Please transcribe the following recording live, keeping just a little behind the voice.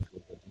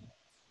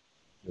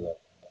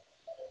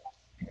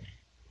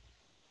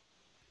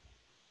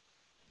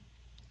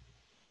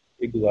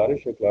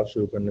گزارش ہے کلاس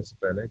شروع کرنے سے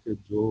پہلے کہ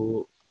جو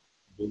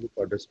بھی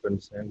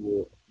پارٹیسپینٹس ہیں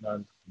وہ اپنا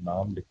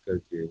نام لکھ کر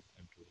کے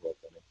انٹر ہوا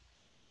کریں.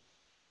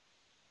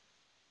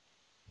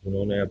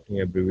 جنہوں نے اپنی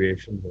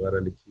ایبریویشن وغیرہ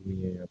لکھی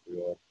ہوئی ہیں یا کوئی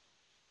اور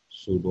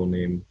سوڈو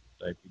نیم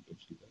ٹائپ کی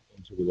کچھ چیزیں،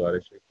 ان سے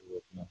گزارش ہے کہ وہ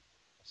اپنا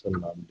اصل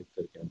نام لکھ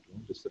کر کے انٹر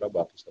ہوں، جس طرح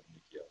باقی سب نے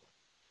کیا ہوا.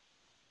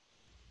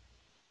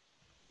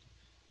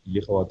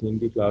 یہ خواتین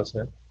کی کلاس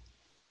ہے،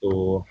 تو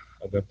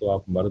اگر تو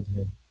آپ مرد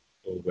ہیں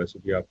تو ویسے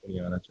بھی آپ کو نہیں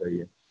آنا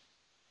چاہیے.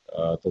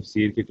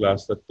 تفسیر کی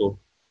کلاس تک تو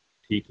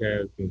ٹھیک ہے،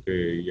 کیونکہ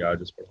یہ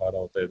آج اس پڑھا رہا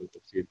ہوتا ہے تو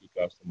تفسیر کی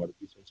کلاس تو مرد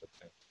بھی سن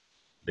سکتے ہیں،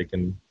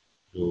 لیکن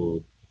جو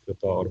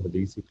فقہ اور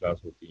حدیث کی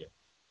کلاس ہوتی ہے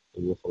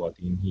تو وہ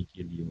خواتین ہی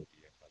کے لیے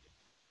ہوتی ہے خالی.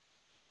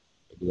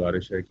 تو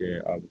گزارش ہے کہ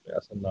آپ اپنے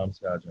اصل نام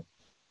سے آ جائیں،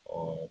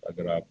 اور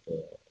اگر آپ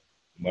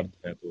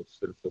مرد ہیں تو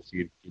صرف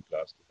تفسیر کی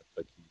کلاس کی حد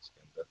تک ہی اس کے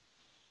اندر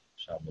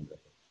شامل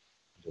رہیں.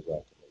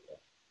 جزاک اللہ.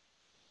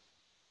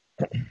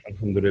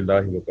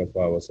 الحمدللہ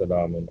وکفا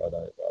وسلام علی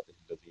عبادہ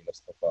الذین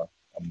اصطفیٰ،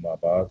 اما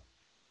بعد.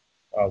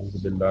 اعوذ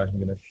باللہ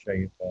من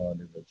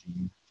الشیطان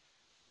الرجیم،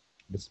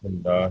 بسم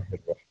اللہ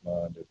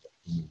الرحمن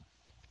الرحیم.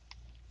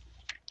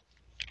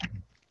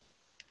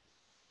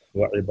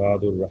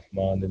 وعباد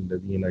الرحمن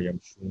الذین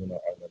یمشون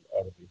علی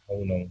الارض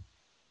ہونا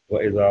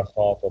واذا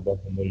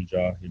خاطبهم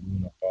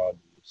الجاہلون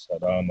قالوا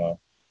سلاما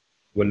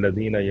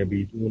والذین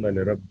یبیتون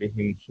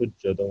لربهم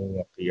سجدا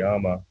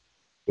وقیاما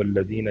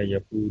والذین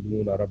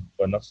یقولون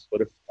ربنا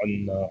اصرف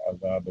عنا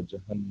عذاب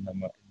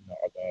جہنم ان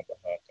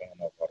عذابها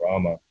كان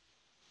غراما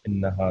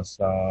انها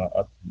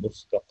ساءت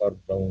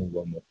مستقرا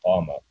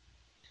ومقاما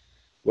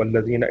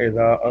والذین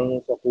اذا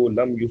انفقوا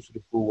لم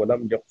يسرفوا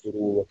ولم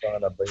يقتروا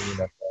وكان بين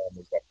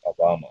ذلك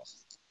قواما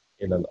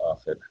الى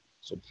الاخر.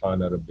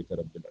 سبحان ربک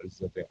رب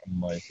العزة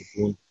عما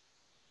یصفون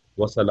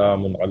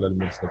وسلام علی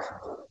المرسلین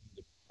الحمد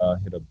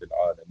للہ رب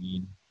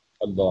العالمین.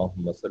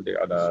 اللهم صل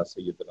على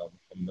سيدنا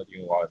محمد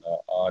وعلى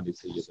آل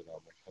سيدنا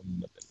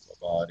محمد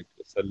وبارك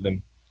وسلم.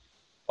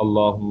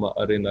 اللهم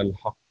أرنا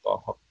الحق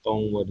حقا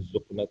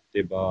وارزقنا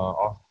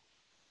اتباعه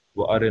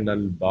وأرنا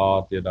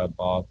الباطل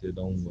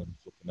باطلا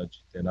وارزقنا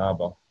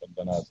اجتنابه.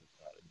 ربنا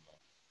زدنا علما.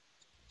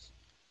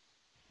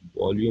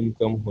 والیوم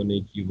کم ہونے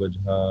کی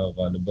وجہ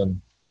غالباً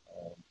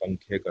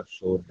پنکھے کا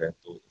شور ہے،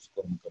 تو اس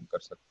کو ہم کم کر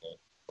سکتے ہیں.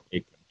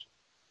 ایک منٹ.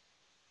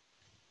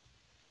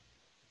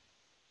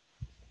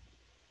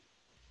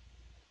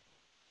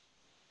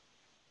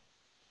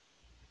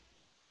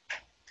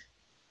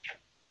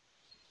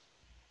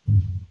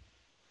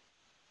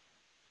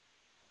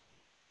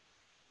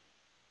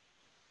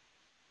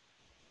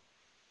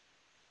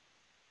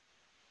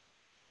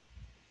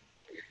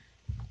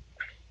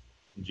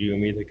 جی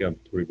امید ہے کہ اب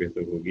تھوڑی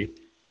بہتر ہوگی.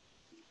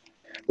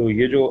 تو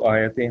یہ جو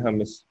آیتیں ہم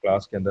اس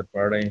کلاس کے اندر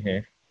پڑھ رہے ہیں،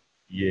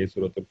 یہ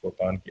سورۃ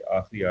الفرقان کی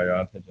آخری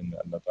آیات ہیں جن میں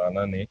اللہ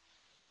تعالیٰ نے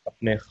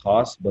اپنے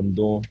خاص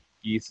بندوں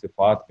کی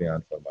صفات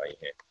بیان فرمائی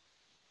ہیں.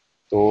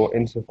 تو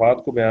ان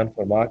صفات کو بیان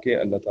فرما کے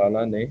اللہ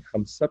تعالیٰ نے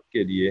ہم سب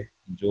کے لیے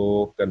جو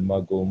کلمہ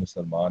گو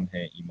مسلمان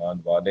ہیں،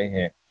 ایمان والے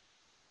ہیں،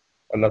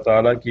 اللہ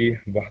تعالیٰ کی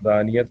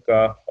وحدانیت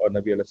کا اور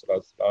نبی علیہ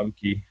السلام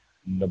کی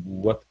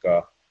نبوت کا،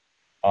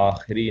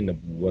 آخری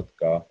نبوت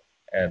کا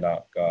اعلان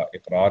کا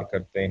اقرار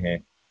کرتے ہیں،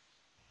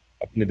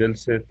 اپنے دل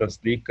سے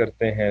تصدیق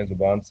کرتے ہیں،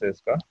 زبان سے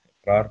اس کا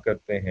اقرار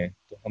کرتے ہیں.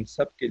 تو ہم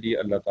سب کے لیے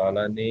اللہ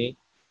تعالیٰ نے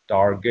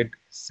ٹارگٹ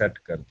سیٹ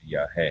کر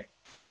دیا ہے،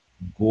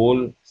 گول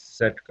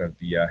سیٹ کر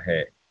دیا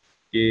ہے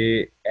کہ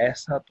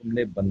ایسا تم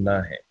نے بننا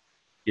ہے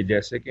کہ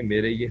جیسے کہ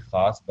میرے یہ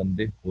خاص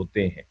بندے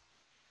ہوتے ہیں.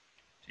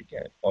 ٹھیک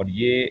ہے، اور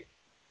یہ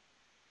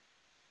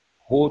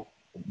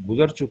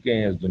گزر چکے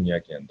ہیں اس دنیا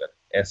کے اندر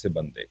ایسے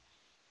بندے،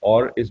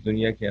 اور اس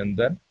دنیا کے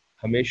اندر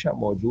ہمیشہ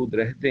موجود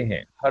رہتے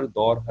ہیں. ہر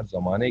دور ہر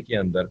زمانے کے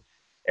اندر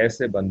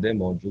ایسے بندے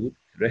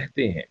موجود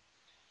رہتے ہیں.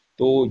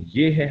 تو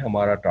یہ ہے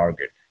ہمارا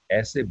ٹارگٹ،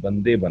 ایسے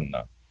بندے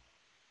بننا.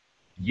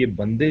 یہ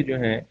بندے جو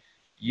ہیں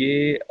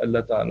یہ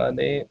اللہ تعالیٰ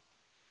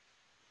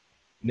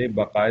نے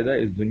باقاعدہ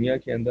اس دنیا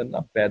کے اندر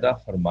پیدا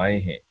فرمائے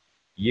ہیں.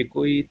 یہ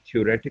کوئی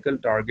تھیوریٹیکل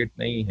ٹارگٹ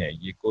نہیں ہے،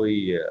 یہ کوئی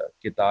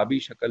کتابی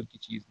شکل کی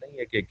چیز نہیں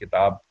ہے کہ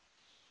کتاب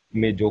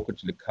میں جو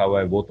کچھ لکھا ہوا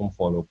ہے وہ تم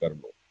فالو کر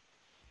لو.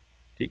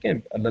 ٹھیک ہے،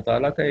 اللہ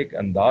تعالیٰ کا ایک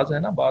انداز ہے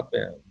نا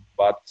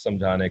بات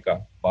سمجھانے کا،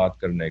 بات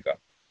کرنے کا.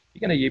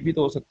 ٹھیک ہے نا، یہ بھی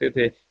تو ہو سکتے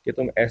تھے کہ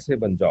تم ایسے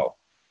بن جاؤ،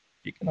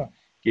 ٹھیک ہے نا،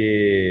 کہ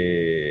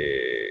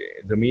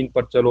زمین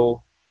پر چلو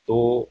تو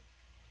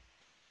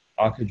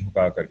آنکھیں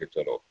جھکا کر کے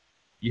چلو،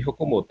 یہ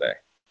حکم ہوتا ہے.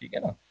 ٹھیک ہے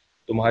نا،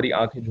 تمہاری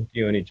آنکھیں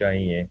جھکی ہونی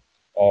چاہیے،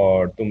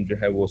 اور تم جو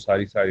ہے وہ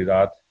ساری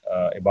رات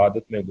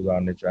عبادت میں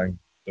گزارنے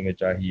تمہیں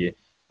چاہیے.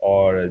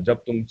 اور جب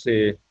تم سے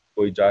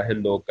کوئی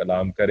جاہل لوگ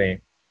کلام کریں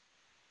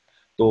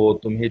تو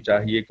تمہیں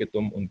چاہیے کہ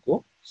تم ان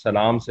کو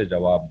سلام سے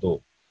جواب دو.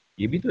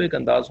 یہ بھی تو ایک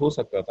انداز ہو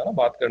سکتا تھا نا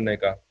بات کرنے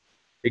کا،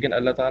 لیکن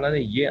اللہ تعالیٰ نے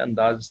یہ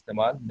انداز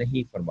استعمال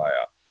نہیں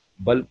فرمایا،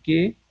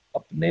 بلکہ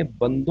اپنے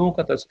بندوں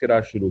کا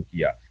تذکرہ شروع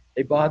کیا.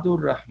 عباد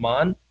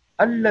الرحمن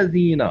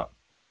الذین،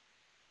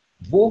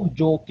 وہ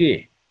جو کہ،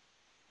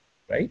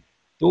 رائٹ.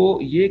 تو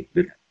یہ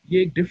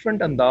ایک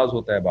ڈیفرنٹ انداز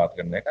ہوتا ہے بات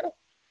کرنے کا نا.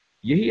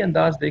 یہی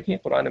انداز دیکھیں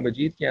قرآن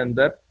مجید کے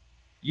اندر،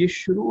 یہ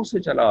شروع سے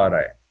چلا آ رہا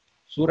ہے.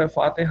 सूरह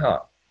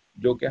फातिहा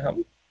जो कि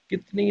हम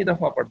कितनी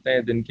दफ़ा पढ़ते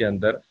हैं दिन के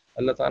अंदर,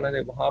 अल्लाह ताला ने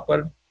वहाँ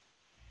पर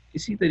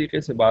इसी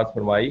तरीके से बात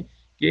फरमाई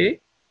कि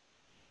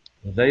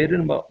गैर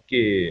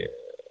के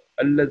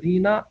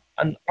अल्लज़ीना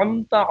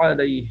अनअमता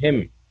अलैहिम,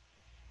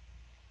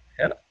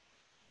 है ना,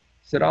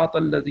 सिरात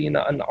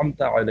अल्लज़ीना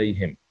अनअमता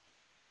अलैहिम,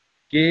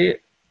 के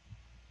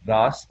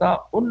रास्ता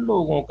उन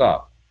लोगों का,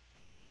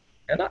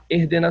 है ना,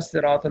 इहदिना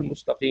सिरातल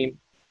मुस्तकीम।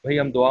 भाई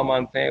हम दुआ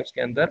मांगते हैं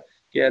उसके अंदर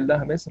कि अल्लाह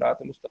हमें सिरात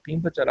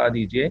मुस्तकीम पर चला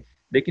दीजिए,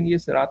 लेकिन ये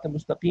सिरात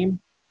मुस्तकीम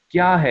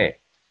क्या है?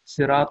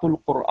 सिरातुल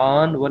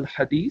कुरान वल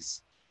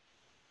हदीस,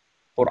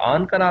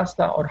 कुरान का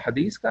रास्ता और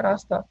हदीस का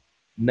रास्ता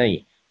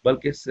नहीं,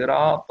 बल्कि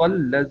सिरातल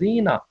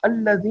लजीना,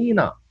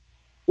 अल्लजीना,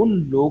 उन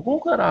लोगों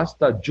का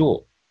रास्ता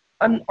जो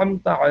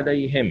अनअमता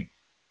अलैहिम,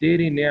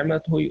 तेरी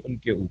नेमत हुई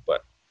उनके ऊपर,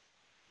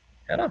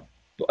 है ना।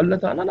 तो अल्लाह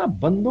ताला ना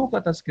बंदों का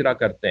तस्करा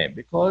करते हैं,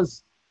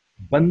 बिकॉज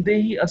बंदे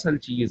ही असल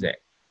चीज है।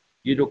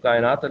 ये जो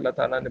कायनात अल्लाह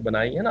ताला ने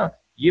बनाई है ना,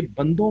 ये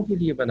बंदों के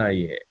लिए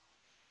बनाई है।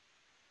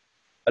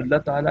 अल्लाह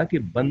ताला के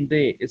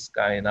बंदे इस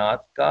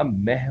कायनात का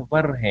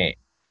महवर हैं,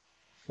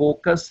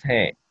 फोकस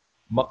हैं,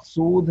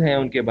 मकसूद हैं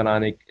उनके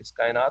बनाने, इस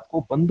कायनात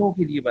को बंदों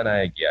के लिए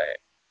बनाया गया है।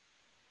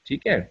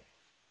 ठीक है,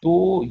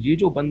 तो ये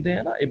जो बंदे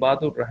हैं ना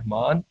इबादुर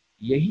रहमान,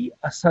 यही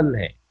असल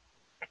है,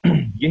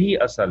 यही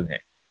असल है।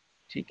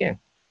 ठीक है,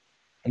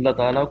 अल्लाह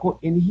ताला को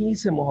इन्हीं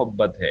से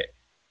मोहब्बत है,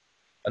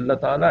 अल्लाह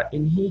ताला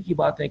इन्हीं की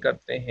बातें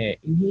करते हैं,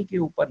 इन्हीं के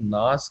ऊपर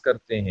नाज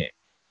करते हैं।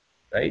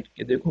 राइट,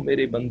 कि देखो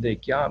मेरे बंदे,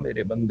 क्या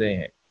मेरे बंदे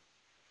हैं।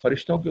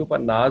 फरिश्तों के ऊपर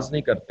नाज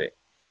नहीं करते,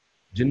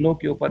 जिन्नों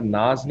के ऊपर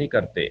नाज नहीं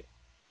करते,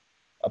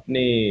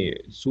 अपने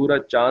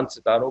सूरज चांद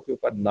सितारों के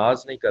ऊपर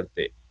नाज नहीं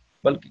करते,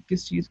 बल्कि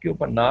किस चीज के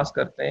ऊपर नाज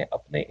करते हैं?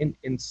 अपने इन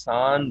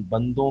इंसान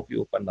बंदों के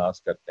ऊपर नाज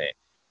करते हैं,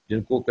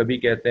 जिनको कभी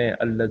कहते हैं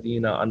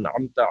अल्लज़ीना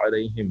अनअमता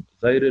अलैहिम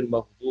गैरिल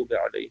मग़दूबि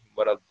अलैहिम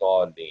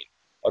वलद्दाल्लीन,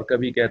 और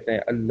कभी कहते हैं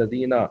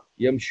अल्लज़ीना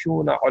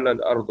यमशूना अलल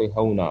अर्दि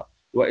हौना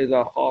व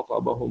इज़ा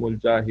ख़ातबहुमुल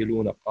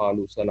जाहिलून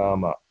क़ालू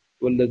सलामा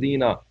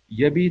वल्लज़ीना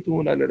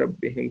यबीतूना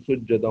लिरब्बिहिम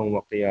सुज्जदन व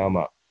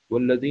क़ियामा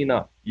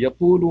वल्लज़ीना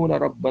यक़ूलून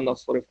रब्बना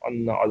अस्रिफ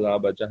अन्ना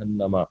अज़ाब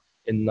जहन्नम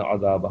इन्न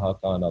अज़ाबहा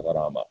कान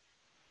गरामा।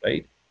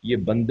 राइट, ये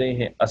बंदे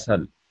हैं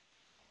असल।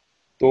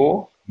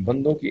 तो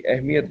बंदों की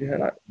अहमियत जो है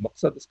ना,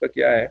 मकसद इसका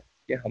क्या है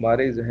कि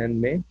हमारे जहन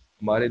में,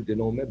 हमारे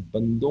दिलों में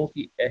बंदों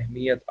की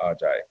अहमियत आ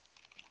जाए।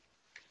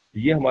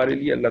 ये हमारे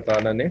लिए अल्लाह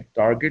ताला ने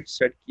टारगेट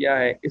सेट किया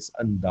है, इस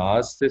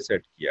अंदाज से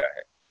सेट किया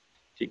है।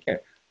 ठीक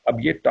है, अब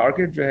ये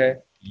टारगेट जो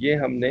है ये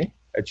हमने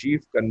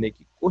अचीव करने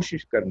की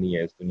कोशिश करनी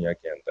है इस दुनिया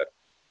के अंदर।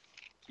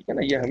 ठीक है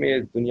ना, ये हमें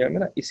इस दुनिया में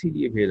ना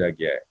इसीलिए भेजा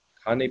गया है,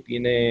 खाने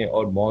पीने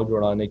और मौज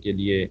उड़ाने के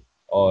लिए,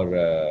 और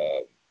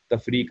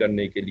तफरी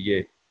करने के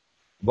लिए,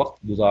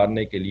 वक्त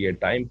गुजारने के लिए,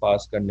 टाइम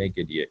पास करने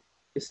के लिए,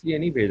 इसलिए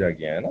नहीं भेजा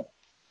गया है ना।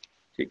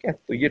 ठीक है,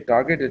 तो ये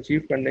टारगेट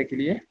अचीव करने के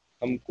लिए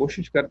हम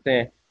कोशिश करते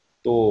हैं,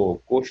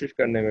 तो कोशिश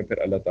करने में फिर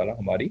अल्लाह ताला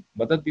हमारी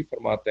मदद भी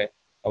फरमाते हैं,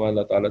 हम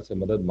अल्लाह ताला से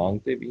मदद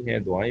मांगते भी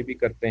हैं, दुआएं भी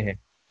करते हैं।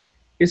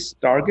 इस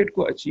टारगेट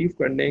को अचीव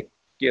करने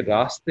के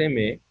रास्ते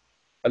में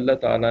अल्लाह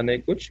ताला ने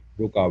कुछ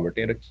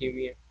रुकावटें रखी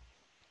हुई हैं,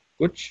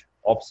 कुछ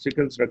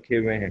ऑब्स्टिकल्स रखे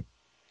हुए हैं।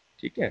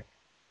 ठीक है,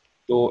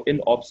 तो इन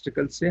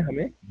ऑब्स्टिकल्स से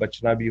हमें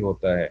बचना भी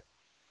होता है,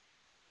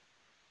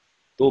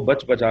 तो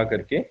बच बचा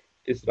करके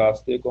इस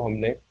रास्ते को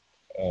हमने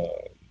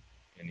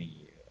यानी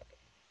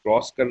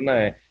क्रॉस करना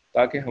है,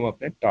 ताकि हम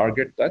अपने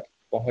टारगेट तक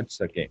पहुंच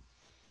सकें।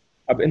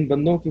 अब इन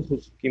बंदों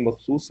की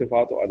मखसूस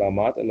सिफात और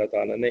अलामात अल्लाह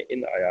ताला ने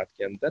इन आयात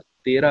के अंदर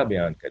 13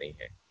 बयान करी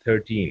हैं,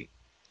 13।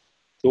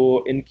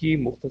 तो इनकी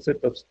मुख्तसर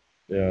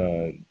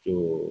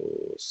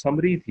जो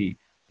समरी थी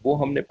वो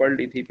हमने पढ़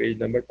ली थी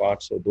पेज नंबर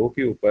 502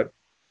 के ऊपर,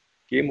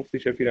 कि मुफ्ती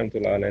शफी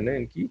रहमतुल्लाह अलैह ने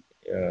इनकी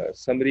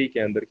समरी के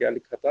अंदर क्या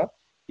लिखा था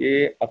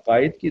कि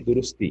अकायद की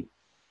दुरुस्ती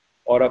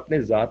और अपने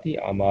ज़ाती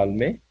अमाल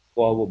में,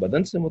 ख्वाह वो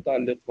बदन से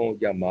मुताल्लिक़ हों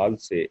या माल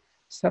से,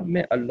 सब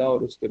में अल्लाह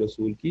और उसके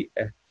रसूल के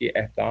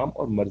अहकाम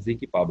और मर्जी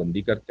की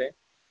पाबंदी करते हैं।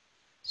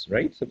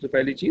 राइट, सबसे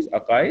पहली चीज़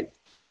अकायद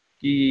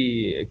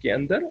की के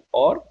अंदर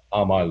और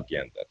अमाल के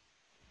अंदर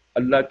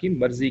अल्लाह की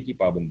मर्जी की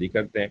पाबंदी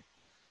करते हैं।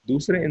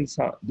 दूसरे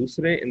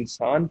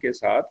इंसान के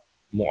साथ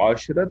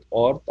मुआशरत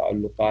और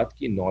ताल्लुकात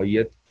की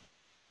नौयत,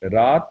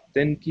 रात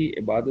दिन की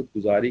इबादत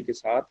गुजारी के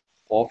साथ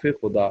खौफ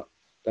खुदा,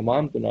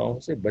 तमाम गुनाहों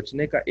से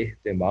बचने का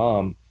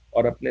एहतमाम,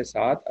 और अपने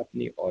साथ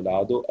अपनी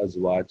औलाद व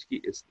अजवाज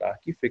की इस्लाह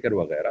की फ़िक्र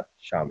वगैरह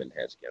शामिल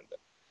है इसके अंदर।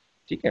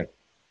 ठीक है,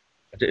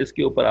 अच्छा,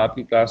 इसके ऊपर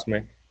आपकी क्लास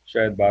में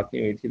शायद बात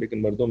नहीं हुई थी,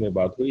 लेकिन मर्दों में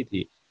बात हुई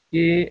थी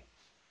कि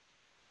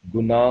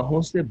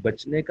गुनाहों से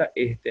बचने का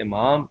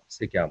एहतमाम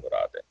से क्या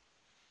मुराद है।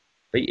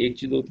 भाई एक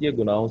चीज़ होती है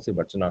गुनाहों से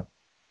बचना,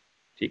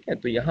 ठीक है,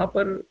 तो यहाँ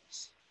पर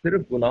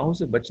सिर्फ गुनाहों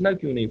से बचना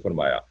क्यों नहीं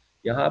फरमाया,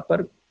 यहाँ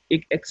पर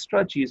एक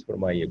एक्स्ट्रा चीज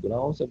फरमाई है,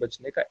 गुनाहों से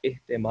बचने का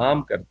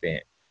एहतमाम करते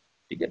हैं।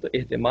 ठीक है, तो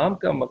एहतमाम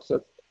का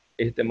मकसद,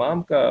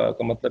 एहतमाम का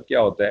मतलब क्या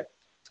होता है?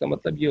 इसका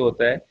मतलब ये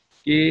होता है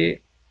कि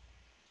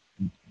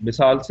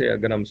मिसाल से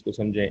अगर हम इसको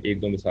समझें, एक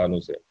दो मिसालों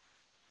से,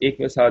 एक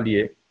मिसाल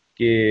ये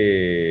कि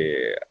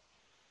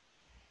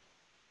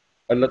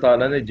अल्लाह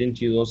ताला ने जिन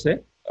चीज़ों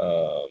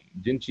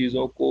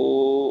को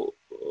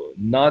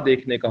ना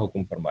देखने का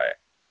हुक्म फरमाया है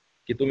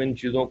कि तुम इन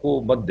चीज़ों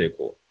को मत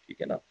देखो,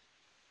 ठीक है ना।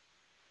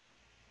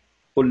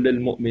 कुल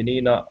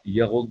लिलमुमिनीना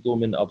यगुद्दू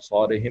मिन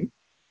अबसारिहिम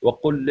व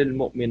कुल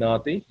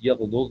लिलमुमिनाति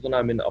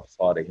यगुद्दुना मिन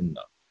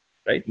अबसारिहिन्ना,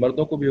 राइट।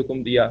 मर्दों को भी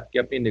हुक्म दिया कि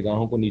अपनी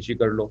निगाहों को नीची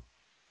कर लो,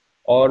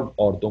 और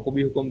औरतों को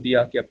भी हुक्म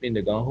दिया कि अपनी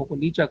निगाहों को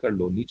नीचा कर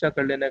लो। नीचा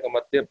कर लेने का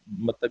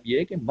मतलब ये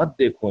है कि मत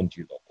देखो उन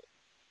चीज़ों को,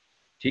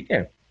 ठीक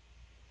है।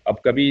 अब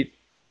कभी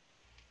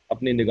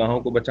अपनी निगाहों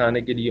को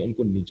बचाने के लिए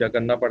उनको नीचा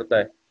करना पड़ता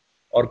है,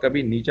 और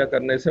कभी नीचा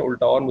करने से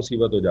उल्टा और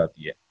मुसीबत हो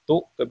जाती है, तो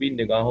कभी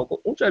निगाहों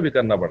को ऊंचा भी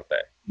करना पड़ता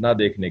है ना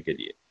देखने के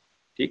लिए,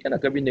 ठीक है ना।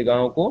 कभी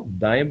निगाहों को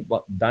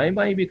दाएं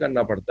बाएं भी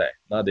करना पड़ता है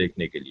ना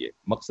देखने के लिए।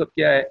 मकसद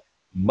क्या है?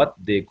 मत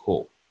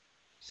देखो,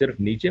 सिर्फ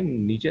नीचे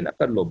नीचे ना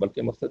कर लो,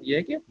 बल्कि मकसद ये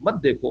है कि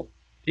मत देखो,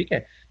 ठीक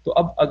है। तो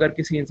अब अगर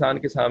किसी इंसान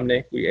के सामने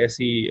कोई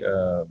ऐसी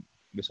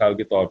मिसाल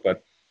के तौर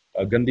पर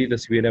गंदी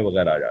तस्वीरें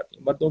वगैरह आ जाती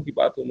हैं, मर्दों की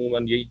बात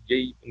उमूमन यही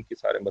यही उनके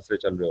सारे मसले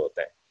चल रहे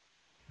होते हैं,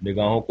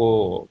 निगाहों को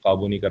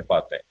काबू नहीं कर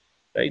पाते हैं,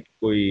 राइट।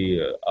 कोई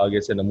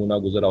आगे से नमूना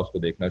गुजरा, उसको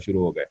देखना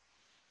शुरू हो गए,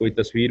 कोई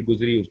तस्वीर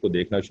गुजरी, उसको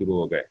देखना शुरू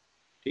हो गए,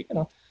 ठीक है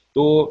ना।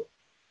 तो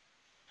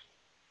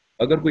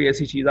अगर कोई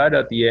ऐसी चीज आ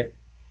जाती है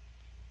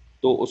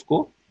तो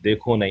उसको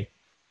देखो नहीं।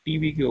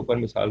 टीवी के ऊपर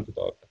मिसाल के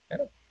तौर पर, है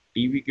ना,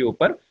 टीवी के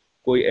ऊपर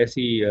कोई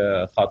ऐसी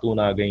खातून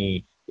आ गई,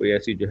 कोई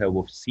ऐसी जो है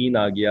वो सीन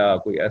आ गया,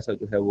 कोई ऐसा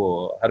जो है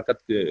वो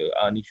हरकत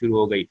आनी शुरू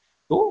हो गई,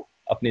 तो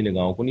अपनी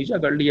निगाहों को नीचा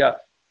कर लिया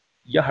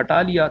या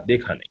हटा लिया,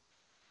 देखा नहीं।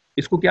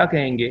 इसको क्या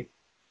कहेंगे?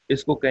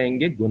 इसको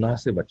कहेंगे गुनाह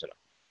से बचना,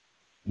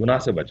 गुनाह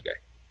से बच गए,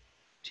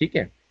 ठीक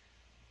है।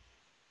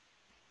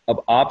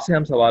 अब आपसे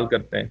हम सवाल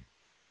करते हैं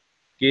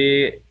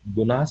कि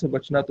गुनाह से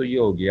बचना तो ये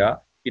हो गया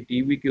कि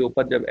टीवी के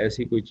ऊपर जब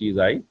ऐसी कोई चीज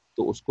आई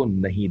तो उसको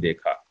नहीं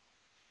देखा।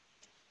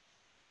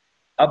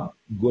 अब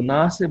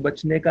गुनाह से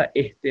बचने का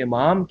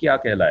एहतिमाम क्या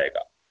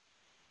कहलाएगा?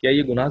 क्या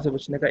ये गुनाह से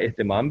बचने का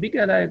एहतिमाम भी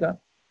कहलाएगा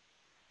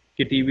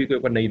कि टीवी के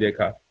ऊपर नहीं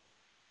देखा?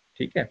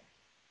 ठीक है,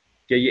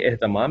 क्या ये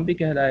एहतमाम भी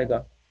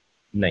कहलाएगा?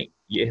 नहीं,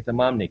 ये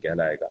एहतमाम नहीं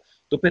कहलाएगा।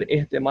 तो फिर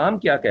एहतमाम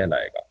क्या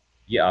कहलाएगा?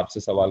 ये आपसे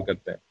सवाल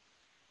करते हैं,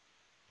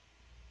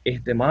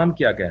 एहतमाम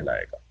क्या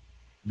कहलाएगा?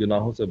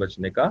 गुनाहों से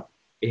बचने का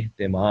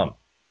एहतमाम।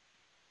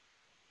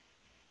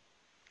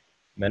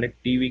 मैंने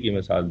टीवी की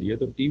मिसाल दी है,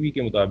 तो टीवी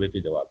के मुताबिक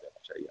ही जवाब देना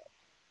चाहिए आप,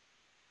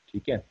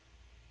 ठीक है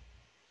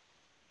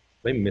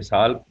भाई।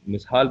 मिसाल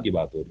मिसाल की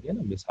बात हो रही है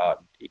ना, मिसाल,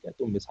 ठीक है।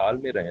 तो मिसाल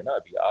में रहे ना,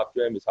 अभी आप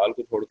जो है मिसाल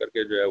को छोड़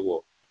करके जो है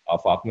वो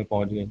आफाक में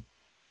पहुंच गए,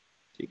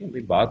 ठीक है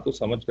भाई। बात को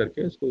समझ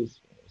करके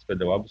इसका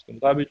जवाब उसके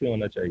मुताबिक में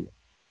होना चाहिए,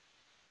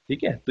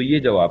 ठीक है। तो ये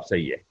जवाब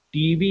सही है,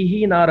 टीवी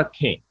ही ना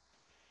रखें,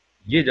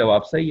 ये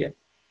जवाब सही है।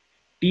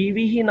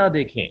 टीवी ही ना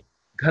देखें,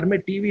 घर में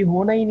टीवी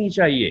होना ही नहीं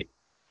चाहिए,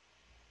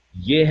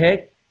 ये है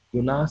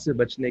गुनाह से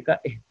बचने का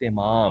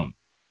एहतिमाम,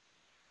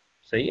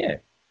 सही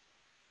है।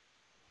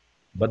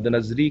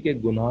 बदनजरी के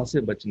गुनाह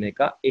से बचने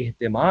का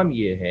एहतिमाम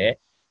ये है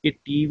कि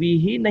टीवी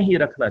ही नहीं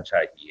रखना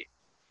चाहिए,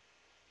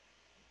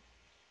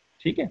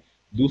 ठीक है।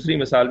 दूसरी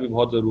मिसाल भी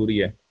बहुत जरूरी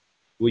है,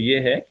 वो ये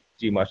है,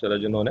 जी माशाल्लाह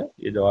जिन्होंने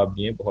ये जवाब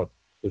दिए बहुत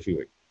खुशी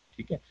हुई,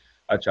 ठीक है।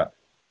 अच्छा,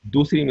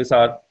 दूसरी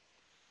मिसाल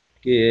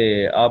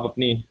कि आप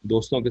अपनी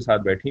दोस्तों के साथ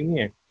बैठी हुई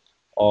हैं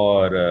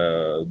और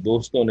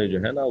दोस्तों ने जो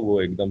है ना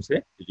वो एकदम से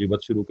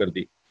गिबत शुरू कर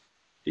दी,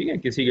 ठीक है।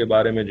 किसी के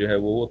बारे में जो है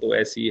वो तो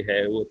ऐसी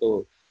है, वो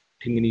तो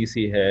ठिंगनी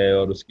सी है,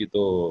 और उसकी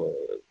तो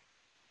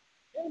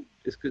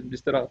इसके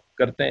जिस तरह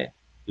करते हैं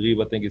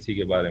गिबतें किसी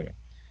के बारे में,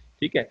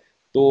 ठीक है।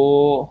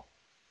 तो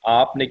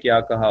आपने क्या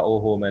कहा?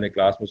 ओहो, मैंने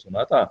क्लास में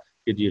सुना था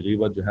कि जी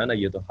गीबत जो है ना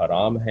ये तो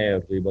हराम है, और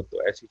गीबत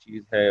तो ऐसी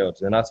चीज है और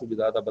ज़िना से भी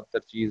ज्यादा बदतर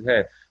चीज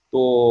है।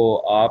 तो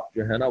आप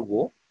जो है ना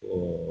वो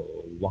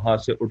वहां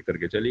से उठ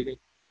करके चली गई,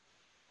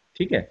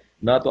 ठीक है।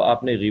 ना तो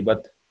आपने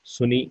गीबत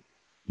सुनी,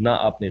 ना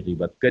आपने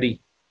गीबत करी,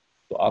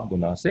 तो आप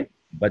गुनाह से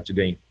बच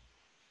गई,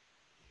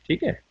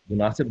 ठीक है,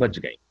 गुनाह से बच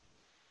गई।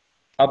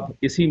 अब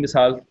इसी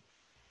मिसाल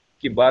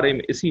के बारे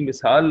में, इसी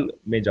मिसाल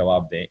में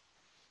जवाब दें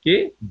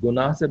कि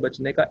गुनाह से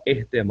बचने का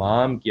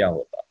एहतिमाम क्या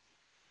होता।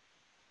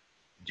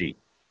 जी,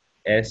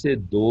 ऐसे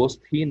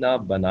दोस्त ही ना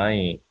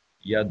बनाएं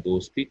या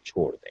दोस्ती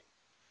छोड़ दें,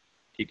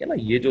 ठीक है ना।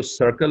 ये जो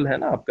सर्कल है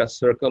ना आपका,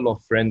 सर्कल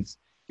ऑफ फ्रेंड्स,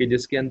 कि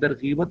जिसके अंदर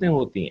गीबतें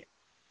होती हैं,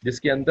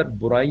 जिसके अंदर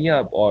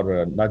बुराइयां और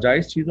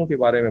नाजायज चीजों के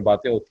बारे में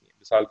बातें होती हैं,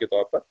 मिसाल के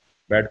तौर पर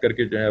बैठ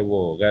करके जो है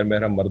वो गैर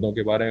महरम मर्दों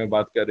के बारे में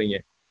बात कर रही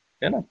हैं,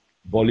 है ना,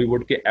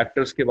 बॉलीवुड के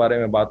एक्टर्स के बारे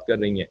में बात कर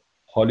रही हैं,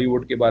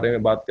 हॉलीवुड के बारे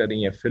में बात कर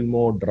रही हैं,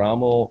 फिल्मों,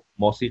 ड्रामों,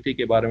 मौसीकी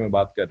के बारे में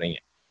बात कर रही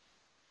हैं,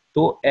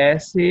 तो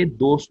ऐसे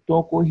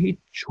दोस्तों को ही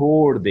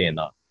छोड़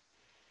देना,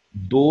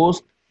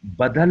 दोस्त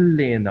बदल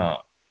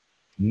लेना,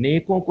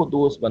 नेकों को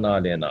दोस्त बना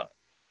लेना,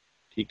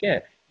 ठीक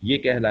है, ये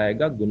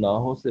कहलाएगा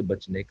गुनाहों से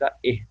बचने का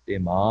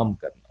एहतिमाम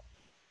करना,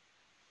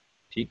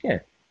 ठीक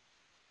है।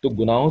 तो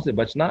गुनाहों से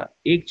बचना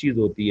एक चीज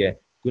होती है,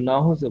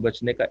 गुनाहों से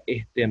बचने का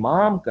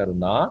एहतिमाम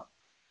करना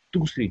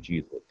दूसरी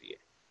चीज होती है,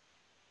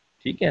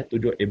 ठीक है। तो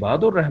जो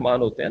इबादुर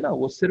रहमान होते हैं ना,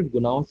 वो सिर्फ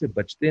गुनाहों से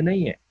बचते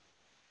नहीं है,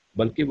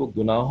 बल्कि वो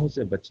गुनाहों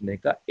से बचने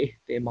का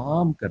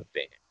एहतिमाम करते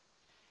हैं।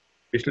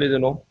 पिछले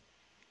दिनों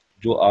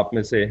जो आप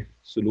में से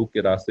सुलूक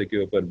के रास्ते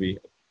के ऊपर भी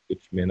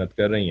کچھ محنت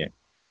کر رہی ہیں،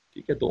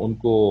 ٹھیک ہے، تو ان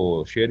کو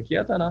شیئر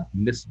کیا تھا نا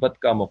نسبت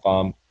کا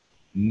مقام،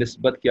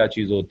 نسبت کیا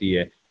چیز ہوتی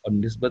ہے اور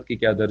نسبت کے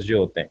کیا درجے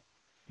ہوتے ہیں.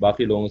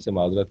 باقی لوگوں سے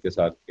معذرت کے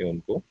ساتھ کہ ان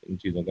کو ان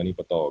چیزوں کا نہیں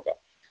پتہ ہوگا.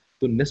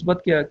 تو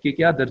نسبت کے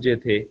کیا درجے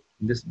تھے؟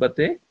 نسبت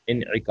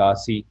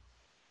انعکاسی،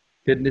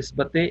 پھر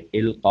نسبت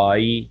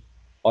القائی،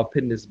 اور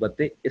پھر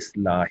نسبت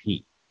اصلاحی.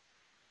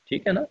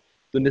 ٹھیک ہے نا.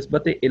 تو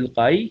نسبت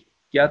القائی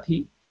کیا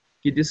تھی؟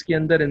 کہ جس کے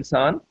اندر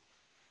انسان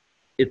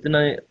اتنا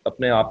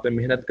اپنے آپ پہ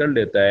محنت کر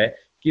لیتا ہے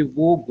کہ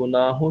وہ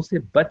گناہوں سے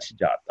بچ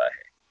جاتا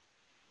ہے.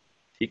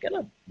 ٹھیک ہے نا،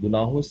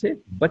 گناہوں سے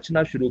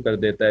بچنا شروع کر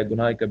دیتا ہے،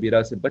 گناہ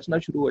کبیرہ سے بچنا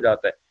شروع ہو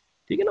جاتا ہے.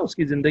 ٹھیک ہے نا، اس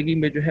کی زندگی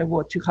میں جو ہے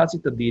وہ اچھی خاصی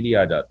تبدیلی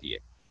آ جاتی ہے.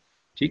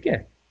 ٹھیک ہے.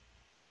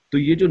 تو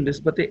یہ جو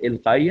نسبت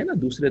القائی ہے نا،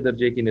 دوسرے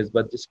درجے کی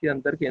نسبت، جس کے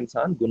اندر کہ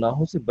انسان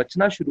گناہوں سے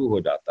بچنا شروع ہو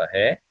جاتا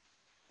ہے،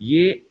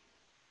 یہ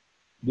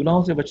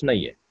گناہوں سے بچنا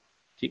ہی ہے.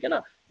 ٹھیک ہے نا.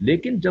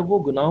 لیکن جب وہ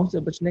گناہوں سے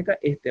بچنے کا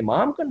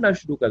اہتمام کرنا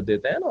شروع کر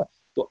دیتا ہے نا،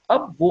 تو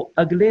اب وہ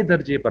اگلے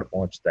درجے پر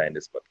پہنچتا ہے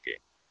نسبت کے.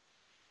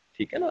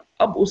 ٹھیک ہے نا.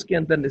 اب اس کے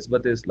اندر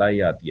نسبت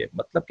اصلاحی آتی ہے.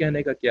 مطلب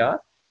کہنے کا کیا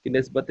کہ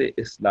نسبت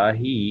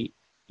اصلاحی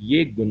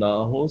یہ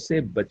گناہوں سے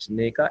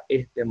بچنے کا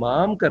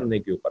اہتمام کرنے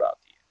کے اوپر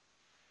آتی ہے،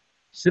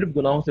 صرف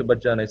گناہوں سے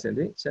بچ جانے سے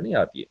نہیں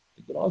آتی ہے.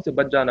 گناہوں سے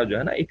بچ جانا جو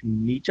ہے نا ایک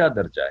نیچا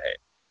درجہ ہے،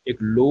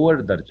 ایک لوور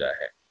درجہ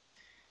ہے.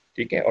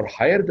 ٹھیک ہے. اور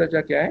ہائر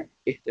درجہ کیا ہے؟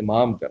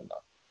 اہتمام کرنا.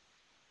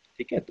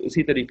 ٹھیک ہے. تو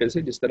اسی طریقے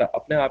سے جس طرح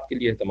اپنے آپ کے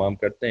لیے اہتمام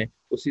کرتے ہیں،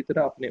 اسی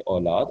طرح اپنے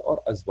اولاد اور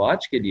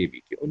ازواج کے لیے بھی،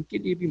 کہ ان کے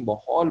لیے بھی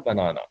ماحول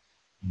بنانا،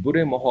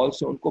 برے ماحول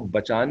سے ان کو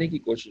بچانے کی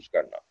کوشش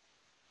کرنا.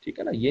 ٹھیک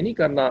ہے نا. یہ نہیں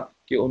کرنا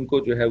کہ ان کو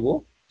جو ہے وہ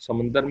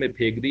سمندر میں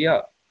پھینک دیا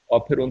اور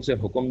پھر ان سے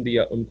حکم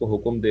دیا، ان کو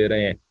حکم دے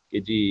رہے ہیں کہ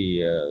جی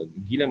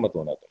گیلے مت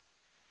ہونا تم.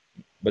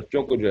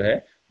 بچوں کو جو ہے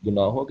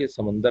گناہوں کے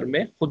سمندر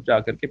میں خود جا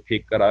کر کے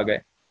پھینک کر آ گئے.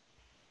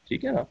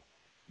 ٹھیک ہے نا.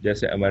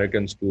 جیسے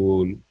امریکن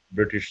سکول،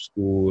 برٹش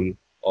سکول،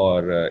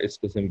 اور اس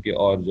قسم کے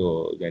اور جو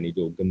یعنی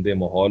جو گندے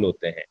ماحول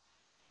ہوتے ہیں.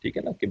 ٹھیک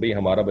ہے نا. کہ بھئی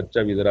ہمارا بچہ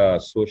بھی ذرا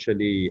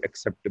سوشلی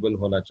ایکسیپٹیبل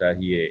ہونا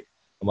چاہیے،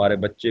 ہمارے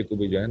بچے کو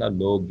بھی جو ہے نا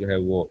لوگ جو ہے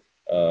وہ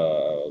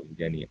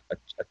یعنی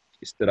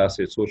اس طرح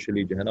سے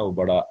سوشلی جو ہے نا وہ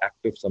بڑا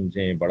ایکٹیو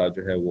سمجھیں، بڑا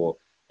جو ہے وہ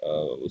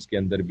اس کے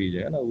اندر بھی جو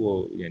ہے نا وہ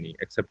یعنی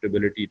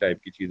ایکسیپٹیبلٹی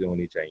ٹائپ کی چیزیں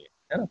ہونی چاہیے،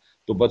 ہے نا.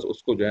 تو بس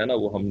اس کو جو ہے نا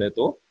وہ ہم نے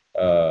تو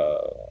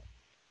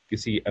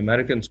کسی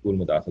امریکن اسکول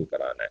میں داخل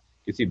کرانا ہے،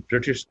 کسی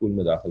برٹش اسکول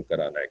میں داخل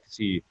کرانا ہے،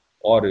 کسی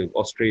اور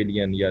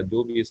آسٹریلین یا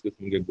جو بھی اس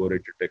قسم کے گورے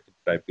چٹے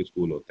ٹائپ کے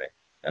اسکول ہوتے ہیں،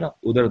 ہے نا،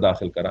 ادھر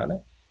داخل کرانا ہے.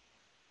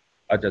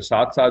 اچھا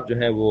ساتھ ساتھ جو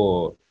ہے وہ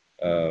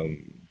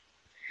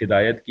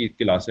ہدایت کی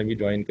کلاسیں بھی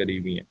جوائن کری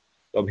ہوئی ہیں.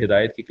 تو اب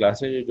ہدایت کی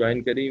کلاسیں جو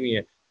جوائن کری ہوئی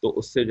ہیں تو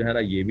اس سے جو ہے نا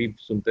یہ بھی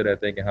سنتے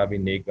رہتے ہیں کہ ہاں بھی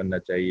نیک بننا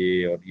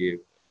چاہیے اور یہ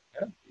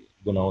ہے نا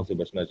گناہوں سے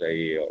بچنا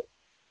چاہیے. اور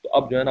تو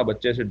اب جو ہے نا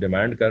بچے سے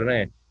ڈیمانڈ کر رہے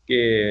ہیں کہ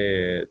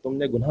تم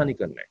نے گناہ نہیں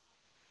کرنا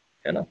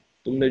ہے نا،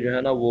 تم نے جو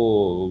ہے نا وہ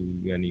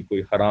یعنی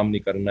کوئی حرام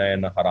نہیں کرنا ہے،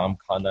 نہ حرام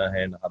کھانا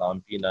ہے، نہ حرام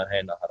پینا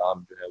ہے، نہ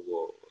حرام جو ہے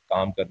وہ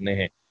کام کرنے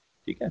ہیں.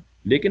 ٹھیک ہے.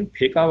 لیکن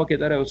پھینکا ہوا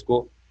کدھر ہے؟ اس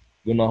کو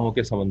گناہوں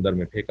کے سمندر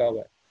میں پھینکا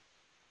ہوا ہے.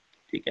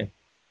 ٹھیک ہے.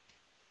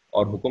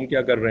 اور حکم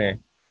کیا کر رہے ہیں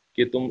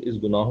کہ تم اس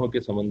گناہوں کے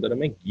سمندر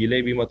میں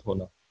گیلے بھی مت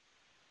ہونا.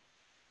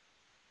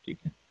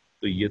 ٹھیک ہے.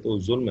 تو یہ تو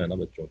ظلم ہے نا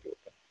بچوں کے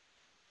اوپر.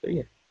 صحیح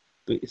ہے.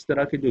 تو اس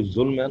طرح کے جو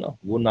ظلم ہے نا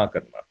وہ نہ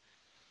کرنا.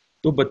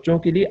 تو بچوں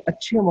کے لیے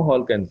اچھے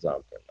ماحول کا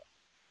انتظام کرنا.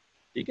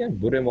 ٹھیک ہے.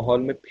 برے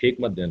ماحول میں پھینک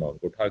مت دینا ان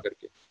کو اٹھا کر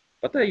کے.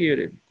 پتہ ہے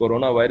یہ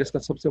کورونا وائرس کا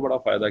سب سے بڑا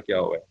فائدہ کیا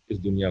ہوا ہے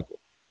اس دنیا کو؟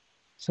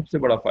 سب سے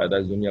بڑا فائدہ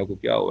اس دنیا کو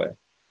کیا ہوا ہے؟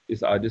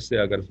 اس عاجز سے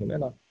اگر سنیں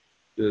نا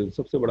تو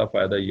سب سے بڑا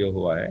فائدہ یہ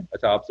ہوا ہے.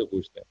 اچھا آپ سے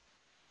پوچھتے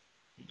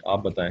ہیں، آپ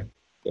بتائیں.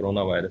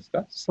 کورونا وائرس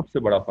کا سب سے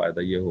بڑا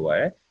فائدہ یہ ہوا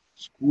ہے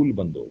اسکول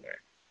بند ہو گئے.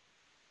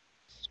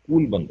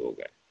 اسکول بند ہو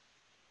گئے.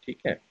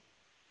 ٹھیک ہے.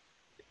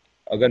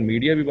 اگر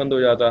میڈیا بھی بند ہو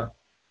جاتا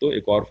تو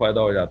ایک اور فائدہ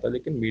ہو جاتا،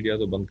 لیکن میڈیا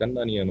تو بند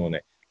کرنا نہیں ہے انہوں نے.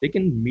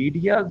 لیکن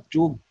میڈیا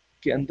جو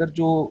کے اندر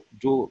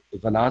جو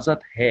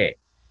غلاظت ہے،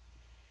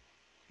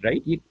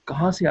 رائٹ، یہ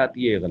کہاں سے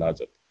آتی ہے یہ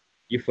غلاظت؟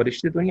 یہ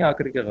فرشتے تو نہیں آ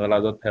کر کے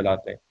غلاظت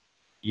پھیلاتے ہیں،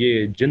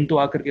 یہ جن تو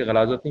آ کر کے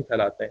غلاظت نہیں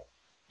پھیلاتے ہیں،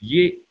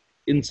 یہ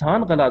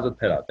انسان غلاظت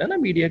پھیلاتا ہے نا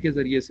میڈیا کے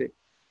ذریعے سے.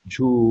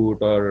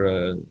 جھوٹ اور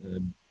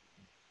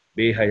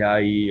بے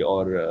حیائی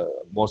اور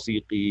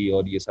موسیقی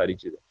اور یہ ساری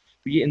چیزیں.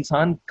 تو یہ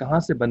انسان کہاں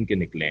سے بن کے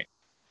نکلے ہیں؟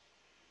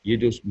 یہ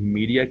جو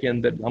میڈیا کے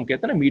اندر ہم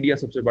کہتے ہیں نا میڈیا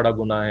سب سے بڑا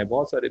گناہ ہے،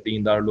 بہت سارے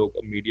دیندار لوگ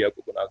میڈیا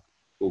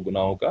کو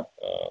گناہوں کا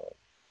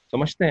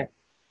سمجھتے ہیں.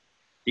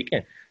 ٹھیک ہے.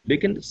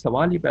 لیکن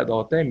سوال یہ پیدا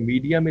ہوتا ہے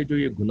میڈیا میں جو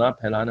یہ گناہ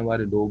پھیلانے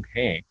والے لوگ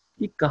ہیں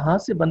یہ کہاں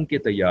سے بن کے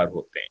تیار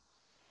ہوتے ہیں؟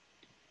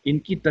 ان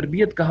کی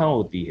تربیت کہاں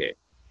ہوتی ہے؟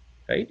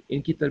 رائٹ.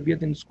 ان کی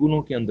تربیت ان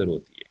اسکولوں کے اندر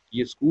ہوتی ہے.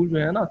 یہ اسکول جو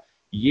ہے نا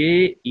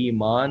یہ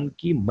ایمان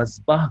کی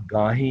مذبح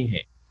گاہیں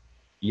ہیں.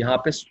 یہاں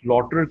پہ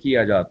سلوٹر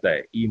کیا جاتا ہے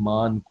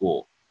ایمان کو.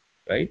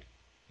 رائٹ.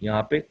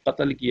 یہاں پہ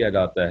قتل کیا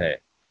جاتا ہے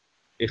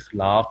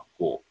اخلاق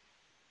کو.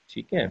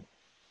 ٹھیک ہے.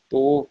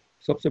 تو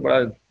سب سے بڑا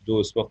جو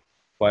اس وقت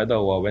فائدہ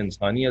ہوا ہوا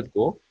انسانیت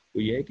کو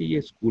وہ یہ ہے کہ یہ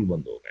اسکول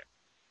بند ہو گئے.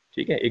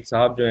 ٹھیک ہے. ایک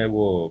صاحب جو ہیں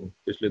وہ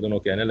پچھلے دنوں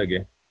کہنے لگے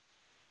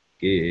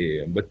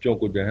کہ بچوں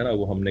کو جو ہے نا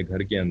وہ ہم نے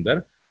گھر کے اندر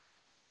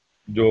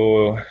جو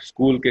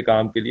اسکول کے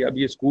کام کے لیے، اب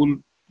یہ اسکول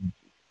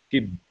کی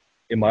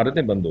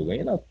عمارتیں بند ہو گئی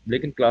ہیں نا،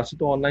 لیکن کلاسیں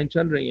تو آن لائن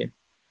چل رہی ہیں.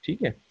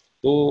 ٹھیک ہے،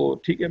 تو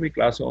ٹھیک ہے بھائی،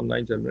 کلاسیں آن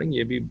لائن چل رہی ہیں،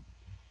 یہ بھی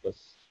بس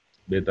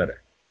بہتر ہے،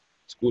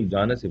 اسکول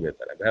جانے سے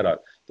بہتر ہے. بہرحال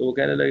تو وہ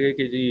کہنے لگے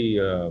کہ جی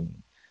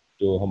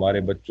جو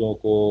ہمارے بچوں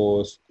کو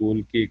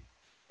اسکول کی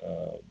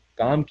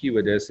کام کی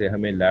وجہ سے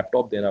ہمیں لیپ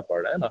ٹاپ دینا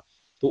پڑ رہا ہے نا،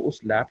 تو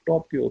اس لیپ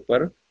ٹاپ کے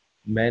اوپر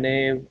میں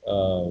نے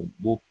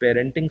وہ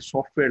پیرنٹنگ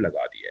سافٹ ویئر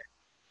لگا دیا ہے.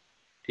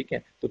 ٹھیک ہے،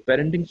 تو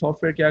پیرنٹنگ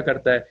سافٹ ویئر کیا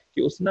کرتا ہے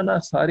کہ اس نے نا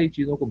ساری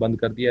چیزوں کو بند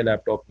کر دیا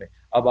لیپ ٹاپ میں.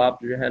 اب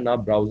آپ جو ہے نہ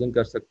براؤزنگ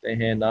کر سکتے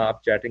ہیں، نہ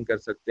آپ چیٹنگ کر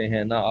سکتے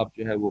ہیں، نہ آپ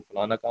جو ہے وہ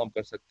فلانا کام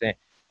کر سکتے ہیں.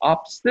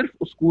 آپ صرف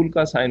اسکول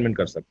کا اسائنمنٹ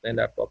کر سکتے ہیں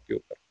لیپ ٹاپ کے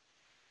اوپر.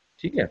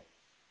 ٹھیک ہے،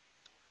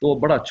 تو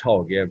بڑا اچھا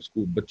ہو گیا ہے.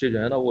 اسکول بچے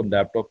جو ہے نا وہ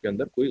لیپ ٹاپ کے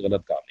اندر کوئی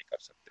غلط کام نہیں کر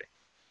سکتے.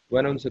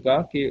 میں نے ان سے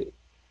کہا کہ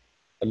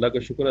اللہ کا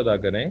شکر ادا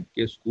کریں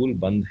کہ اسکول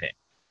بند ہیں.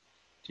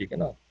 ٹھیک ہے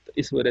نا، تو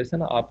اس وجہ سے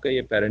نا آپ کا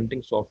یہ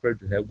پیرنٹنگ سافٹ ویئر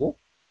جو ہے وہ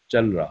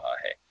چل رہا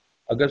ہے.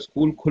 اگر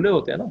اسکول کھلے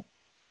ہوتے ہیں نا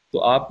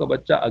تو آپ کا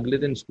بچہ اگلے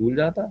دن اسکول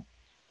جاتا،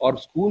 اور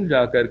اسکول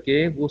جا کر کے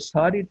وہ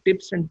ساری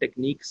ٹپس اینڈ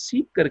ٹیکنیک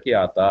سیکھ کر کے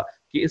آتا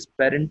کہ اس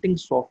پیرنٹنگ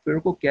سافٹ ویئر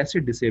کو کیسے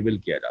ڈسیبل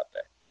کیا جاتا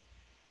ہے.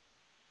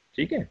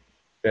 ٹھیک ہے،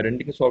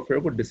 پیرنٹنگ سافٹ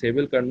ویئر کو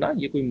ڈسیبل کرنا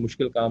یہ کوئی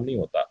مشکل کام نہیں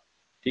ہوتا.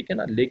 ٹھیک ہے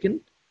نا، لیکن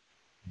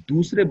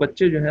دوسرے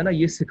بچے جو ہے نا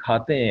یہ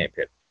سکھاتے ہیں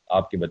پھر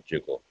آپ کے بچے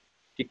کو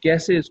کہ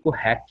کیسے اس کو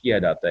ہیک کیا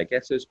جاتا ہے،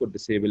 کیسے اس کو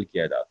ڈسیبل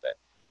کیا جاتا ہے.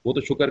 وہ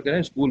تو شکر کریں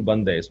اسکول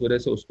بند ہے، اس وجہ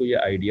سے اس کو یہ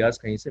آئیڈیاز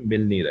کہیں سے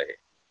مل نہیں رہے.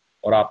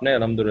 اور آپ نے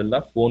الحمدللہ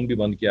فون بھی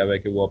بند کیا ہوا ہے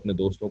کہ وہ اپنے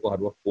دوستوں کو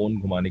ہر وقت فون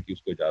گھمانے کی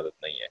اس کو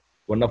اجازت نہیں ہے،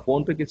 ورنہ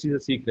فون پہ کسی سے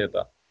سیکھ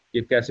لیتا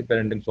کہ کیسے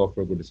پیرنٹنگ سافٹ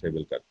ویئر کو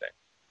ڈسیبل کرتے ہیں.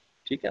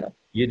 ٹھیک ہے نا،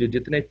 یہ جو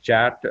جتنے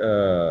چیٹ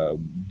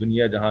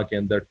دنیا جہاں کے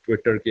اندر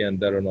ٹویٹر کے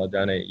اندر اور نہ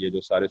جانے یہ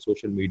جو سارے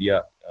سوشل میڈیا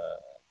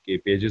کے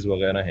پیجز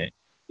وغیرہ ہیں،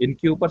 ان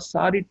کے اوپر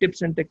ساری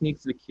ٹپس اینڈ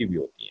ٹیکنیکس لکھی ہوئی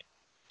ہوتی ہیں.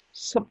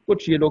 سب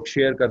کچھ یہ لوگ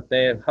شیئر کرتے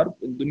ہیں. ہر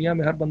دنیا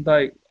میں ہر بندہ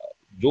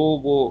جو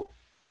وہ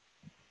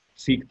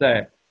سیکھتا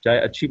ہے، چاہے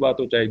اچھی بات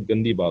ہو چاہے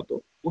گندی بات ہو،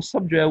 وہ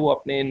سب جو ہے وہ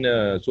اپنے ان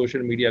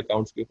سوشل میڈیا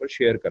اکاؤنٹس کے اوپر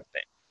شیئر کرتے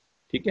ہیں.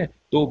 ٹھیک ہے،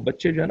 تو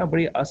بچے جو ہے نا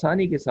بڑی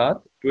آسانی کے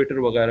ساتھ ٹویٹر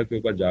وغیرہ کے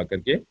اوپر جا کر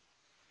کے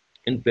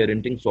ان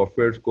پیرنٹنگ سافٹ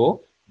ویئرس کو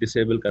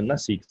ڈسیبل کرنا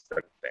سیکھ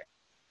سکتے ہیں.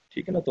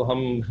 ٹھیک ہے نا، تو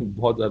ہم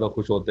بہت زیادہ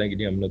خوش ہوتے ہیں کہ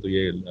جی ہم نے تو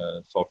یہ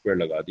سافٹ ویئر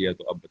لگا دیا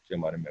تو اب بچے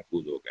ہمارے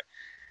محفوظ ہو گئے.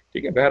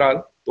 ٹھیک ہے، بہرحال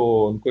تو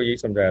ان کو یہی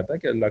سمجھایا تھا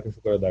کہ اللہ کا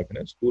شکر ادا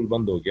کریں اسکول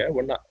بند ہو گیا ہے،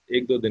 ورنہ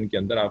ایک دو دن کے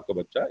اندر آپ کا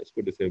بچہ اس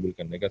کو ڈسیبل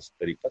کرنے کا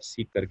طریقہ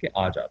سیکھ کر کے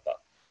آ جاتا.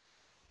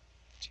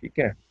 ٹھیک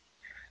ہے،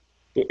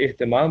 تو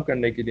اہتمام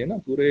کرنے کے لیے نا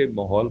پورے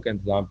ماحول کا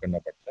انتظام کرنا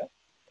پڑتا ہے،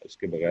 اس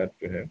کے بغیر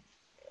جو ہے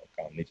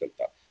کام نہیں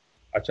چلتا.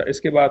 اچھا،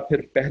 اس کے بعد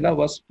پھر پہلا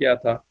وصف کیا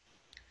تھا؟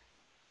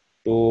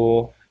 تو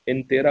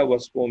ان 13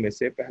 وصفوں میں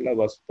سے پہلا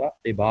وصف تھا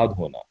عباد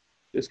ہونا.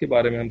 تو اس کے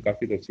بارے میں ہم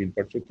کافی تفصیل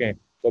پڑھ چکے ہیں.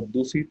 تو اب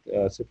دوسری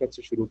صفت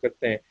سے شروع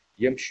کرتے ہیں.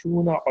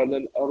 یمشون علی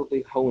الارض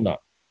ہونا،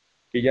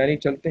 کہ یعنی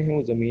چلتے ہیں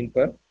وہ زمین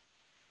پر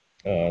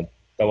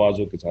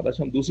تواضع کے ساتھ.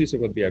 اچھا، ہم دوسری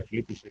صفت بھی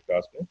ایکچولی پچھلی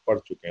کلاس میں پڑھ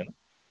چکے ہیں نا،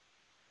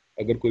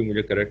 اگر کوئی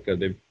مجھے کریکٹ کر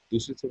دے.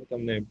 دوسری صفت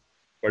ہم نے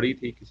پڑھی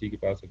تھی، کسی کے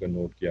پاس اگر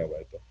نوٹ کیا ہوا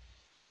ہے تو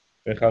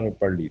میرے خیال میں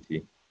پڑھ لی تھی.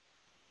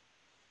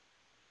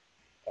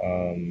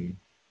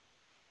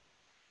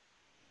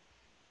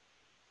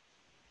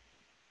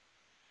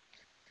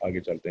 آگے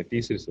چلتے ہیں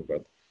تیسری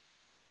صفت.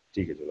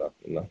 ٹھیک ہے، جزاک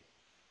اللہ.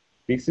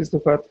 تیسری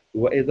صفت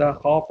وَإِذَا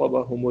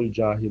خَاطَبَهُمُ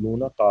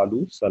الْجَاهِلُونَ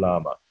قَالُوا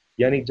سَلَامًا،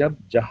 یعنی جب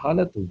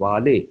جہالت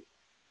والے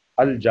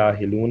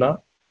الجاہلون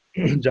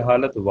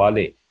جہالت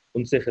والے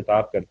ان سے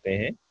خطاب کرتے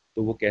ہیں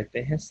تو وہ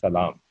کہتے ہیں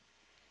سلام.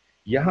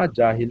 یہاں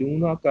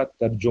جاہلون کا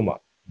ترجمہ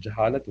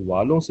جہالت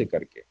والوں سے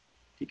کر کے،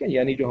 ٹھیک ہے،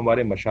 یعنی جو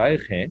ہمارے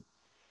مشائخ ہیں،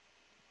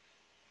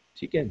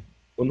 ٹھیک ہے،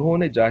 انہوں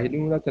نے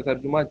جاہلون کا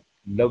ترجمہ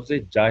لفظ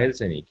جاہل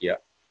سے نہیں کیا.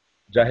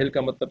 جاہل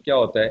کا مطلب کیا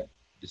ہوتا ہے؟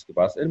 جس کے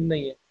پاس علم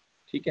نہیں ہے.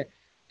 ٹھیک ہے،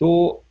 تو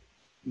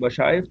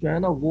مشائخ جو ہے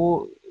نا وہ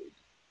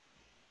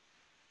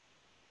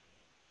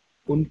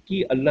ان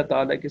کی اللہ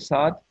تعالیٰ کے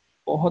ساتھ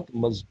بہت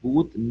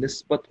مضبوط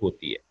نسبت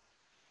ہوتی ہے،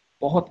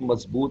 بہت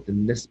مضبوط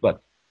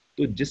نسبت.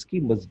 تو جس کی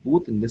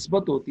مضبوط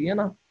نسبت ہوتی ہے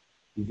نا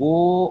وہ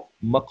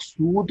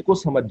مقصود کو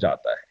سمجھ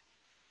جاتا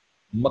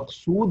ہے،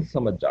 مقصود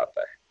سمجھ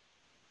جاتا ہے.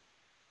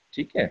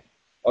 ٹھیک ہے،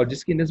 اور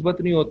جس کی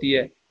نسبت نہیں ہوتی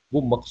ہے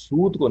وہ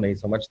مقصود کو نہیں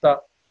سمجھتا،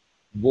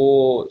 وہ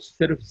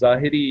صرف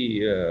ظاہری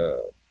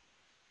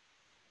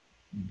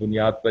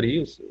بنیاد پر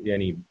ہی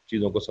یعنی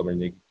چیزوں کو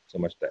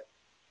سمجھتا ہے.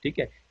 ٹھیک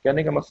ہے،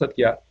 کہنے کا مقصد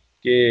کیا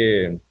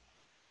کہ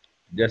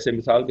جیسے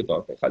مثال کے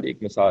طور پہ، خالی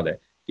ایک مثال ہے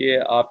کہ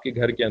آپ کے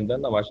گھر کے اندر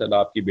نا ماشاءاللہ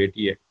آپ کی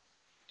بیٹی ہے.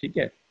 ٹھیک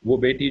ہے، وہ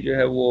بیٹی جو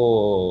ہے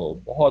وہ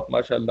بہت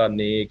ماشاءاللہ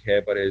نیک ہے،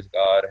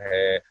 پرہیزگار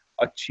ہے،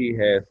 اچھی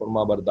ہے،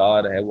 فرما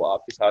بردار ہے، وہ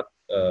آپ کے ساتھ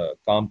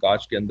کام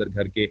کاج کے اندر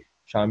گھر کے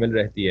شامل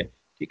رہتی ہے.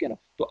 ٹھیک ہے نا،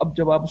 تو اب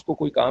جب آپ اس کو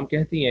کوئی کام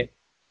کہتی ہیں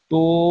تو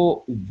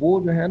وہ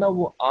جو ہے نا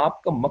وہ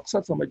آپ کا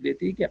مقصد سمجھ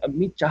لیتی ہے کہ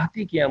امی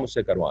چاہتی کیا ہے مجھ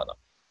سے کروانا،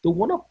 تو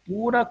وہ نا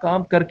پورا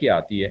کام کر کے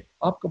آتی ہے.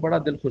 آپ کا بڑا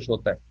دل خوش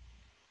ہوتا ہے.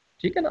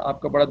 ٹھیک ہے نا،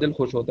 آپ کا بڑا دل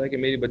خوش ہوتا ہے کہ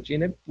میری بچی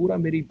نے پورا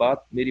میری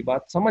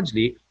بات سمجھ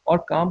لی اور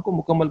کام کو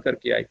مکمل کر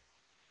کے آئی.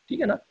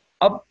 ٹھیک ہے نا،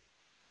 اب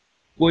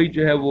کوئی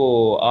جو ہے وہ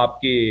آپ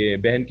کے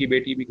بہن کی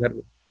بیٹی بھی گھر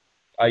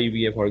آئی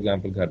ہوئی ہے فار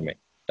ایگزامپل گھر میں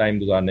ٹائم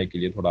گزارنے کے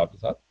لیے، تھوڑا آپ کے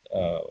ساتھ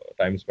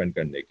ٹائم اسپینڈ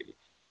کرنے کے لیے،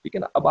 ٹھیک ہے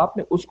نا. اب آپ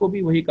نے اس کو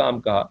بھی وہی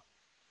کام کہا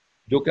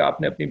جو کہ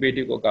آپ نے اپنی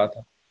بیٹی کو کہا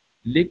تھا،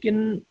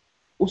 لیکن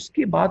اس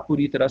کی بات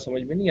پوری طرح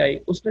سمجھ میں نہیں آئی.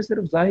 اس نے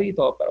صرف ظاہری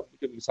طور پر، اب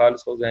مجھے مثال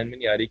اس کو ذہن میں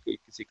نہیں آ رہی کوئی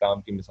کسی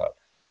کام کی مثال،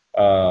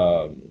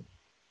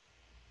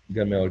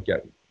 گھر میں اور کیا،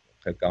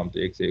 خیر کام تو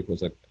ایک سے ایک ہو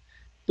سکتا ہے.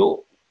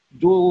 تو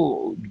جو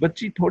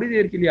بچی تھوڑی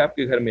دیر کے لیے آپ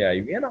کے گھر میں آئی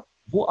ہوئی ہے نا،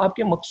 وہ آپ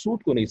کے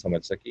مقصود کو نہیں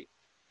سمجھ سکی.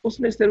 اس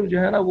نے صرف جو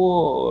ہے نا وہ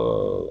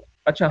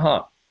اچھا ہاں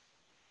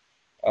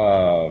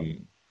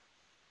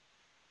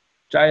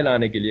چائے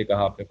لانے کے لیے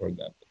کہا آپ نے فار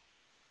ایگزامپل.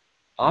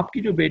 آپ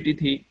کی جو بیٹی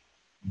تھی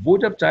وہ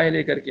جب چائے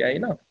لے کر کے آئی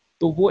نا،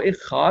 تو وہ ایک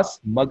خاص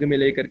مگ میں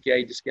لے کر کے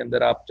آئی جس کے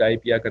اندر آپ چائے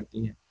پیا کرتی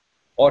ہیں،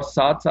 اور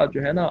ساتھ ساتھ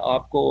جو ہے نا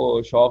آپ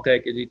کو شوق ہے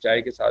کہ جی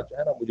چائے کے ساتھ جو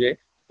ہے نا مجھے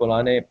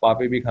فلانے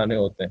پاپے بھی کھانے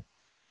ہوتے ہیں،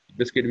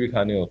 بسکٹ بھی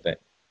کھانے ہوتے ہیں.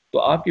 تو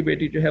آپ کی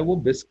بیٹی جو ہے وہ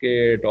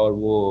بسکٹ اور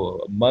وہ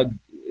مگ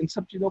ان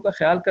سب چیزوں کا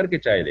خیال کر کے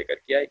چائے لے کر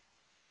کے آئی،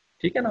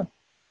 ٹھیک ہے نا.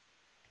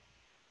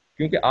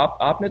 کیونکہ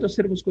آپ نے تو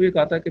صرف اس کو یہ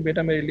کہا تھا کہ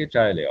بیٹا میرے لیے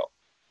چائے لے آؤ،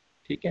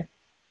 ٹھیک ہے.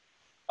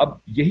 اب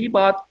یہی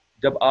بات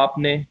جب آپ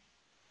نے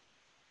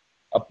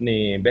اپنے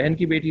بہن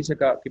کی بیٹی سے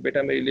کہا کہ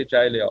بیٹا میرے لیے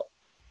چائے لے آؤ،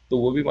 تو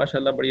وہ بھی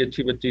ماشاءاللہ بڑی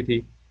اچھی بچی تھی،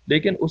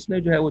 لیکن اس نے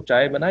جو ہے وہ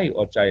چائے بنائی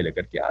اور چائے لے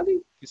کر کے آ گئی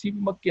کسی بھی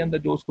مگ کے اندر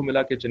جو اس کو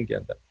ملا کچن کے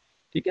اندر،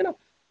 ٹھیک ہے نا.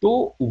 تو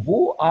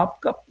وہ آپ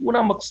کا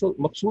پورا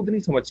مقصود نہیں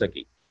سمجھ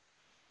سکی،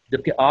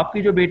 جبکہ آپ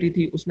کی جو بیٹی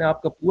تھی اس نے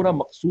آپ کا پورا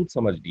مقصود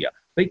سمجھ لیا.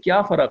 بھئی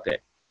کیا فرق ہے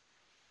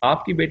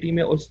آپ کی بیٹی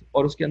میں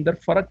اور اس کے اندر؟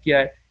 فرق کیا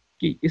ہے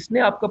کہ اس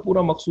نے آپ کا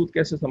پورا مقصود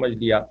کیسے سمجھ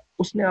لیا،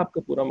 اس نے آپ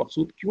کا پورا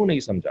مقصود کیوں نہیں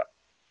سمجھا.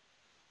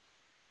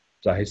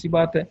 ظاہر سی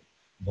بات ہے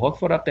بہت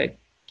فرق ہے.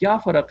 کیا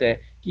فرق ہے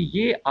کہ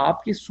یہ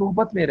آپ کی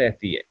صحبت میں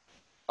رہتی ہے،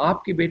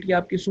 آپ کی بیٹی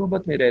آپ کی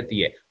صحبت میں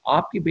رہتی ہے،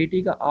 آپ کی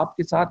بیٹی کا آپ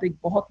کے ساتھ ایک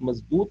بہت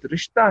مضبوط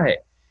رشتہ ہے.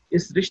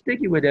 اس رشتے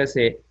کی وجہ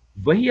سے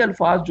وہی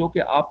الفاظ جو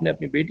کہ آپ نے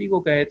اپنی بیٹی کو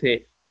کہے تھے،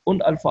 ان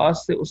الفاظ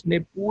سے اس نے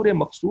پورے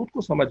مقصود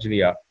کو سمجھ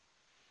لیا.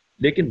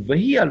 لیکن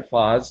وہی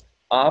الفاظ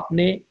آپ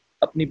نے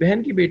اپنی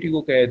بہن کی بیٹی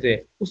کو کہے تھے،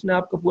 اس نے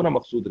آپ کا پورا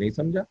مقصود نہیں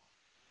سمجھا،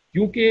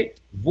 کیونکہ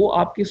وہ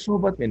آپ کی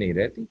صحبت میں نہیں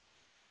رہتی،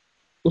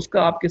 اس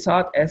کا آپ کے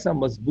ساتھ ایسا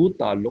مضبوط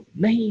تعلق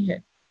نہیں ہے،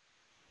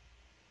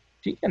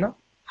 ٹھیک ہے نا.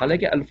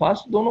 حالانکہ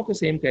الفاظ دونوں کے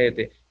سیم کہے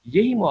تھے.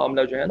 یہی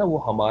معاملہ جو ہے نا وہ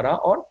ہمارا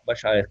اور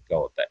مشائخ کا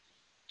ہوتا ہے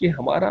کہ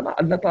ہمارا نا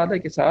اللہ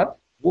تعالیٰ کے ساتھ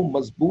وہ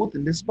مضبوط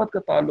نسبت کا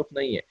تعلق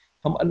نہیں ہے.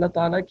 ہم اللہ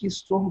تعالیٰ کی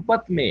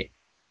صحبت میں،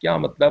 کیا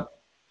مطلب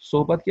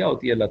صحبت کیا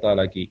ہوتی ہے اللہ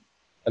تعالیٰ کی؟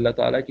 اللہ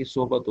تعالیٰ کی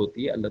صحبت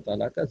ہوتی ہے اللہ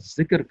تعالیٰ کا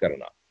ذکر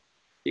کرنا،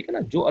 ٹھیک ہے نا.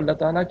 جو اللہ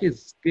تعالیٰ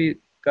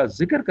کا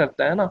ذکر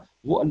کرتا ہے نا،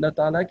 وہ اللہ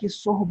تعالیٰ کی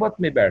صحبت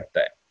میں بیٹھتا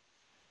ہے،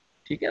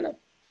 ٹھیک ہے نا.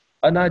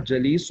 انا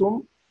جلیسم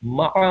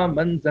مع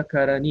من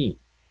ذکرنی،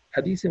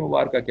 حدیث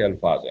مبارکہ کے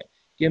الفاظ ہیں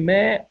کہ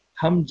میں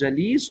ہم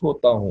جلیس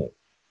ہوتا ہوں،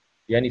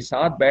 یعنی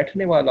ساتھ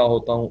بیٹھنے والا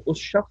ہوتا ہوں اس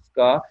شخص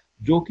کا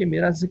جو کہ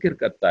میرا ذکر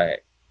کرتا ہے.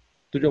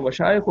 تو جو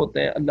مشائخ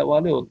ہوتے ہیں، اللہ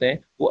والے ہوتے ہیں،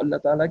 وہ اللہ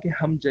تعالیٰ کے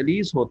ہم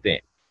جلیس ہوتے ہیں.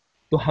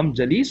 تو ہم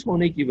جلیس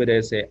ہونے کی وجہ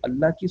سے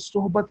اللہ کی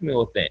صحبت میں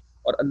ہوتے ہیں،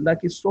 اور اللہ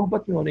کی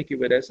صحبت میں ہونے کی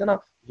وجہ سے نا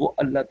وہ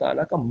اللہ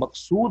تعالیٰ کا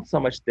مقصود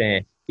سمجھتے ہیں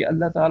کہ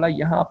اللہ تعالیٰ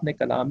یہاں اپنے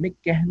کلام میں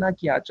کہنا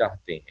کیا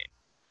چاہتے ہیں.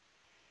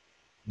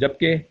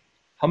 جبکہ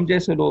ہم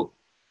جیسے لوگ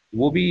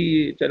وہ بھی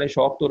چلے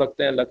شوق تو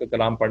رکھتے ہیں اللہ کا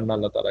کلام پڑھنا،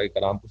 اللہ تعالیٰ کے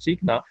کلام کو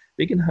سیکھنا،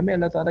 لیکن ہمیں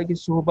اللہ تعالیٰ کی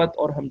صحبت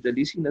اور ہم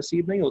جلیسی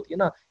نصیب نہیں ہوتی ہے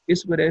نا.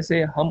 اس وجہ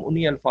سے ہم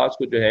انہی الفاظ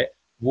کو جو ہے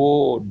وہ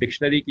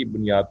ڈکشنری کی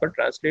بنیاد پر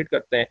ٹرانسلیٹ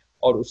کرتے ہیں،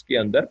 اور اس کے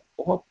اندر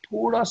بہت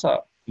تھوڑا سا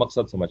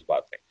مقصد سمجھ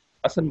پاتے ہیں،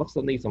 اصل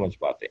مقصد نہیں سمجھ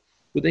پاتے.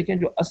 تو دیکھیں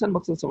جو اصل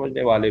مقصد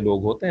سمجھنے والے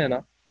لوگ ہوتے ہیں نا،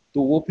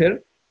 تو وہ پھر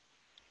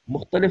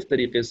مختلف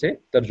طریقے سے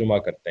ترجمہ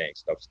کرتے ہیں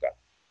اس لفظ کا،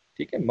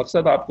 ٹھیک ہے.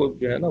 مقصد آپ کو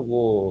جو ہے نا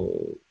وہ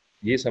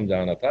یہ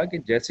سمجھانا تھا کہ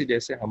جیسے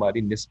جیسے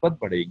ہماری نسبت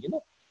بڑھے گی نا،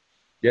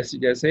 جیسے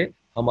جیسے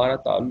ہمارا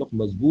تعلق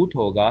مضبوط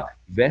ہوگا،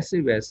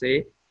 ویسے ویسے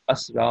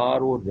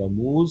اسرار و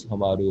رموز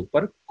ہمارے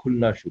اوپر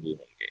کھلنا شروع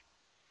ہوں گے،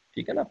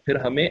 ٹھیک ہے نا. پھر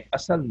ہمیں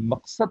اصل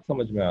مقصد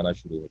سمجھ میں آنا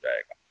شروع ہو جائے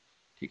گا،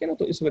 ٹھیک ہے نا.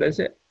 تو اس وجہ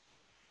سے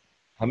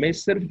ہمیں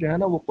صرف جو ہے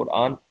نا وہ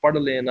قرآن پڑھ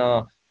لینا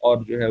اور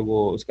جو ہے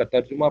وہ اس کا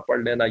ترجمہ پڑھ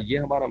لینا، یہ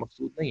ہمارا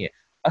مقصود نہیں ہے.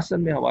 اصل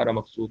میں ہمارا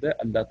مقصود ہے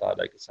اللہ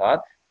تعالیٰ کے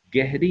ساتھ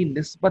گہری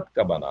نسبت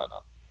کا بنانا،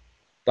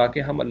 تاکہ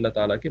ہم اللہ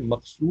تعالیٰ کے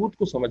مقصود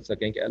کو سمجھ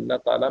سکیں کہ اللہ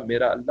تعالیٰ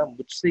میرا اللہ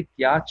مجھ سے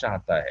کیا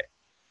چاہتا ہے،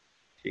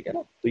 ٹھیک ہے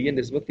نا. تو یہ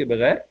نسبت کے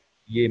بغیر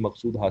یہ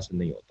مقصود حاصل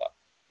نہیں ہوتا،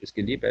 اس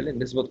کے لیے پہلے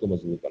نسبت کو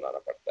مضبوط بنانا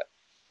پڑتا ہے.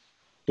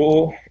 تو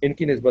ان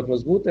کی نسبت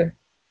مضبوط ہے.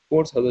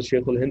 کورس حضرت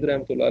شیخ الہند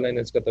رحمۃ اللہ علیہ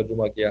نے اس کا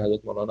ترجمہ کیا،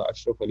 حضرت مولانا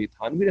اشرف علی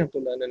تھانوی رحمۃ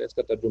اللہ علیہ نے اس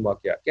کا ترجمہ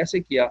کیا. کیسے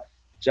کیا؟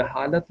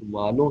 جہالت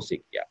والوں سے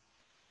کیا.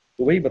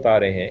 تو وہی بتا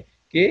رہے ہیں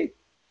کہ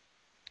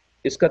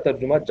اس کا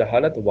ترجمہ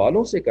جہالت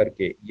والوں سے کر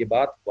کے یہ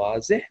بات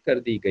واضح کر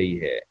دی گئی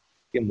ہے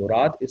کہ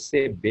مراد اس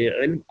سے بے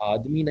علم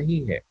آدمی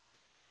نہیں ہے،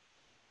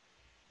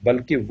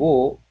 بلکہ وہ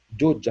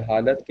جو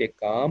جہالت کے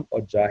کام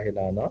اور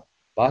جاہلانہ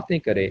باتیں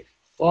کرے،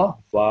 خواہ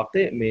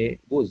واقع میں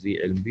وہ ذی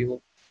علم بھی ہو،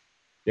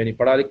 یعنی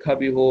پڑھا لکھا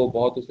بھی ہو،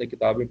 بہت اس نے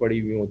کتابیں پڑھی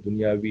ہوئی ہوں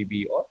دنیاوی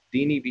بھی اور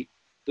دینی بھی.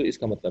 تو اس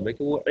کا مطلب ہے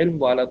کہ وہ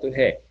علم والا تو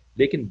ہے،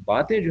 لیکن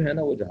باتیں جو ہے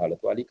نا وہ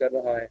جہالت والی کر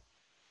رہا ہے.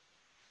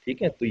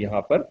 ٹھیک ہے، تو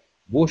یہاں پر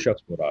وہ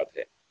شخص مراد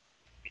ہے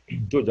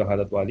جو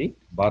جہالت والی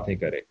باتیں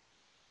کرے.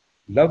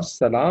 لفظ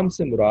سلام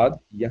سے مراد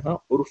یہاں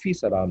عرفی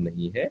سلام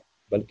نہیں ہے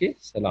بلکہ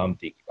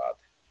سلامتی کی بات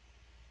ہے.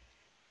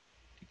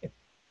 ٹھیک ہے،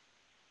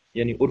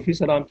 یعنی عرفی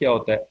سلام کیا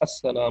ہوتا ہے؟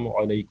 السلام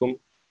علیکم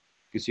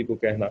کسی کو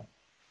کہنا،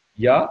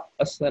 یا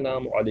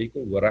السلام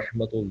علیکم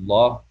ورحمۃ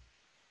اللہ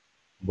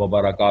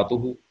وبرکاتہ.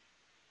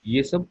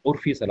 یہ سب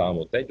عرفی سلام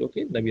ہوتا ہے جو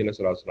کہ نبی علیہ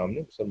الصلوۃ والسلام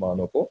نے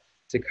مسلمانوں کو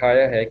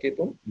سکھایا ہے کہ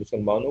تم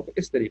مسلمانوں کو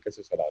اس طریقے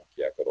سے سلام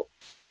کیا کرو.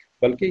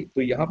 بلکہ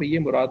تو یہاں پہ یہ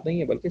مراد نہیں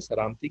ہے بلکہ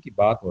سلامتی کی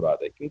بات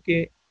مراد ہے،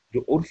 کیونکہ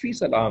جو عرفی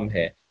سلام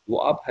ہے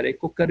وہ آپ ہر ایک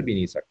کو کر بھی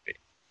نہیں سکتے.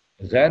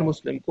 غیر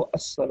مسلم کو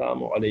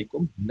السلام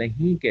علیکم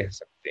نہیں کہہ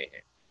سکتے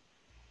ہیں.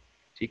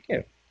 ٹھیک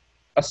ہے،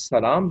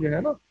 السلام جو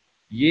ہے نا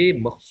یہ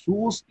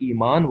مخصوص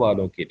ایمان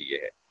والوں کے لیے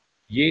ہے.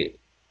 یہ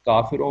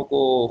کافروں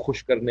کو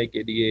خوش کرنے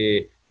کے لیے،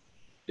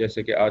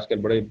 جیسے کہ آج کل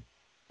بڑے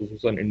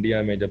خصوصاً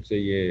انڈیا میں جب سے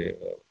یہ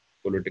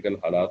پولیٹیکل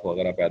حالات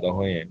وغیرہ پیدا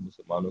ہوئے ہیں،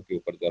 مسلمانوں کے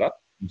اوپر ذرا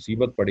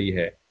مصیبت پڑی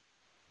ہے.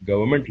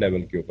 گورنمنٹ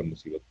لیول کے اوپر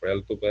مصیبت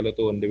پہلے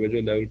تو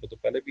انڈیویجول لیول پہ تو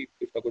پہلے بھی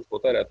کچھ نہ کچھ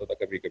ہوتا رہتا تھا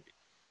کبھی کبھی.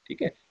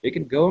 ٹھیک ہے،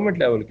 لیکن گورنمنٹ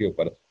لیول کے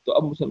اوپر تو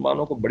اب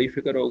مسلمانوں کو بڑی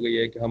فکر ہو گئی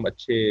ہے کہ ہم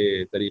اچھے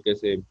طریقے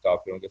سے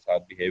کافروں کے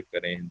ساتھ بیہیو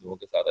کریں، ہندوؤں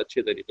کے ساتھ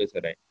اچھے طریقے سے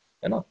رہیں،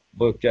 ہے نا.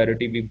 وہ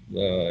چیریٹی بھی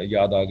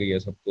یاد آ گئی ہے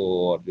سب کو،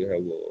 اور جو ہے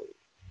وہ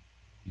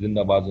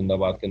زندہ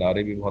باد کے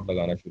نعرے بھی بہت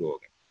لگانا شروع ہو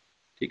گئے.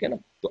 ٹھیک ہے نا،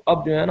 تو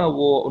اب جو ہے نا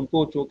وہ ان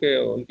کو چونکہ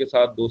ان کے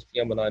ساتھ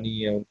دوستیاں بنانی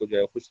ہیں، ان کو جو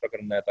ہے خوش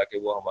رکھنا ہے تاکہ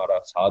وہ ہمارا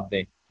ساتھ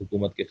دیں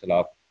حکومت کے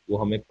خلاف، وہ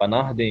ہمیں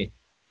پناہ دیں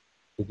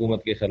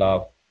حکومت کے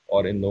خلاف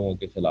اور ان لوگوں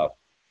کے خلاف.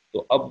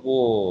 تو اب وہ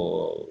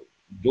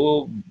جو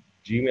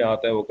جی میں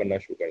آتا ہے وہ کرنا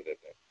شروع کر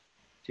دیتے ہیں.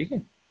 ٹھیک ہے،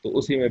 تو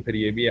اسی میں پھر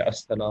یہ بھی ہے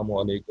السلام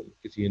علیکم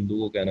کسی ہندو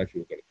کو کہنا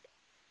شروع کر دیا.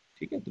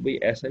 ٹھیک ہے، تو بھئی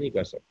ایسا نہیں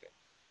کر سکتے.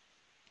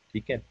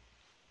 ٹھیک ہے،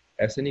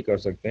 ایسے نہیں کر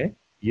سکتے ہیں.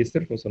 یہ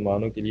صرف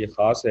مسلمانوں کے لیے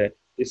خاص ہے.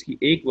 اس کی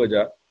ایک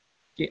وجہ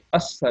کہ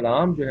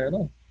السلام جو ہے نا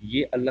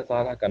یہ اللہ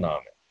تعالیٰ کا نام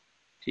ہے.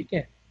 ٹھیک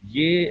ہے،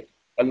 یہ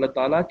اللہ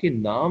تعالیٰ کے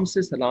نام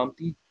سے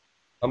سلامتی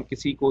ہم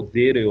کسی کو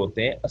دے رہے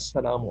ہوتے ہیں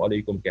السلام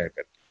علیکم کہہ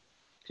کر کے.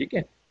 ٹھیک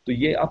ہے، تو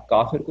یہ آپ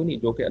کافر کو نہیں،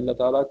 جو کہ اللہ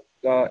تعالیٰ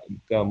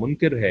کا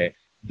منکر ہے،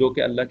 جو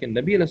کہ اللہ کے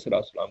نبی علیہ الصلوۃ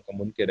والسلام کا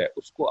منکر ہے،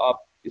 اس کو آپ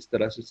اس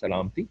طرح سے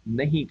سلامتی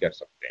نہیں کر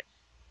سکتے.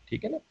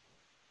 ٹھیک ہے نا،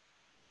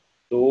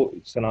 تو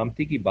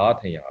سلامتی کی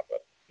بات ہے یہاں پر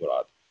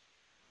مراد.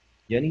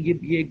 یعنی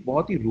یہ ایک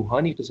بہت ہی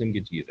روحانی قسم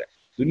کی چیز ہے.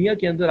 دنیا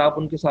کے اندر آپ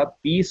ان کے ساتھ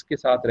پیس کے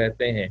ساتھ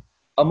رہتے ہیں،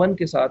 امن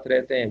کے ساتھ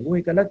رہتے ہیں، وہ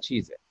ایک الگ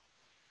چیز ہے.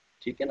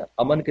 ٹھیک ہے نا،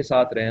 امن کے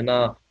ساتھ رہنا،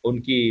 ان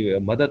کی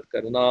مدد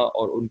کرنا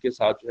اور ان کے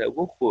ساتھ جو ہے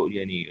وہ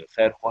یعنی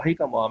خیر خواہی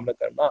کا معاملہ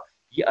کرنا،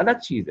 یہ الگ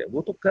چیز ہے.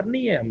 وہ تو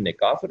کرنی ہے ہم نے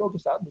کافروں کے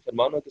ساتھ،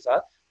 مسلمانوں کے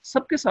ساتھ،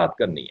 سب کے ساتھ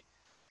کرنی ہے.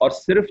 اور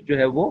صرف جو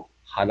ہے وہ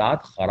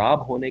حالات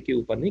خراب ہونے کے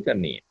اوپر نہیں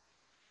کرنی ہے،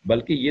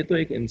 بلکہ یہ تو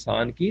ایک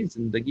انسان کی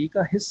زندگی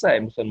کا حصہ ہے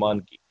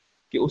مسلمان کی،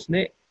 کہ اس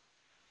نے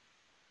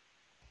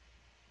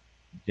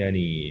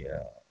یعنی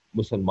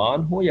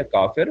مسلمان ہو یا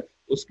کافر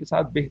اس کے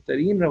ساتھ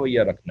بہترین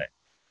رویہ رکھنا ہے.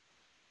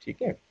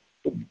 ٹھیک ہے،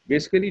 تو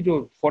بیسیکلی جو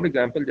فار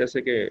ایگزامپل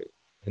جیسے کہ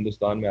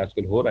ہندوستان میں آج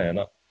کل ہو رہا ہے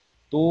نا،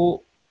 تو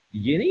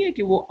یہ نہیں ہے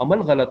کہ وہ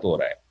عمل غلط ہو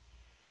رہا ہے،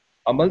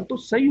 عمل تو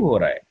صحیح ہو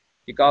رہا ہے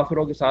کہ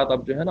کافروں کے ساتھ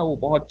اب جو ہے نا وہ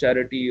بہت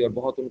چیریٹی اور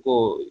بہت ان کو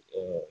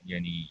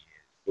یعنی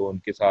جو ان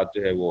کے ساتھ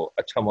جو ہے وہ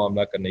اچھا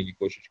معاملہ کرنے کی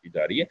کوشش کی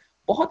جا رہی ہے.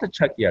 بہت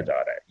اچھا کیا جا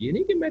رہا ہے، یہ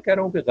نہیں کہ میں کہہ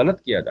رہا ہوں کہ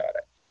غلط کیا جا رہا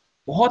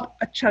ہے، بہت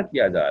اچھا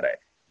کیا جا رہا ہے.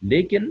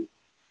 لیکن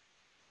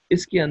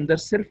اس کے اندر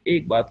صرف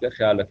ایک بات کا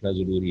خیال رکھنا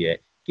ضروری ہے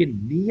کہ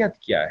نیت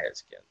کیا ہے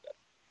اس کے اندر.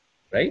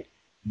 رائٹ،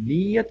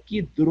 نیت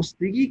کی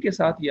درستگی کے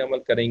ساتھ یہ عمل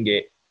کریں گے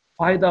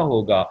فائدہ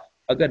ہوگا.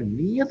 اگر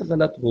نیت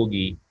غلط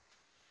ہوگی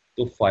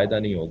تو فائدہ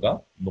نہیں ہوگا،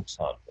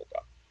 نقصان ہوگا.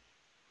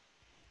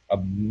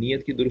 اب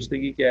نیت کی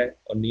درستگی کیا ہے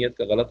اور نیت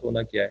کا غلط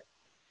ہونا کیا ہے؟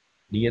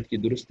 نیت کی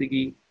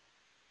درستگی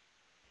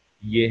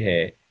یہ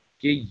ہے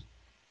کہ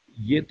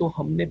یہ تو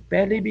ہم نے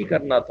پہلے بھی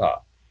کرنا تھا،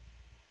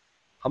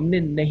 ہم نے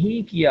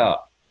نہیں کیا،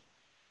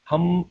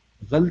 ہم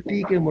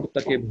غلطی کے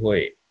مرتکب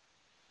ہوئے،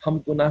 ہم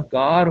گناہ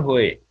گار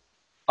ہوئے،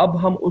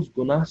 اب ہم اس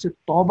گناہ سے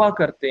توبہ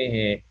کرتے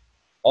ہیں،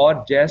 اور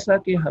جیسا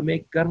کہ ہمیں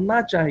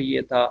کرنا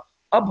چاہیے تھا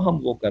اب ہم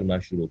وہ کرنا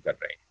شروع کر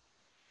رہے ہیں.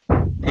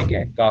 ٹھیک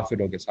ہے،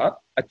 کافروں کے ساتھ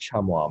اچھا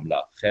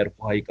معاملہ، خیر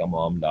خواہی کا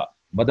معاملہ،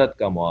 مدد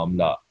کا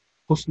معاملہ،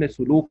 حسن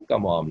سلوک کا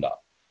معاملہ،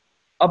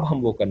 اب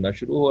ہم وہ کرنا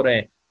شروع ہو رہے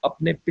ہیں.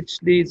 اپنے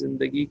پچھلی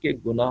زندگی کے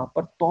گناہ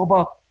پر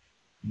توبہ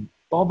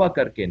توبہ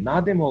کر کے،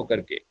 نادم ہو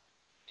کر کے.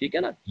 ٹھیک ہے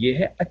نا، یہ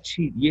ہے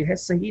اچھی، یہ ہے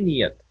صحیح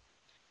نیت.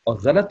 اور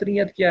غلط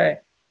نیت کیا ہے؟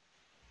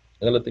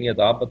 غلط نیت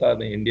آپ بتا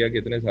دیں، انڈیا کے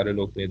اتنے سارے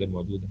لوگ تو ادھر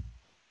موجود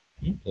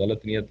ہیں.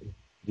 غلط نیت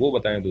وہ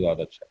بتائیں تو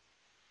زیادہ اچھا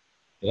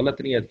ہے.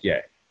 غلط نیت کیا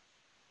ہے؟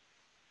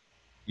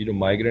 یہ جو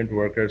مائیگرنٹ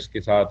ورکرز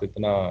کے ساتھ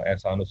اتنا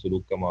احسان و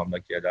سلوک کا معاملہ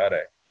کیا جا رہا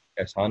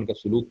ہے، احسان کا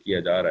سلوک کیا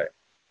جا رہا ہے،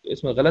 تو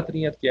اس میں غلط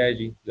نیت کیا ہے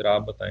جی؟ ذرا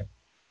آپ بتائیں.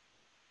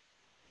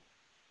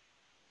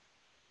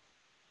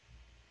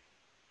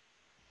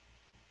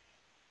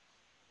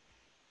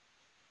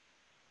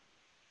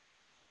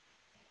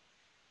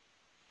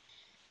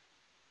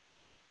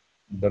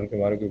 ڈر کے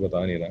مارے کوئی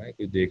بتا نہیں رہا ہے،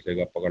 کوئی دیکھ لے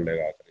گا پکڑ لے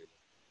گا آ کر،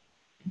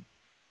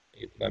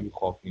 اتنا بھی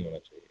خوف نہیں ہونا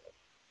چاہیے.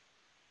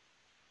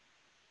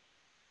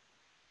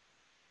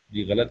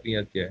 جی غلط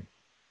نیت کیا ہے؟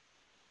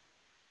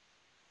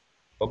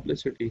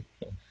 پبلسٹی.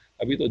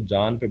 ابھی تو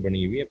جان پہ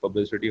بنی ہوئی ہے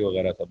پبلسٹی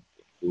وغیرہ، سب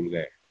بھول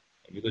گئے ہیں.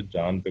 ابھی تو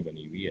جان پہ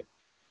بنی ہوئی ہے.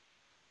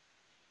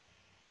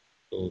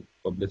 تو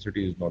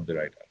publicity is not the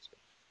right answer.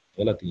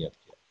 غلط نیت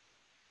کیا.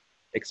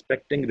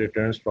 Expecting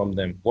returns from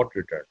them, what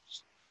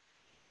returns?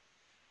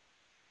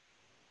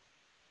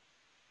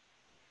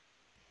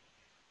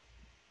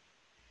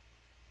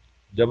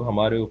 جب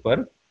ہمارے اوپر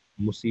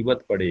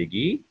مصیبت پڑے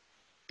گی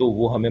تو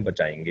وہ ہمیں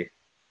بچائیں گے.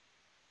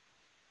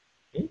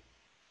 ہم؟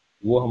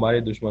 وہ ہمارے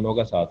دشمنوں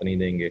کا ساتھ نہیں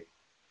دیں گے،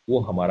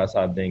 وہ ہمارا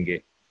ساتھ دیں گے.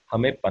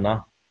 ہمیں پناہ،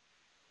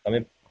 ہمیں،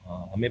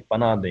 ہاں ہمیں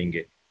پناہ دیں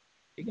گے.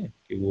 ٹھیک ہے،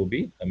 کہ وہ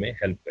بھی ہمیں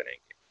ہیلپ کریں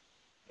گے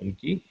ان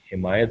کی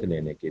حمایت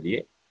لینے کے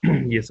لیے.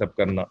 یہ سب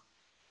کرنا،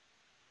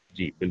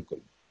 جی بالکل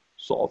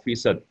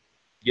 100%.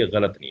 یہ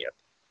غلط نیت.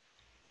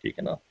 ٹھیک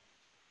ہے نا.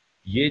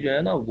 یہ جو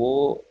ہے نا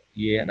وہ،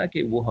 یہ ہے نا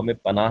کہ وہ ہمیں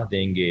پناہ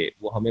دیں گے،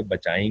 وہ ہمیں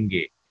بچائیں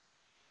گے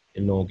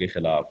ان لوگوں کے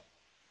خلاف.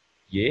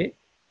 یہ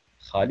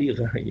خالی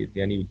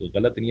یعنی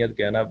غلط نیت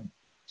کہنا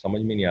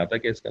سمجھ میں نہیں آتا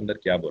کہ اس کے اندر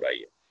کیا برائی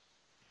ہے.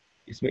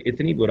 اس میں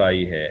اتنی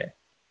برائی ہے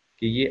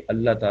کہ یہ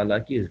اللہ تعالیٰ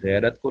کی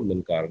غیرت کو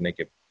للکارنے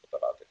کے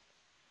مترادف ہے.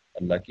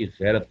 اللہ کی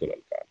غیرت کو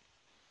للکارنا،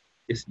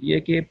 اس لیے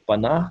کہ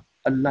پناہ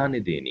اللہ نے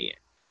دینی ہے.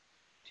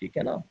 ٹھیک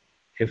ہے نا.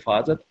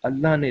 حفاظت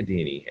اللہ نے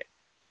دینی ہے.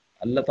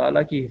 اللہ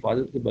تعالیٰ کی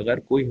حفاظت کے بغیر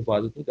کوئی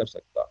حفاظت نہیں کر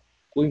سکتا،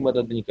 کوئی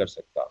مدد نہیں کر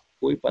سکتا،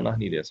 کوئی پناہ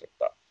نہیں دے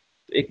سکتا.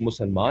 تو ایک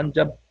مسلمان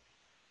جب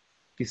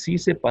کسی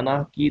سے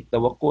پناہ کی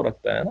توقع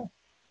رکھتا ہے نا،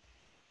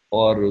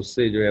 اور اس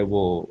سے جو ہے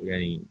وہ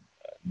یعنی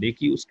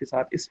نیکی اس کے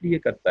ساتھ اس لیے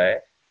کرتا ہے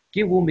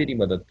کہ وہ میری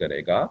مدد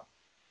کرے گا،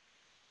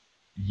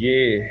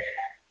 یہ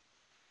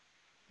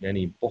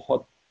یعنی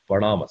بہت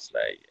بڑا مسئلہ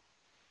ہے یہ.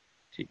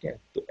 ٹھیک ہے.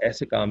 تو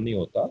ایسے کام نہیں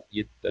ہوتا،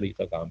 یہ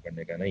طریقہ کام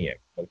کرنے کا نہیں ہے.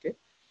 بلکہ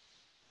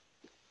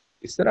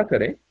اس طرح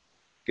کریں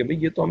کہ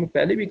بھئی یہ تو ہمیں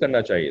پہلے بھی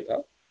کرنا چاہیے تھا،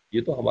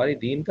 یہ تو ہمارے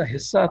دین کا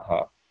حصہ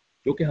تھا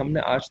جو کہ ہم نے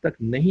آج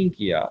تک نہیں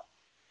کیا،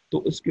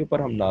 تو اس کے اوپر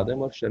ہم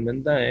نادم اور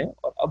شرمندہ ہیں،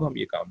 اور اب ہم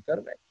یہ کام کر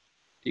رہے ہیں.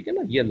 ٹھیک ہے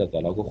نا. یہ اللہ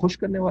تعالیٰ کو خوش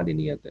کرنے والی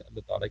نیت ہے، اللہ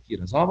تعالیٰ کی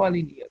رضا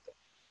والی نیت ہے.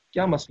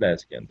 کیا مسئلہ ہے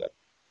اس کے اندر؟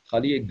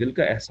 خالی ایک دل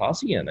کا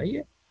احساس ہی ہے نا،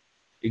 یہ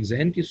ایک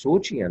ذہن کی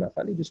سوچ ہی ہے نا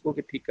خالی، جس کو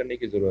کہ ٹھیک کرنے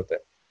کی ضرورت ہے.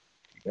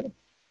 ٹھیک ہے نا.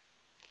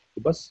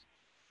 تو بس،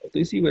 تو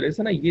اسی وجہ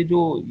سے نا یہ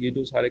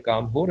جو سارے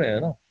کام ہو رہے ہیں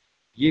نا،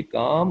 یہ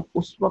کام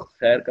اس وقت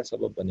خیر کا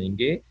سبب بنیں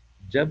گے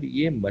جب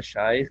یہ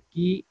مشائخ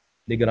کی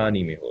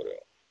نگرانی میں ہو رہے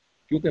ہو.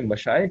 کیونکہ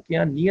مشائخ کے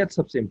یہاں نیت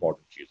سب سے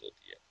امپورٹنٹ چیز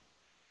ہوتی ہے.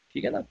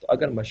 ٹھیک ہے نا. تو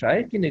اگر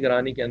مشائخ کی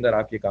نگرانی کے اندر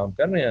آپ یہ کام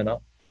کر رہے ہیں نا،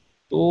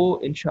 تو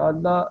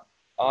انشاءاللہ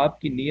آپ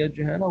کی نیت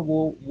جو ہے نا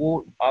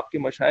وہ آپ کے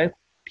مشائخ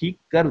ٹھیک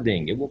کر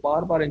دیں گے. وہ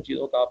بار بار ان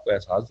چیزوں کا آپ کو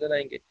احساس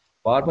دلائیں گے،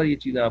 بار بار یہ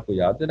چیزیں آپ کو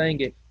یاد دلائیں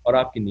گے، اور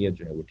آپ کی نیت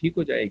جو ہے وہ ٹھیک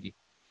ہو جائے گی.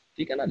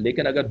 ٹھیک ہے نا.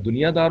 لیکن اگر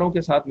دنیا داروں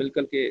کے ساتھ مل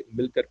کر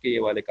کے یہ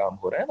والے کام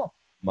ہو رہے ہیں نا،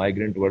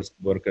 مائیگرنٹ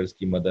ورکرز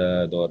کی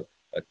مدد اور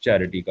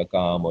چیریٹی کا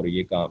کام اور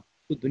یہ کام،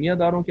 تو دنیا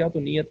داروں کیا تو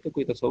نیت کا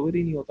کوئی تصور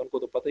ہی نہیں ہوتا، ان کو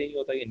تو پتہ ہی نہیں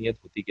ہوتا کہ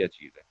نیت ہوتی کیا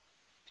چیز ہے.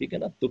 ٹھیک ہے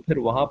نا. تو پھر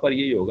وہاں پر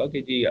یہی ہوگا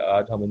کہ جی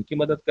آج ہم ان کی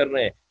مدد کر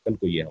رہے ہیں، کل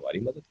کو یہ ہماری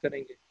مدد کریں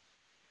گے.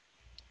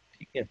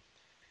 ٹھیک ہے.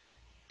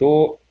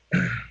 تو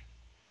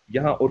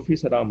یہاں عرفی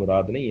سلام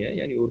مراد نہیں ہے،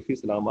 یعنی عرفی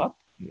سلام آپ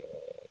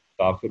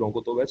کافروں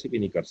کو تو ویسے بھی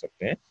نہیں کر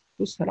سکتے ہیں،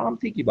 تو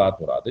سلامتی کی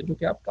بات مراد ہے جو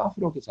کہ آپ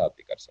کافروں کے ساتھ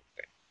بھی کر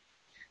سکتے ہیں.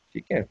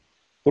 ٹھیک ہے.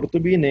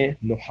 قرطبی نے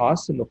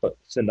نحاس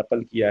سے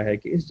نقل کیا ہے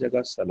کہ اس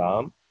جگہ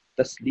سلام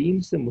تسلیم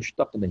سے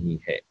مشتق نہیں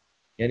ہے.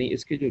 یعنی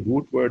اس کے جو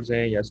روٹ ورڈز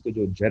ہیں، یا اس کے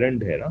جو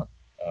جیرنڈ ہے نا،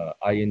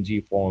 آئی این جی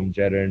فارم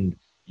جیرنڈ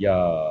یا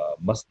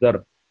مصدر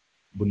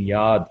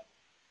بنیاد،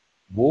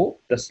 وہ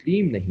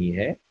تسلیم نہیں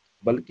ہے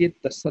بلکہ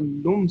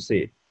تسلم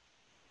سے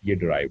یہ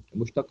ڈرائیوڈ.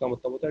 مشتق کا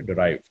مطلب ہوتا ہے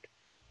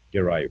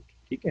ڈرائیوڈ.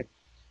 ٹھیک ہے.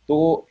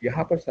 تو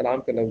یہاں پر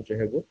سلام کا لفظ جو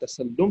ہے وہ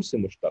تسلم سے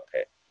مشتق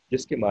ہے،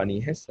 جس کے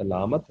معنی ہے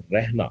سلامت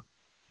رہنا.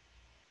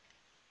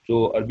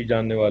 جو عربی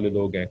جاننے والے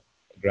لوگ ہیں،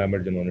 گرامر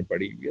جنہوں نے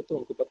پڑھی ہوئی ہے، تو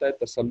ان کو پتہ ہے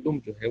تسلم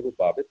جو ہے وہ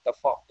باب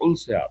تفاعل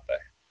سے آتا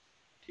ہے.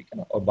 ٹھیک ہے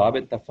نا. اور باب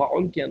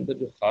تفاعل کے اندر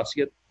جو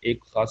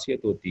ایک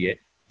خاصیت ہوتی ہے،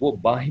 وہ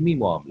باہمی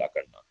معاملہ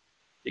کرنا.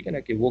 ٹھیک ہے نا.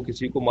 کہ وہ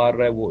کسی کو مار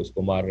رہا ہے، وہ اس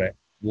کو مار رہا ہے،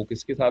 وہ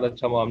کس کے ساتھ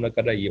اچھا معاملہ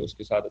کر رہا ہے، یہ اس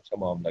کے ساتھ اچھا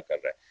معاملہ کر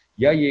رہا ہے.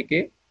 یا یہ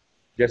کہ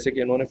جیسے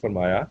کہ انہوں نے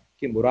فرمایا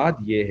کہ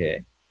مراد یہ ہے،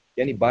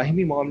 یعنی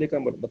باہمی معاملے کا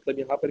مطلب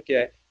یہاں پر کیا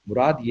ہے؟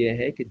 مراد یہ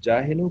ہے کہ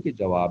جاہلوں کے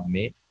جواب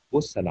میں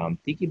وہ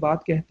سلامتی کی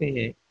بات کہتے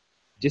ہیں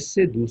جس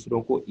سے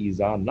دوسروں کو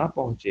ایذا نہ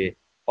پہنچے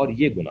اور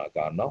یہ گناہ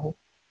گار نہ ہو.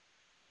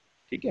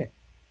 ٹھیک ہے.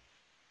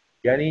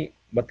 یعنی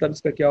مطلب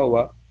اس کا کیا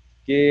ہوا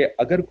کہ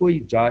اگر کوئی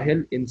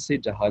جاہل ان سے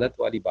جہالت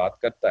والی بات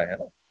کرتا ہے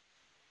نا،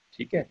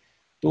 ٹھیک ہے،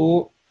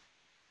 تو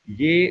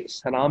یہ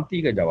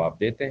سلامتی کا جواب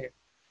دیتے ہیں،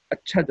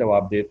 اچھا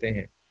جواب دیتے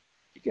ہیں.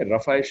 ٹھیک ہے.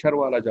 رفع شر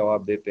والا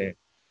جواب دیتے ہیں.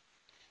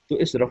 تو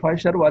اس رفع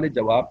شر والے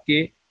جواب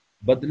کے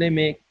بدلے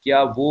میں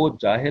کیا وہ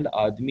جاہل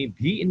آدمی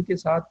بھی ان کے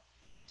ساتھ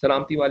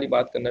سلامتی والی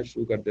بات کرنا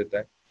شروع کر دیتا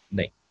ہے؟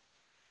 نہیں،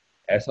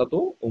 ایسا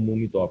تو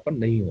عمومی طور پر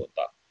نہیں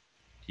ہوتا.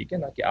 ٹھیک ہے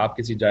نا، کہ آپ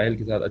کسی جاہل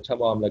کے ساتھ اچھا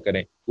معاملہ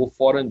کریں، وہ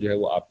فوراً جو ہے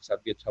وہ آپ کے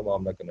ساتھ بھی اچھا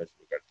معاملہ کرنا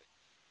شروع کر دیں.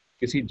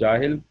 کسی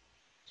جاہل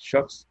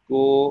شخص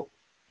کو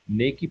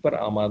نیکی پر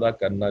آمادہ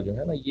کرنا جو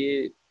ہے نا،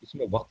 یہ اس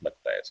میں وقت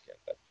لگتا ہے اس کے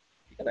اندر.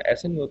 ٹھیک ہے نا،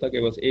 ایسے نہیں ہوتا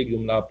کہ بس ایک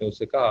جملہ آپ نے اس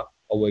سے کہا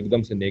اور وہ ایک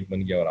دم سے نیک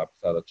بن گیا اور آپ کے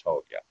ساتھ اچھا ہو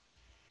گیا.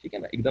 ٹھیک ہے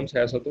نا، ایک دم سے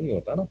ایسا تو نہیں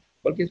ہوتا نا،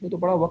 بلکہ اس میں تو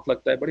بڑا وقت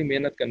لگتا ہے، بڑی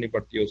محنت کرنی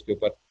پڑتی ہے اس کے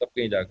اوپر، تب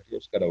کہیں جا کر کے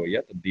اس کا رویہ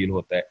تبدیل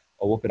ہوتا ہے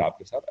اور وہ پھر آپ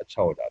کے ساتھ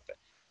اچھا ہو جاتا ہے.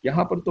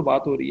 یہاں پر تو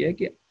بات ہو رہی ہے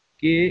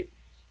کہ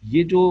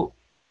یہ جو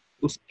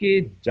اس کے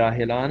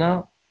جاہلانہ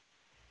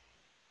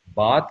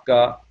بات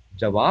کا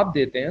جواب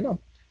دیتے ہیں نا،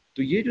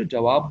 تو یہ جو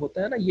جواب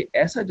ہوتا ہے نا، یہ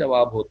ایسا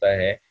جواب ہوتا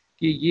ہے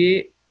کہ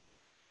یہ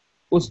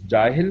اس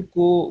جاہل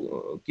کو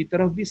کی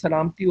طرف بھی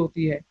سلامتی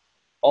ہوتی ہے،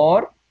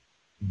 اور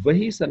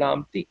وہی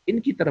سلامتی ان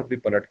کی طرف بھی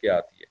پلٹ کے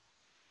آتی ہے.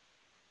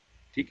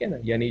 ٹھیک ہے نا،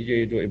 یعنی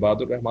یہ جو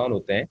عباد الرحمان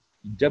ہوتے ہیں،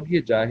 جب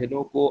یہ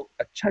جاہلوں کو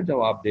اچھا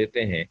جواب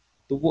دیتے ہیں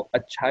تو وہ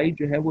اچھائی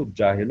جو ہے وہ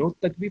جاہلوں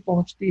تک بھی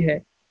پہنچتی ہے،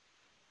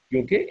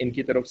 کیونکہ ان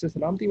کی طرف سے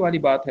سلامتی والی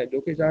بات ہے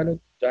جو کہ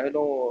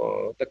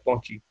جاہلوں تک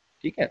پہنچی.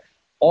 ٹھیک ہے،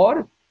 اور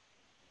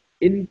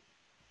ان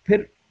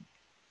پھر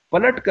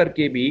پلٹ کر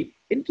کے بھی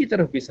ان کی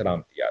طرف بھی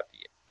سلامتی آتی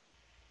ہے.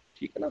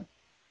 ٹھیک ہے نا،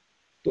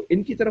 تو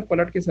ان کی طرف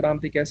پلٹ کے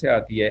سلامتی کیسے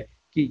آتی ہے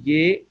کہ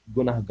یہ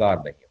گناہ گار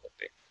نہیں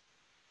ہوتے.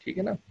 ٹھیک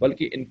ہے نا،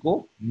 بلکہ ان کو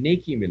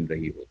نیکی مل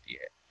رہی ہوتی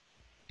ہے،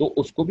 تو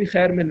اس کو بھی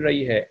خیر مل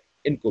رہی ہے،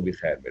 ان کو بھی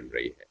خیر مل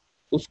رہی ہے.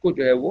 اس کو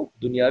جو ہے وہ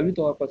دنیاوی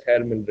طور پر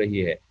خیر مل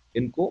رہی ہے،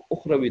 ان کو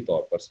اخروی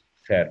طور پر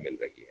خیر مل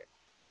رہی ہے.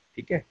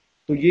 ٹھیک ہے،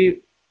 تو یہ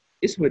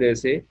اس وجہ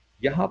سے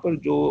یہاں پر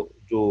جو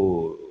جو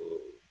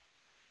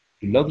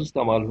لفظ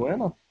استعمال ہوا ہے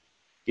نا،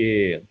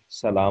 کہ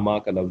سلامہ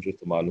کا لفظ جو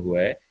استعمال ہوا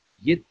ہے،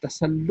 یہ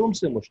تسلم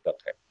سے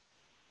مشتق ہے.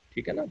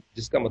 ٹھیک ہے نا،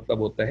 جس کا مطلب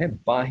ہوتا ہے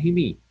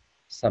باہمی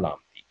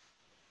سلامتی.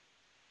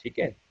 ٹھیک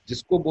ہے،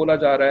 جس کو بولا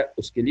جا رہا ہے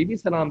اس کے لیے بھی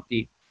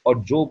سلامتی، اور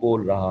جو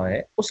بول رہا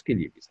ہے اس کے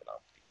لیے بھی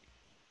سلامتی.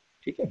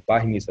 ٹھیک ہے،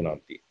 باہمی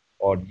سلامتی.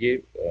 اور یہ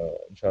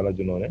انشاءاللہ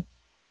جنہوں نے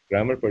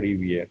گرامر پڑھی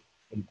ہوئی ہے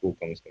ان کو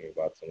کم از کم یہ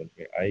بات سمجھ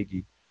میں آئے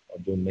گی، اور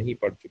جو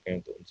نہیں پڑھ چکے ہیں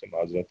تو ان سے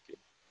معذرت کے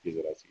یہ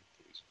ذرا سی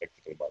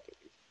ٹیکنیکل بات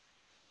ہوتی ہے.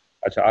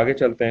 اچھا آگے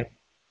چلتے ہیں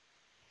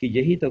کہ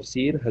یہی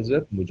تفسیر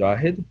حضرت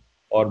مجاہد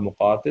اور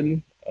مقاتل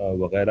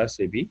وغیرہ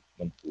سے بھی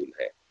منقول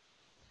ہے.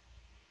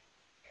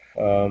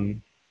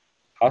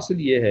 حاصل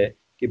یہ ہے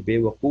کہ بے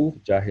وقوف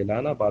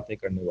جاہلانہ باتیں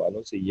کرنے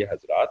والوں سے یہ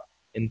حضرات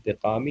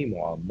انتقامی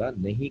معاملہ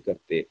نہیں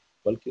کرتے،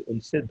 بلکہ ان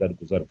سے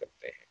درگزر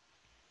کرتے ہیں.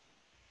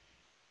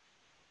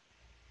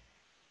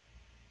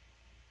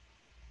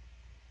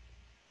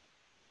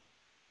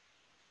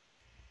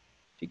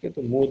 ٹھیک ہے،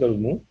 تو منہ در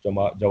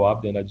منہ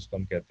جواب دینا جس کو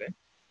ہم کہتے ہیں،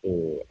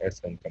 تو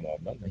ایسا ان کا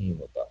معاملہ نہیں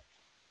ہوتا.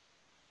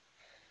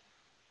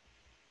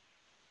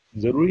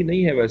 ضروری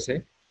نہیں ہے ویسے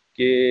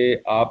کہ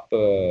آپ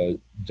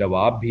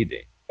جواب بھی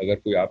دیں. اگر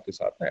کوئی آپ کے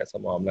ساتھ نا ایسا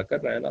معاملہ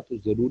کر رہا ہے نا، تو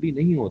ضروری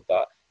نہیں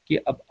ہوتا کہ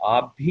اب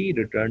آپ بھی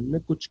ریٹرن میں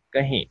کچھ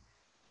کہیں،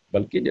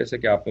 بلکہ جیسے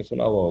کہ آپ نے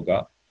سنا ہوا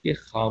ہوگا کہ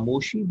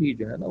خاموشی بھی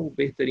جو ہے نا وہ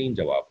بہترین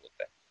جواب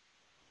ہوتا ہے.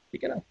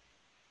 ٹھیک ہے نا،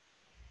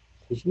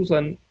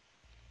 خصوصاً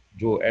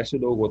جو ایسے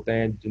لوگ ہوتے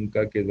ہیں جن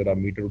کا کہ ذرا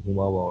میٹر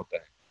گھما ہوا ہوتا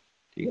ہے.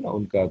 ٹھیک ہے نا،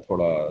 ان کا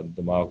تھوڑا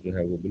دماغ جو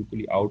ہے وہ بالکل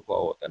ہی آؤٹ ہوا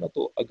ہوتا ہے نا،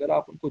 تو اگر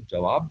آپ ان کو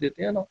جواب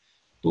دیتے ہیں نا،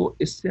 تو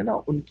اس سے نا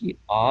ان کی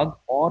آگ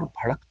اور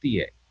بھڑکتی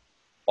ہے،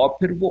 اور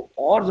پھر وہ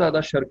اور زیادہ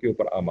شر کے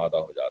اوپر آمادہ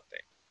ہو جاتے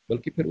ہیں،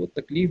 بلکہ پھر وہ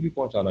تکلیف بھی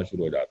پہنچانا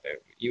شروع ہو جاتے ہیں،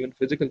 ایون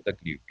فزیکل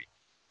تکلیف بھی.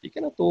 ٹھیک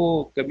ہے نا،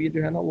 تو کبھی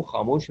جو ہے نا وہ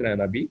خاموش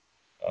رہنا بھی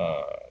آ،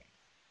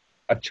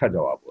 اچھا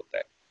جواب ہوتا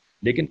ہے.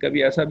 لیکن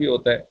کبھی ایسا بھی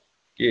ہوتا ہے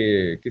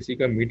کہ کسی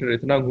کا میٹر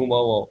اتنا گھوما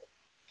ہوا ہو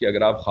کہ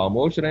اگر آپ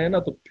خاموش رہیں نا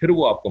تو پھر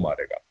وہ آپ کو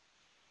مارے گا.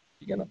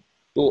 ٹھیک ہے نا،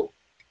 تو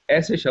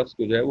ایسے شخص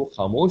کو جو ہے وہ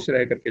خاموش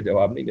رہ کر کے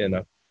جواب نہیں دینا،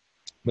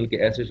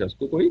 بلکہ ایسے شخص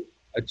کو کوئی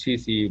اچھی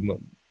سی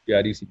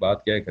پیاری سی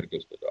بات کہہ کر کے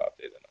اس کو جواب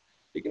دے دینا.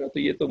 ٹھیک ہے نا، تو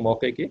یہ تو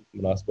موقع کی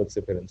مناسبت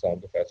سے پھر انسان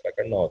کو فیصلہ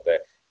کرنا ہوتا ہے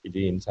کہ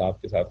جی انصاف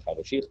کے ساتھ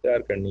خاموشی اختیار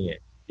کرنی ہے،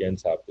 یا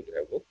انصاف کو جو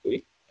ہے وہ کوئی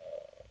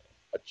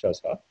اچھا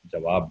سا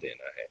جواب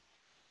دینا ہے.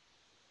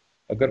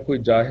 اگر کوئی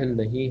جاہل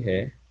نہیں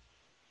ہے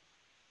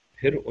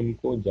پھر ان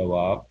کو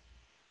جواب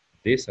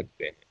دے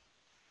سکتے ہیں،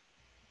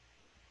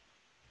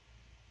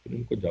 پھر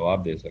ان کو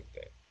جواب دے سکتے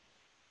ہیں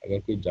اگر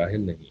کوئی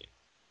جاہل نہیں ہے.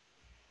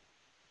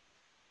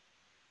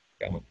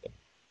 کیا مطلب؟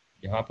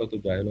 یہاں پر تو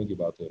جاہلوں کی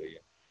بات ہو رہی ہے.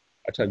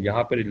 اچھا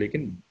یہاں پر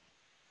لیکن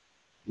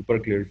اوپر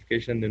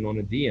کلیئرفیکیشن انہوں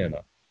نے دی ہے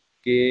نا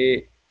کہ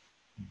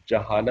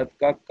جہالت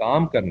کا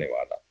کام کرنے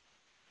والا.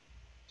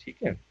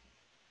 ٹھیک ہے،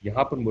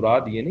 یہاں پر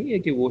مراد یہ نہیں ہے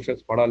کہ وہ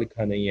شخص پڑھا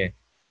لکھا نہیں ہے،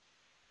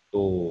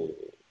 تو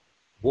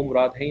وہ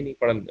مراد ہے ہی نہیں،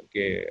 پڑھا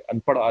کہ ان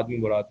پڑھ آدمی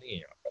مراد نہیں ہے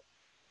یہاں پر.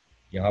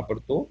 یہاں پر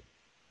تو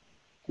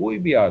کوئی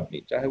بھی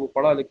آدمی چاہے وہ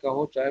پڑھا لکھا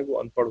ہو چاہے وہ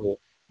ان پڑھ ہو،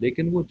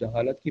 لیکن وہ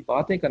جہالت کی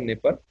باتیں کرنے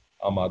پر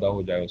آمادہ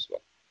ہو جائے اس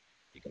وقت.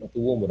 ٹھیک ہے نا، تو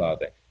وہ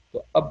مراد ہے.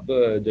 تو اب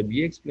جب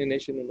یہ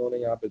ایکسپلینیشن انہوں نے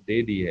یہاں پہ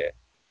دے دی ہے،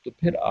 تو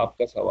پھر آپ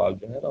کا سوال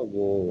جو ہے نا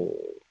وہ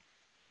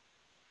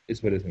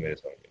اس وجہ سے میرے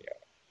سمجھ میں نہیں آ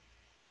رہا.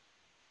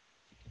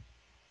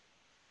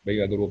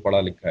 بھئی اگر وہ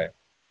پڑھا لکھا ہے،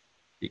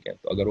 ٹھیک ہے،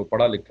 تو اگر وہ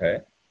پڑھا لکھا ہے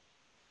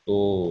تو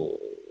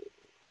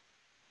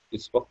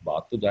اس وقت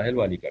بات تو جاہل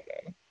والی کر رہا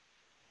ہے نا.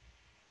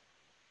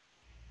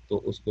 تو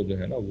اس کو جو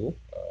ہے نا وہ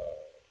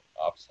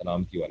آپ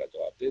سلامتی والا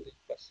جواب دے دیں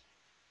بس.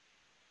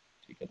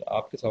 ٹھیک ہے، تو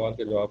آپ کے سوال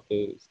کا جواب تو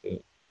اس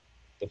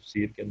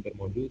تفسیر کے اندر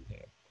موجود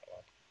ہے.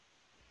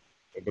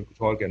 اگر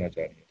کچھ اور کہنا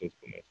چاہ رہی ہیں تو اس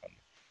کو میرے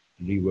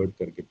سامنے ریورڈ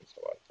کر کے پھر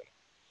سوال کریں.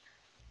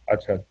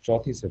 اچھا،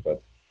 چوتھی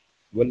صفت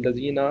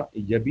والذین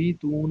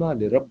یبیتون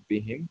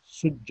لربہم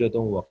سجدا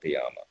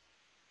وقیاما.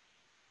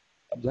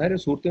 اب ظاہر ہے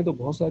صورتیں تو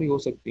بہت ساری ہو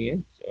سکتی ہیں،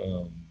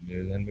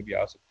 میرے ذہن میں بھی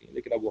آ سکتی ہیں،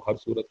 لیکن اب وہ ہر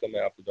صورت کا میں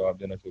آپ کو جواب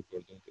دینا شروع کر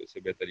دوں تو اس سے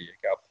بہتر یہ ہے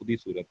کہ آپ خود ہی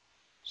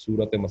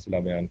صورت مسئلہ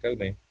بیان کر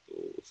دیں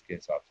تو اس کے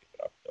حساب سے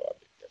پھر آپ جواب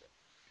دے دیا جائے.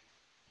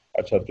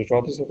 اچھا، تو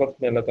چوتھی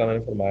صفت میں اللہ تعالیٰ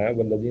نے فرمایا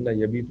والذین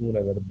یبیتون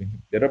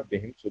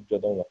لربہم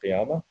سجدا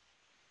وقیاما،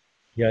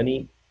 یعنی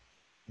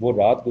وہ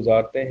رات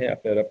گزارتے ہیں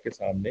اپنے رب کے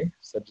سامنے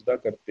سجدہ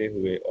کرتے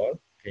ہوئے اور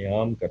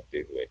قیام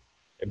کرتے ہوئے.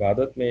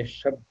 عبادت میں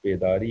شب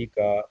بیداری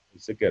کا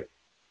ذکر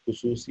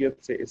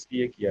خصوصیت سے اس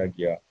لیے کیا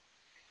گیا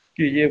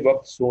کہ یہ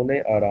وقت سونے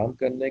آرام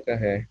کرنے کا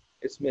ہے.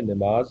 اس میں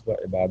نماز و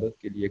عبادت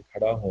کے لیے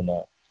کھڑا ہونا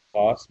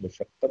خاص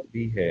مشقت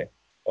بھی ہے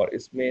اور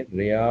اس میں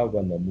ریا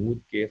و نمود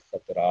کے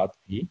خطرات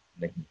بھی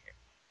نہیں ہیں.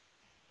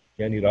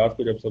 یعنی رات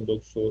کو جب سب لوگ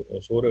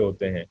سو رہے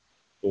ہوتے ہیں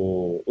تو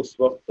اس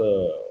وقت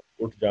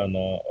اٹھ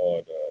جانا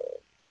اور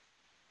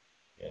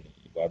یعنی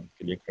عبادت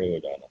کے لیے کھڑے ہو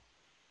جانا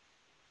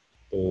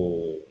تو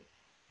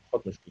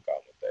بہت مشکل کام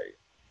ہوتا ہے یہ.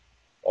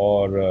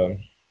 اور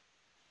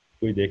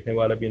کوئی دیکھنے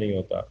والا بھی نہیں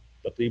ہوتا،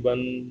 تقریباً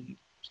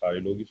سارے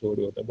لوگ ہی سو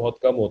رہے ہوتے ہیں. بہت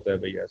کم ہوتا ہے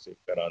بھئی ایسے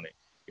کرانے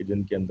کہ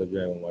جن کے اندر جو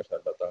ہے وہ ماشاء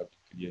اللہ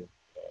تہجد کے لیے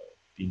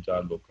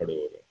 3-4 لوگ کھڑے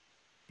ہو رہے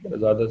ہیں.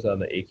 زیادہ سے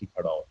زیادہ ایک ہی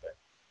کھڑا ہوتا ہے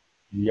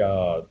یا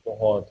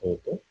بہت ہو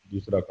تو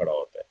دوسرا کھڑا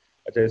ہوتا ہے.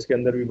 اچھا، اس کے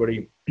اندر بھی بڑی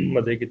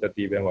مزے کی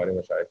ترتیب ہے ہمارے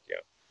مشائخ کے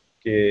یہاں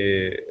کہ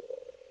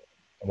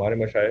ہمارے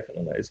مشائخ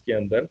نے نا اس کے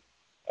اندر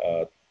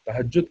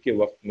تہجد کے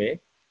وقت میں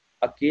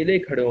اکیلے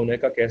کھڑے ہونے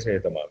کا کیسے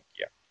اہتمام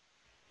کیا.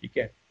 ٹھیک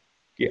ہے،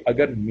 کہ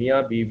اگر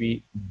میاں بیوی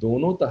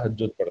دونوں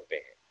تہجد پڑھتے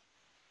ہیں،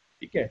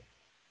 ٹھیک ہے،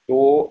 تو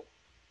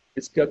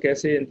اس کا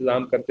کیسے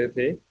انتظام کرتے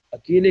تھے.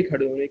 اکیلے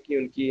کھڑے ہونے کی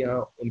ان کے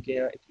یہاں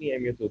اتنی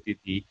اہمیت ہوتی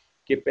تھی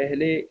کہ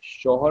پہلے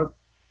شوہر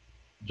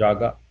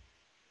جاگا،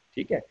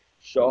 ٹھیک ہے،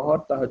 شوہر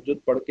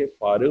تہجد پڑھ کے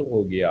فارغ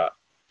ہو گیا،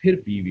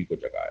 پھر بیوی کو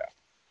جگایا،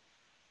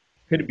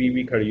 پھر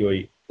بیوی کھڑی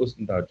ہوئی، اس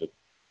نے تہجد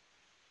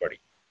پڑھی.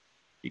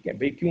 ٹھیک ہے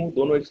بھئی، کیوں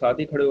دونوں ایک ساتھ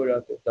ہی کھڑے ہو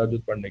جاتے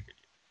تہجد پڑھنے کے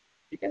لیے.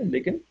 ٹھیک ہے،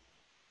 لیکن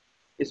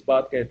اس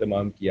بات کا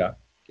اہتمام کیا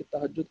کہ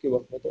تہجد کے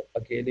وقت میں تو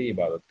اکیلے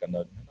عبادت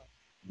کرنا جو ہے نا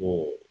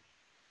وہ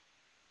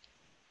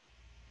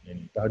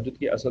یعنی تہجد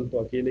کی اصل تو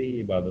اکیلے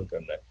ہی عبادت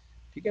کرنا ہے.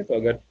 ٹھیک ہے، تو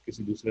اگر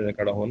کسی دوسرے نے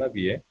کھڑا ہونا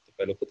بھی ہے تو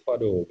پہلے خود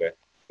فارغ ہو گئے،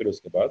 پھر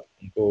اس کے بعد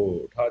ان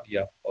کو اٹھا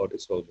دیا اور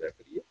اس وقت جو ہے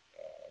پھر یہ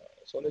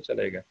سونے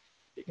چلے گئے.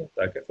 ٹھیک ہے،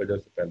 تاکہ فجر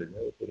سے پہلے جو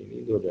ہے وہ پوری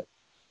نیند ہو جائے.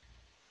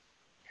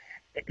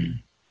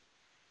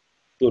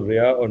 تو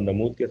ریا اور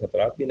نمود کے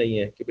خطرات بھی نہیں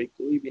ہیں کہ بھئی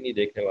کوئی بھی نہیں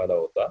دیکھنے والا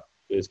ہوتا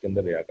تو اس کے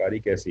اندر ریاکاری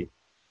کیسی.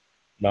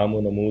 نام و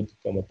نمود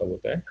کا مطلب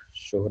ہوتا ہے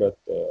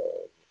شہرت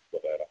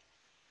وغیرہ.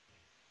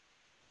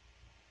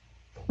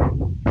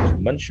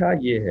 منشا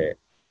یہ ہے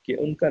کہ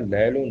ان کا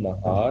لیل و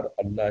نہار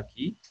اللہ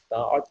کی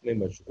طاعت میں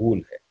مشغول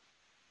ہے.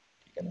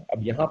 ٹھیک ہے نا.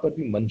 اب یہاں پر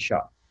بھی منشا،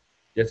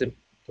 جیسے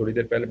تھوڑی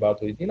دیر پہلے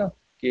بات ہوئی تھی نا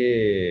کہ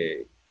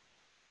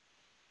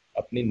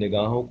اپنی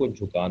نگاہوں کو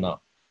جھکانا،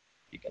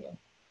 ٹھیک ہے نا،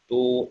 تو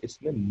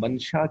اس میں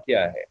منشا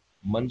کیا ہے.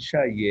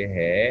 منشا یہ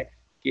ہے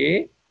کہ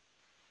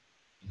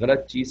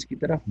غلط چیز کی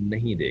طرف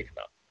نہیں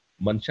دیکھنا.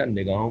 منشا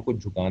نگاہوں کو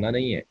جھکانا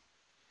نہیں ہے.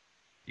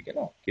 ٹھیک ہے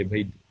نا، کہ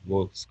بھئی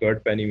وہ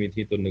اسکرٹ پہنی ہوئی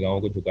تھی تو نگاہوں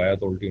کو جھکایا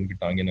تو الٹی ان کی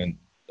ٹانگیں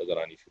نظر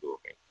آنی شروع ہو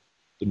گئیں،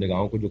 تو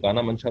نگاہوں کو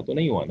جھکانا منشا تو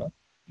نہیں ہوا نا.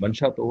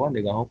 منشا تو ہوا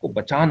نگاہوں کو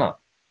بچانا،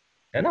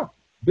 ہے نا.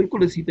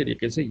 بالکل اسی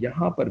طریقے سے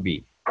یہاں پر بھی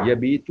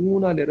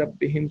یبیتون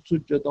لربہم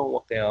سجدا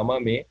وقیاما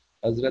میں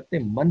حضرت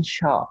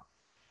منشا،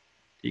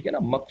 ٹھیک ہے نا،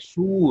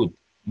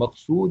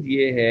 مقصود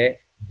یہ ہے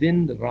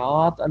دن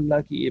رات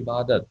اللہ کی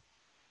عبادت،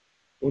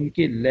 ان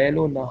کے لیل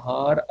و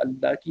نہار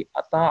اللہ کی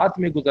اطاعت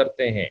میں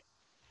گزرتے ہیں.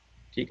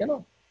 ٹھیک ہے نا.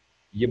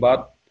 یہ بات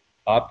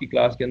آپ کی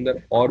کلاس کے اندر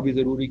اور بھی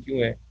ضروری کیوں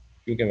ہے؟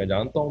 کیونکہ میں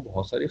جانتا ہوں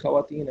بہت ساری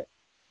خواتین ہیں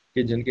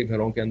کہ جن کے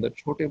گھروں کے اندر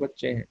چھوٹے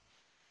بچے ہیں،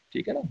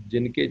 ٹھیک ہے نا،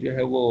 جن کے جو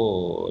ہے وہ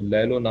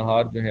لیل و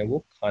نہار جو ہے وہ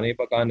کھانے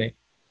پکانے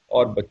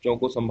اور بچوں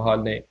کو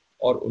سنبھالنے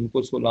اور ان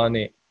کو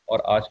سلانے، اور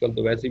آج کل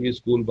تو ویسے بھی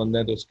اسکول بند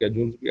ہیں تو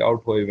اسکیڈولز بھی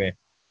آؤٹ ہوئے ہوئے ہیں،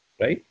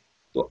 رائٹ.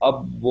 تو اب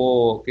وہ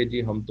کہ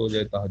جی ہم تو جو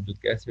ہے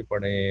تہجد کیسے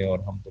پڑھیں، اور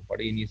ہم تو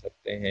پڑھ ہی نہیں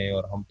سکتے ہیں،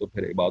 اور ہم تو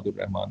پھر عباد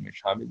الرحمان میں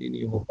شامل ہی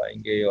نہیں ہو پائیں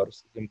گے، اور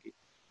اس قسم کی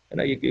ہے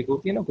نا. یہ ایک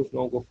ہوتی ہے نا کچھ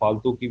لوگوں کو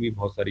فالتو کی بھی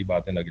بہت ساری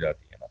باتیں لگ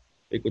جاتی ہیں نا.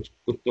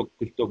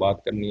 کچھ تو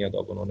بات کرنی ہے تو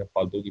اب انہوں نے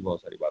فالتو کی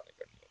بہت ساری باتیں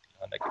کرنی ہوتی ہیں.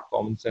 حالانکہ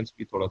کامن سینس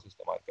بھی تھوڑا سا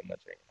استعمال کرنا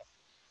چاہیے نا.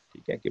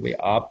 ٹھیک ہے کہ بھئی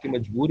آپ کی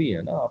مجبوری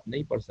ہے نا، آپ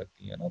نہیں پڑھ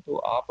سکتی ہیں نا،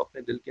 تو آپ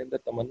اپنے دل کے اندر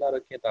تمنا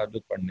رکھیں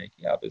تہجد پڑھنے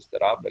کی. آپ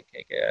اضطراب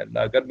رکھیں کہ اللہ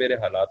اگر میرے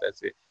حالات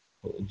ایسے،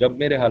 جب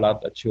میرے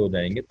حالات اچھے ہو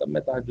جائیں گے تب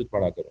میں تہجد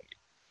پڑھا کروں گی.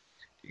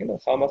 ٹھیک ہے نا.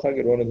 خواہ مخواہ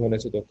کے رونے دھونے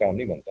سے تو کام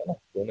نہیں بنتا نا.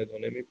 رونے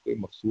دھونے میں کوئی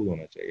مقصود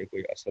ہونا چاہیے،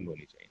 کوئی اصل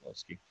ہونی چاہیے نا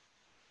اس کی.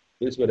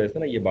 تو اس وجہ سے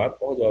نا یہ بات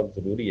بہت زیادہ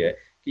ضروری ہے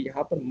کہ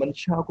یہاں پر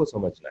منشا کو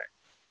سمجھنا ہے.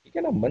 ٹھیک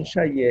ہے نا.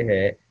 منشا یہ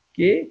ہے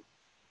کہ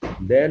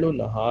لیل و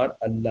نہار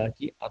اللہ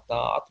کی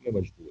اطاعت میں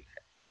مشغول ہے.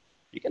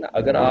 ٹھیک ہے نا.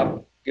 اگر آپ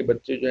کے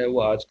بچے جو ہے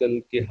وہ آج کل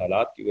کے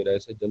حالات کی وجہ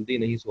سے جلدی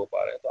نہیں سو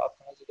پا رہے ہیں تو آپ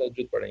کہاں سے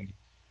تہجد پڑھیں گے؟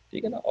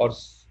 ٹھیک ہے نا. اور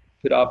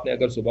پھر آپ نے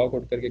اگر صبح کو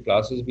اٹھ کر کے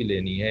کلاسز بھی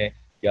لینی ہے،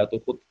 یا تو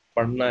خود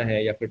پڑھنا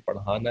ہے یا پھر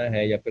پڑھانا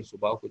ہے، یا پھر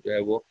صبح کو جو ہے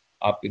وہ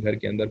آپ کے گھر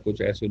کے اندر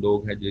کچھ ایسے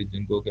لوگ ہیں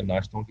جن کو کہ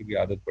ناشتوں کی بھی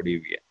عادت پڑی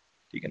ہوئی ہے،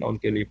 ٹھیک ہے نا، ان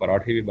کے لیے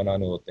پراٹھے بھی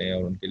بنانے ہوتے ہیں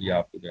اور ان کے لیے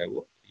آپ کو جو ہے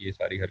وہ یہ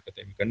ساری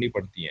حرکتیں بھی کرنی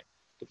پڑتی ہیں،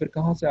 تو پھر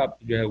کہاں سے آپ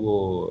جو ہے وہ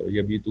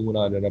یبیتون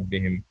علی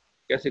ربہم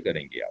کیسے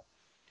کریں گے آپ؟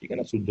 ٹھیک ہے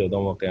نا.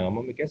 سجدوں و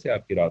قیاموں میں کیسے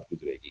آپ کی رات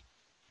گزرے گی؟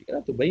 ٹھیک ہے نا.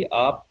 تو بھائی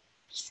آپ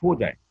سو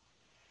جائیں،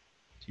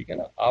 ٹھیک ہے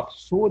نا، آپ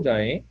سو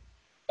جائیں،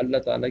 اللہ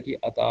تعالیٰ کی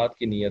اطاعت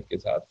کی نیت کے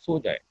ساتھ سو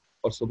جائیں،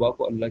 اور صبح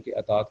کو اللہ کی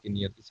اطاعت کی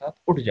نیت کے ساتھ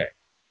اٹھ جائیں.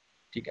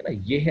 ٹھیک ہے نا.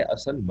 یہ ہے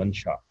اصل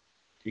منشا.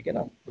 ٹھیک ہے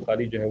نا.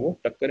 خالی جو ہے وہ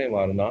ٹکریں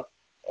مارنا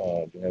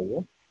جو ہے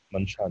وہ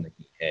منشا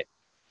نہیں ہے.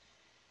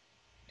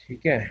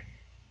 ٹھیک ہے.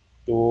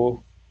 تو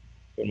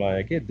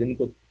فرمایا کہ دن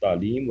کو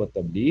تعلیم و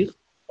تبلیغ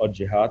اور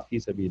جہاد فی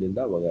سبیل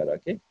اللہ وغیرہ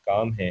کے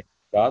کام ہیں،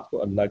 رات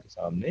کو اللہ کے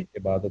سامنے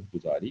عبادت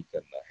گزاری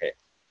کرنا ہے.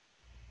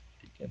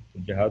 ٹھیک ہے. تو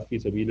جہاد فی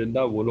سبیل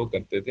اللہ وہ لوگ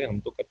کرتے تھے، ہم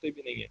تو کرتے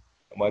بھی نہیں ہیں.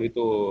 ہماری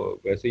تو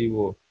ویسے ہی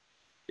وہ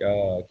کیا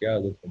کیا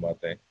حضرت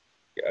فرماتے ہیں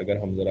کہ اگر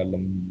ہم ذرا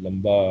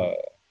لمبا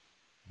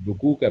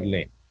رکوع کر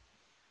لیں،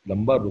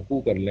 لمبا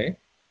رکوع کر لیں،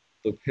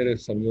 تو پھر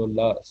سمیع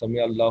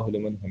اللہ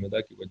لمن حمدہ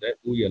کی بجائے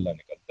اوئی اللہ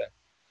نکلتا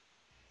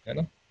ہے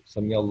نا.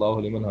 سمیع اللہ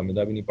لمن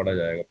حمدہ بھی نہیں پڑھا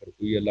جائے گا، پھر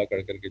اوئی اللہ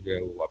کر کے جو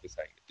ہے وہ واپس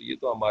آئیں گے. تو یہ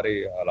تو ہمارے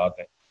حالات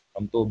ہیں.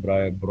 ہم تو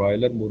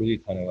برائلر مرغی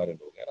کھانے والے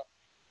لوگ ہیں نا.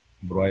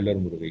 برائلر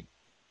مرغی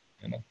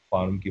ہے نا،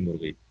 فارم کی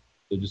مرغی،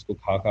 تو جس کو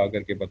کھا کھا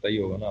کر کے پتہ ہی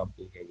ہوگا نا آپ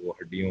کو کہ وہ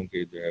ہڈیوں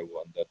کے جو ہے وہ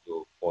اندر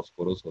جو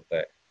فاسفورس ہوتا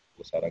ہے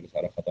وہ سارا کا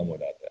سارا ختم ہو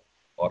جاتا ہے،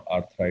 اور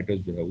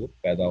آرتھرائٹس جو ہے وہ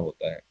پیدا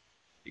ہوتا ہے.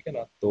 ٹھیک ہے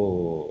نا. تو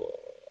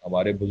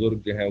ہمارے بزرگ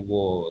جو ہیں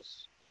وہ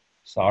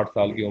 60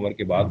 سال کی عمر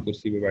کے بعد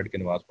کرسی پہ بیٹھ کے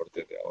نماز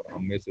پڑھتے تھے، اور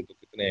ہم میں سے تو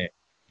کتنے ہیں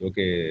جو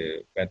کہ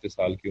 35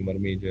 سال کی عمر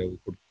میں جو ہے وہ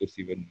خود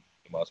کرسی پہ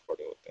نماز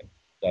پڑھے ہوتے ہیں.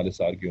 40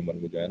 سال کی عمر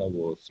میں جو ہے نا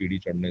وہ سیڑھی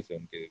چڑھنے سے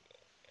ان کے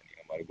یعنی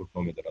ہمارے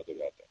گھٹنوں میں درد ہو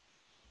جاتا ہے.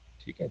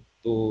 ٹھیک ہے.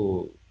 تو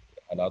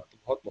حالات تو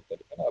بہت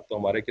مختلف ہے نا. اب تو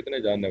ہمارے کتنے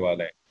جاننے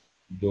والے ہیں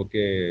جو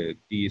کہ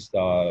 30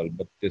 سال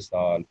 32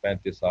 سال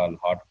 35 سال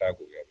ہارٹ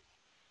اٹیک ہو گیا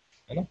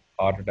ہے نا.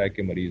 ہارٹ اٹیک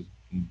کے مریض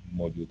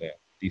موجود ہیں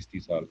 30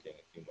 سال کی عمر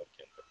کے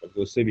اندر، بلکہ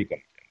اس سے بھی کم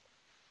کے اندر.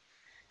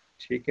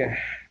 ٹھیک ہے.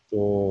 تو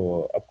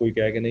اب کوئی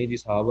کہے کہ نہیں جی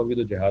صحابہ بھی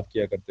تو جہاد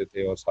کیا کرتے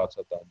تھے اور ساتھ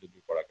ساتھ تہجد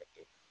بھی پڑھا کرتے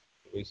تھے،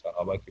 تو وہی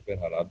صحابہ کے پھر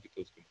حالات بھی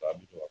تو اس کے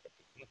مطابق ہوا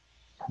کرتے تھے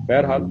نا.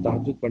 بہرحال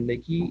تہجد پڑھنے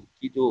کی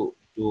جو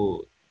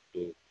جو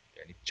جو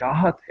یعنی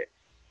چاہت ہے،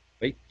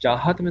 بھائی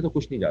چاہت میں تو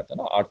کچھ نہیں جاتا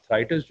نا.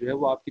 آرتھرائٹس جو ہے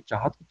وہ آپ کی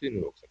چاہت کو تو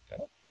نہیں روک سکتا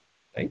نا.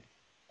 رائٹ.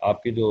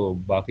 آپ کے جو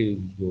باقی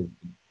جو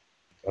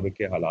گھر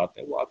کے حالات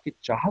ہیں وہ آپ کی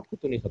چاہت کو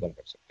تو نہیں ختم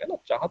کر سکتے نا.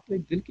 چاہت تو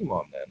ایک دل کی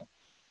معاملہ ہے نا.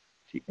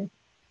 ٹھیک ہے.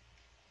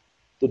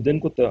 تو دن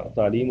کو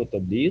تعلیم و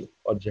تبلیغ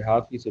اور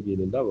جہاد فی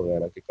سبیل اللہ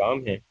وغیرہ کے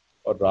کام ہیں،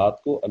 اور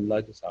رات کو اللہ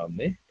کے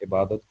سامنے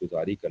عبادت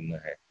گزاری کرنا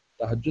ہے.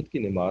 تہجد کی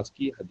نماز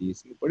کی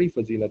حدیث میں بڑی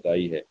فضیلت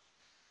آئی ہے.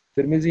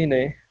 ترمذی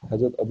نے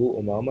حضرت ابو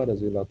امامہ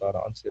رضی اللہ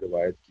تعالیٰ عنہ سے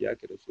روایت کیا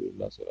کہ رسول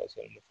اللہ صلی اللہ علیہ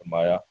وسلم نے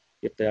فرمایا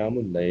کہ قیام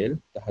اللیل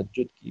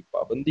تہجد کی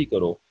پابندی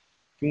کرو،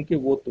 کیونکہ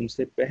وہ تم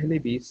سے پہلے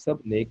بھی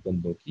سب نیک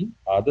بندوں کی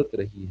عادت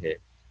رہی ہے،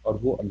 اور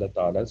وہ اللہ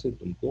تعالیٰ سے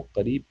تم کو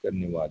قریب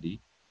کرنے والی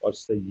اور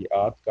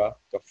سیئات کا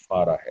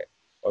کفارہ ہے،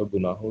 اور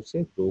گناہوں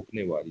سے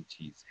روکنے والی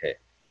چیز ہے.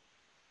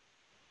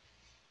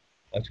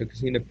 اچھا،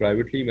 کسی نے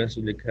پرائیویٹلی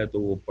میسج لکھا ہے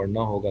تو وہ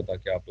پڑھنا ہوگا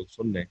تاکہ آپ لوگ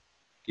سن لیں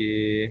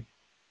کہ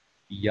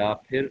یا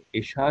پھر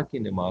عشاء کی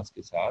نماز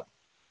کے ساتھ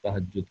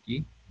تہجد کی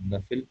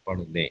نفل پڑھ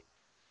لیں.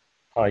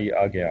 ہاں یہ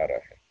آگے آ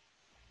رہا ہے.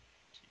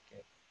 ٹھیک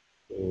ہے.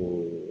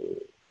 تو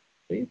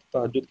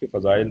تہجد کے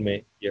فضائل میں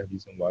یہ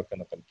حدیث مبارکہ کا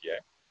نقل کیا ہے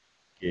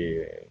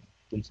کہ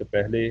تم سے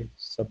پہلے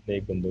سب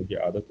نیک بندوں کی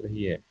عادت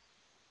رہی ہے،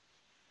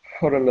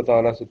 اور اللہ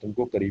تعالیٰ سے تم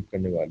کو قریب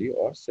کرنے والی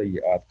اور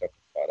سیئات کا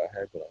کفارہ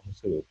ہے، گناہوں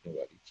سے روکنے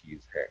والی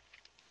چیز ہے.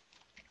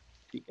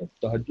 ٹھیک ہے.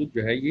 تہجد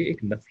جو ہے یہ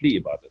ایک نفلی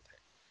عبادت ہے.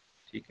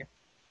 ٹھیک ہے.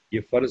 یہ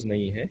فرض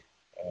نہیں ہے.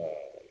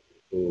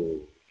 تو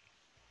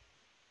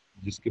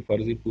جس کے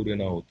فرض ہی پورے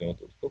نہ ہوتے ہوں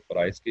تو اس کو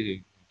فرائض کی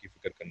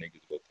فکر کرنے کی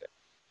ضرورت ہے،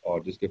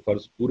 اور جس کے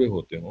فرض پورے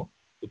ہوتے ہوں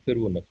تو پھر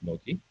وہ نفلوں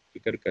کی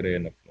فکر کرے،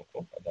 نفلوں کو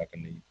ادا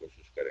کرنے کی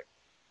کوشش کرے.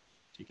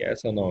 ٹھیک ہے.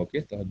 ایسا نہ ہو کہ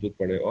تہجد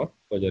پڑھے اور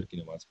فجر کی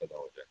نماز قضا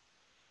ہو جائے.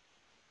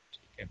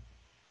 ٹھیک ہے.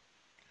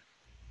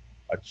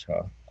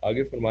 اچھا،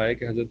 آگے فرمایا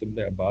کہ حضرت ابن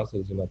عباس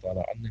رضی اللہ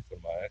تعالیٰ عنہ نے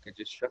فرمایا کہ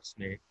جس شخص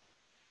نے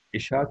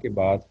عشاء کے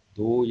بعد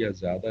 2 یا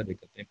زیادہ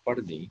رکعتیں پڑھ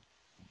لیں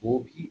وہ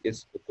بھی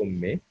اس حکم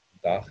میں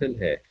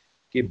داخل ہے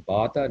کہ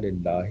باتا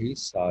للہ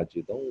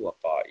ساجدا و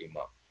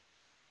قائما.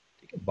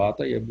 ٹھیک ہے.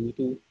 باتا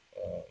یبوتو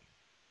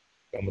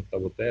کا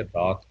مطلب ہوتا ہے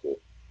رات کو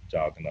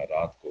جاگنا،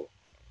 رات کو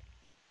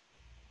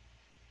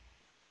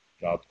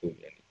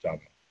یعنی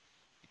جاگنا.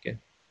 ٹھیک ہے.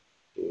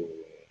 تو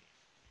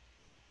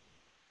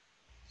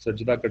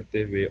سجدہ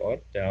کرتے ہوئے اور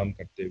قیام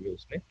کرتے ہوئے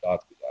اس نے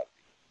رات گزار دی.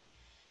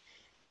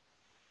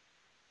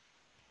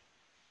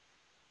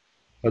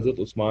 حضرت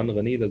عثمان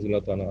غنی رضی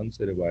اللہ تعالیٰ عنہ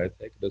سے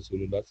روایت ہے کہ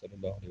رسول اللہ صلی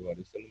اللہ علیہ وآلہ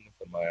وسلم نے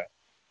فرمایا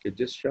کہ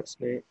جس شخص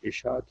نے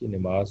عشاء کی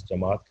نماز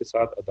جماعت کے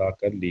ساتھ ادا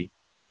کر لی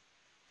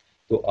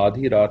تو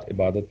آدھی رات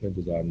عبادت میں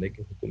گزارنے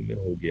کے حکم میں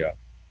ہو گیا،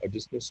 اور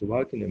جس نے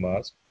صبح کی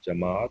نماز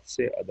جماعت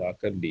سے ادا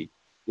کر لی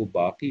وہ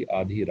باقی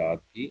آدھی رات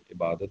بھی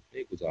عبادت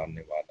میں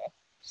گزارنے والا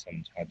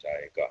سمجھا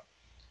جائے گا۔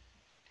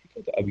 ٹھیک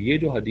ہے، تو اب یہ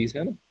جو حدیث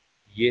ہے نا،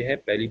 یہ ہے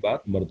پہلی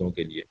بات مردوں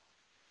کے لیے،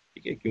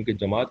 ٹھیک ہے، کیونکہ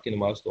جماعت کی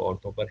نماز تو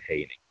عورتوں پر ہے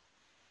ہی نہیں،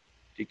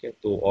 ٹھیک ہے،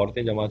 تو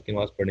عورتیں جماعت کی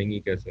نماز پڑھیں گی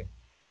کیسے؟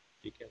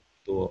 ٹھیک ہے،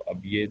 تو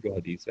اب یہ جو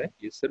حدیث ہے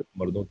یہ صرف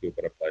مردوں کے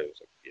اوپر اپلائی ہو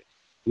سکتی ہے۔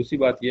 دوسری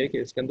بات یہ ہے کہ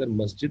اس کے اندر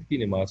مسجد کی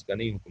نماز کا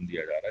نہیں حکم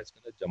دیا جا رہا ہے، اس کے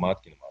اندر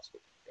جماعت کی نماز کا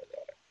حکم دیا جا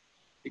رہا ہے۔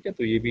 ٹھیک ہے،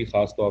 تو یہ بھی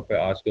خاص طور پہ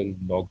آج کل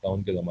لاک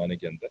ڈاؤن کے زمانے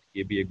کے اندر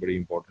یہ بھی ایک بڑی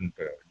امپورٹنٹ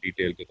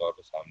ڈیٹیل کے طور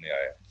پر سامنے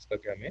آیا ہے، جس کا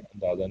کہ ہمیں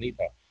اندازہ نہیں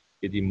تھا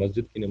کہ جی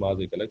مسجد کی نماز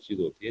ایک الگ چیز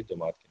ہوتی ہے،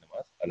 جماعت کی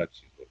نماز الگ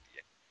چیز ہوتی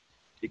ہے۔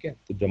 ٹھیک ہے،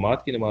 تو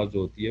جماعت کی نماز جو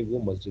ہوتی ہے وہ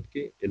مسجد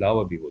کے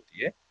علاوہ بھی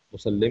ہوتی ہے،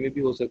 مصلی میں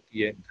بھی ہو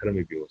سکتی ہے، گھر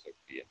میں بھی ہو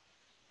سکتی ہے،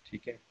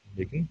 ٹھیک ہے،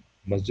 لیکن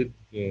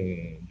مسجد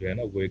جو ہے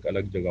نا وہ ایک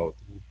الگ جگہ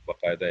ہوتی ہے، وہ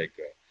باقاعدہ ایک،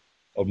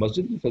 اور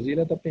مسجد کی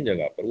فضیلت اپنی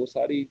جگہ پر، وہ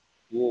ساری،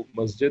 وہ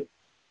مسجد،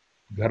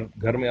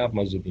 گھر میں آپ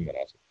مسجد نہیں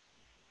بنا سکتے،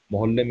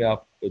 محلے میں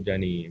آپ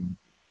یعنی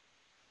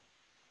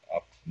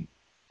آپ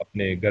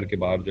اپنے گھر کے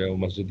باہر جو ہے وہ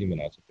مسجد نہیں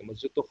بنا سکتے،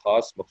 مسجد تو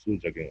خاص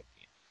مخصوص جگہ ہوتی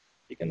ہیں،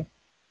 ٹھیک ہے نا،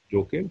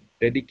 جو کہ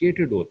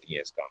ڈیڈیکیٹڈ ہوتی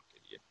ہیں اس کام کے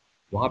لیے،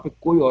 وہاں پہ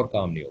کوئی اور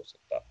کام نہیں ہو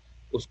سکتا،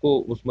 اس کو،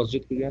 اس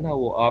مسجد کو جو ہے نا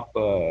وہ آپ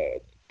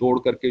توڑ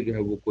کر کے جو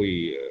ہے وہ کوئی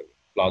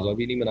پلازا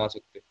بھی نہیں بنا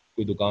سکتے،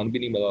 کوئی دکان بھی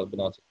نہیں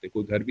بنا سکتے،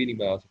 کوئی گھر بھی نہیں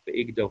بنا سکتے،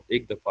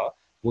 ایک دفعہ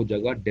وہ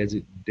جگہ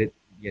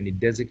یعنی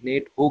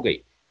ڈیزگنیٹ ہو گئی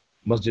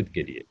مسجد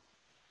کے لیے،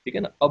 ٹھیک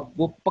ہے نا،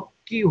 اب وہ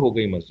پکی ہو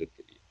گئی مسجد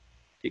کے لیے،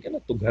 ٹھیک ہے نا،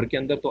 تو گھر کے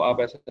اندر تو آپ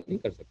ایسا نہیں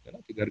کر سکتے نا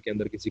کہ گھر کے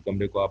اندر کسی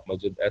کمرے کو آپ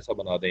مسجد ایسا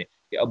بنا دیں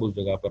کہ اب اس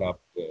جگہ پر آپ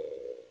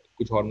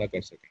کچھ اور نہ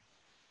کر سکیں،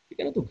 ٹھیک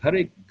ہے نا، تو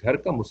گھر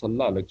کا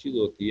مصلی الگ چیز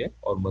ہوتی ہے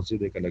اور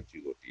مسجد ایک الگ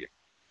چیز ہوتی ہے،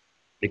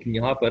 لیکن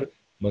یہاں پر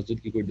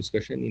مسجد کی کوئی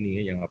ڈسکشن ہی نہیں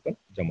ہے، یہاں پر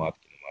جماعت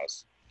کی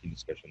نماز کی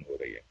ڈسکشن ہو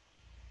رہی ہے۔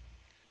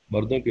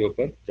 مردوں کے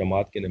اوپر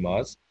جماعت کی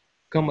نماز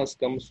کم از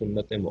کم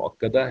سنت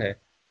مؤکدہ ہے،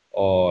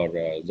 اور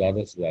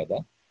زیادہ سے زیادہ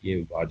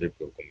یہ واجب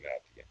کے حکم میں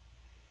آتی ہے،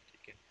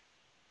 ٹھیک ہے،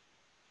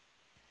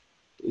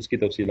 تو اس کی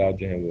تفصیلات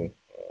جو ہیں وہ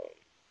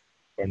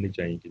پڑھنی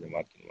چاہیے کہ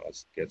جماعت کی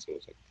نماز کیسے ہو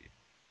سکتی ہے۔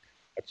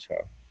 اچھا،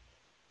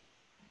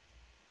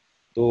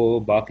 تو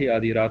باقی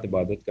آدھی رات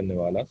عبادت کرنے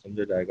والا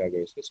سمجھا جائے گا اگر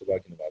اس نے صبح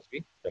کی نماز بھی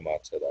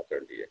جماعت سے ادا کر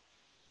لی ہے۔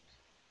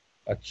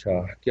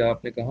 اچھا، کیا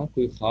آپ نے کہا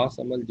کوئی خاص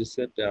عمل جس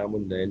سے قیام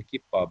اللیل کی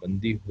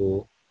پابندی ہو؟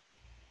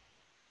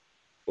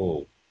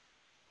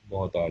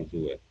 بہت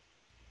آرزو ہے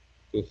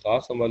کوئی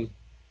خاص عمل،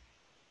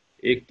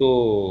 ایک تو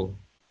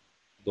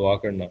دعا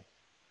کرنا،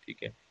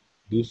 ٹھیک ہے،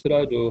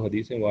 دوسرا جو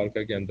حدیث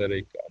مبارکہ کے اندر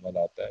ایک عمل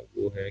آتا ہے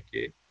وہ ہے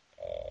کہ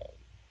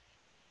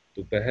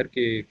دوپہر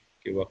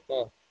کے وقت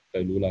نا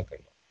قیلولہ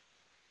کرنا،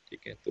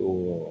 ٹھیک ہے،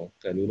 تو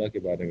قیلولہ کے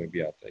بارے میں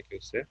بھی آتا ہے کہ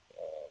اس سے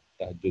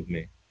تہجد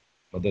میں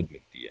مدد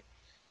ملتی ہے،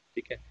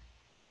 ٹھیک ہے،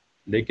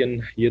 لیکن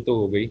یہ تو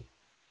ہو گئی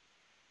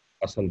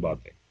اصل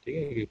بات ہے، ٹھیک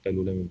ہے، کہ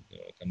قیلولے میں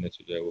کرنے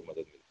سے جو ہے وہ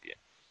مدد ملتی ہے،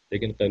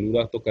 لیکن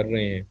قیلولہ تو کر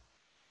رہے ہیں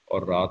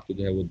اور رات کو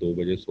جو ہے وہ 2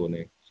 بجے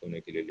سونے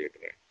کے لیے لیٹ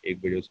رہے ہیں، 1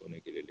 بجے سونے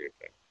کے لیے لیٹ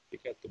رہے ہیں،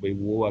 ٹھیک ہے، تو بھائی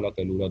وہ والا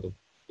قیلولہ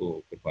تو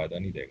پھر فائدہ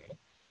نہیں دے گا نا،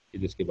 کہ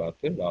جس کے بعد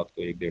پھر رات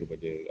کو 1 1:30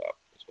 بجے آپ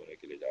سونے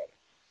کے لیے جا رہے ہیں،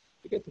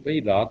 ٹھیک ہے، تو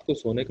بھائی رات کو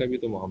سونے کا بھی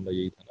تو معاملہ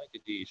یہی تھا نا کہ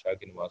جی عشاء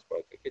کی نماز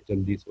پڑھ کر کے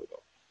جلدی سو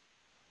جاؤ،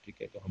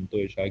 ٹھیک ہے، تو ہم تو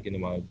عشاء کی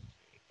نماز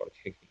پڑھ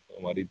کے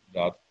ہماری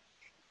رات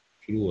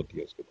شروع ہوتی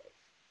ہے اس کے بعد۔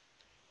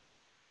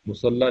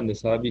 مصلی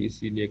نساء بھی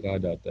اسی لیے کہا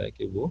جاتا ہے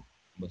کہ وہ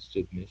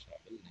مسجد میں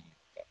شامل نہیں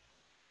ہوتا۔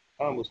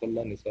 ہاں،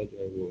 مصلی نساء جو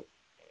ہے وہ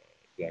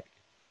exactly،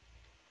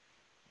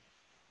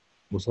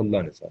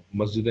 مصلی نساء،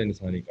 مسجد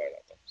نساء نہیں کہا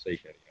جاتا، صحیح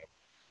کہہ رہی ہیں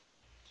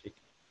آپ، ٹھیک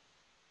ہے،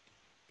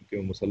 کیونکہ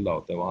وہ مصلی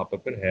ہوتا ہے، وہاں پر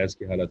پھر حیض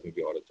کی حالت میں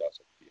بھی عورت جا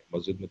سکتی ہے،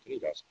 مسجد میں تو نہیں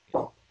جا سکتی۔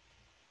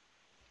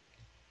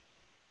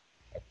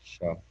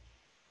 اچھا،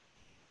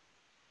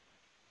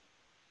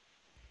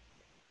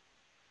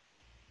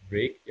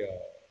 بریک یا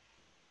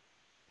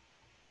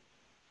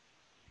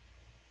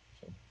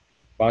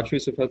 5ویں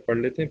صفحت پڑھ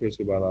لیتے ہیں، پھر اس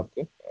کے بعد آپ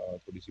کو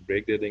تھوڑی سی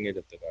بریک دے دیں گے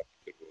جب تک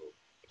آپ پھر وہ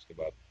اس کے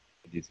بعد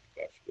حدیث کی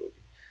کلاس شروع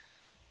ہوگی۔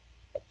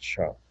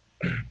 اچھا،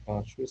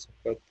 5ویں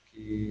صفحت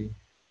کی،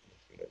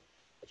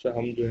 اچھا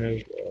ہم جو ہے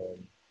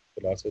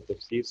خلاصہ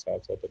تفسیر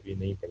ساتھ ساتھ ابھی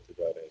نہیں پڑھتے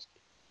جا رہے ہیں اس کی،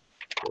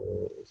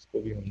 تو اس کو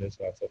بھی ہم نے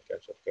ساتھ ساتھ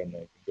کیچ اپ کرنا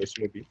ہے کیونکہ اس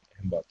میں بھی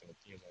اہم باتیں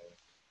ہوتی ہیں ظاہر ہے۔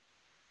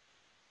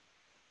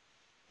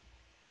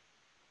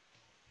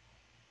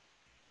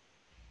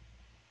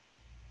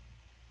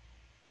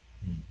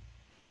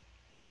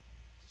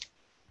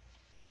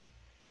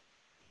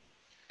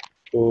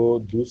 تو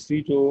دوسری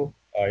جو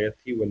آیت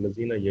تھی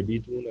والذین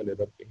یبیتون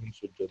لربہم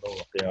سجدا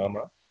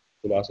وقیاما،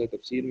 خلاصہ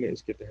تفسیر میں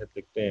اس کے تحت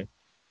لکھتے ہیں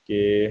کہ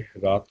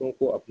راتوں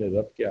کو اپنے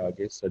رب کے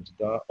آگے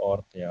سجدہ اور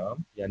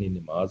قیام یعنی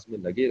نماز میں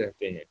لگے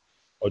رہتے ہیں،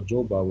 اور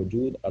جو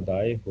باوجود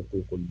ادائے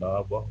حقوق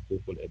اللہ و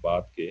حقوق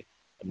العباد کے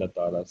اللہ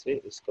تعالیٰ سے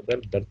اس قدر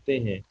ڈرتے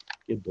ہیں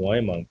کہ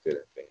دعائیں مانگتے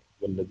رہتے ہیں۔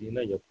 والذین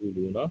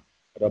یقولون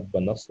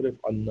ربنا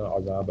اصرف عنا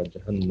عذاب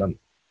جہنم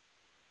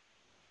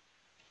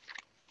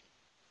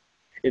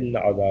ان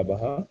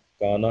عذابها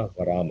کانا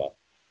غراما،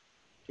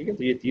 ٹھیک ہے،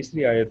 تو یہ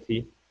تیسری آیت تھی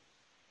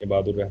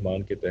عباد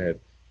الرحمن کے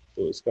تحت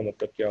تو اس کا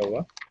مطلب کیا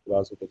ہوا؟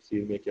 خلاصہ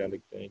تفسیر میں کیا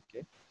لکھتے ہیں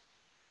کہ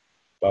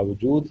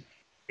باوجود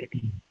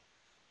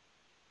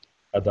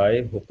ادائے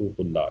حقوق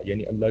اللہ،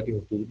 یعنی اللہ کے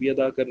حقوق بھی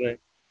ادا کر رہے ہیں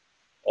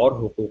اور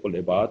حقوق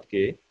العباد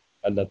کے،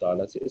 اللہ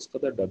تعالیٰ سے اس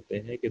قدر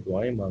ڈرتے ہیں کہ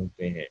دعائیں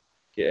مانگتے ہیں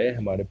کہ اے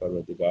ہمارے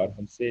پروردگار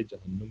ہم سے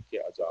جہنم کے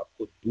عذاب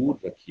کو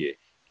دور رکھیے،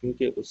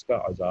 کیونکہ اس کا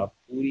عذاب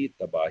پوری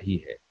تباہی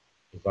ہے،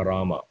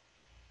 غرامہ،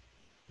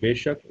 بے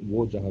شک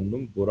وہ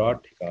جہنم برا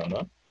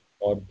ٹھکانہ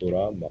اور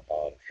برا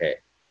مقام ہے۔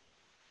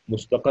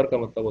 مستقر کا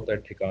مطلب ہوتا ہے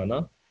ٹھکانہ،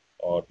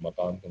 اور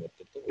مقام کا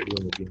مطلب تو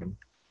اردو میں بھی ہم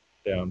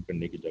قیام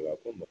کرنے کی جگہ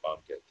کو مقام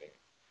کہتے ہیں۔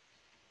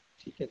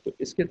 ٹھیک ہے، تو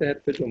اس کے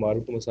تحت پھر جو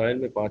معروف مسائل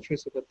میں 5ویں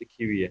صفت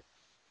لکھی ہوئی ہے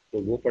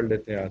تو وہ پڑھ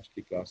لیتے ہیں آج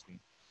کی کلاس میں۔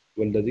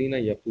 والذین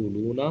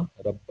یقولون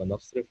ربنا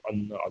اصرف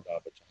عنا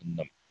عذاب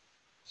جہنم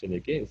سے لے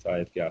کے اس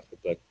آیت کے آخر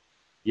تک،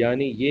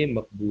 یعنی یہ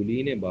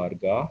مقبولین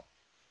بارگاہ،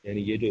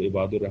 یعنی یہ جو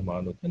عباد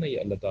الرحمن ہوتے ہیں نا، یہ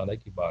اللہ تعالیٰ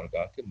کی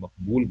بارگاہ کے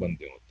مقبول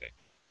بندے ہوتے ہیں،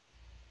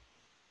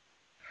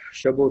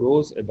 شب و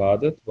روز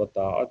عبادت و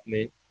طاعت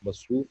میں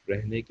مصروف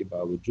رہنے کے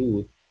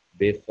باوجود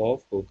بے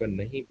خوف ہو کر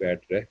نہیں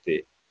بیٹھ رہتے،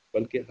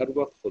 بلکہ ہر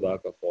وقت خدا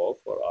کا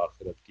خوف اور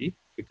آخرت کی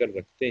فکر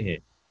رکھتے ہیں،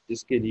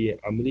 جس کے لیے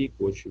عملی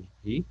کوشش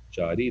بھی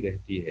جاری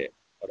رہتی ہے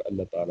اور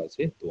اللہ تعالیٰ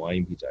سے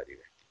دعائیں بھی جاری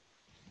رہتی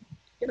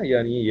ہے نا۔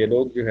 یعنی یہ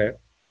لوگ جو ہے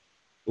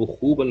وہ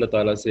خوب اللہ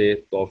تعالیٰ سے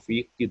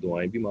توفیق کی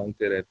دعائیں بھی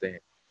مانگتے رہتے ہیں،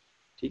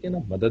 ٹھیک ہے نا،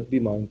 مدد بھی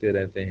مانگتے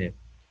رہتے ہیں،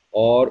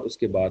 اور اس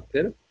کے بعد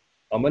پھر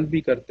عمل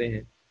بھی کرتے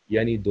ہیں،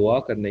 یعنی دعا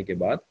کرنے کے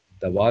بعد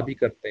دوا بھی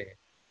کرتے ہیں،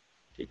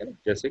 ٹھیک ہے نا۔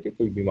 جیسے کہ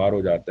کوئی بیمار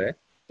ہو جاتا ہے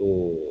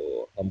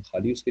تو ہم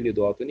خالی اس کے لیے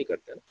دعا تو نہیں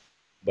کرتے نا،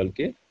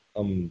 بلکہ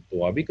ہم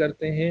دعا بھی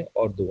کرتے ہیں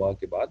اور دعا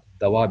کے بعد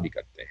دوا بھی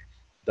کرتے ہیں۔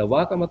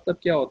 دوا کا مطلب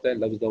کیا ہوتا ہے؟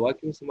 لفظ دوا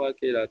کیوں استعمال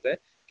کیا جاتا ہے؟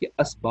 کہ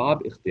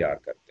اسباب اختیار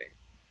کرتے ہیں،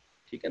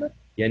 ٹھیک ہے نا،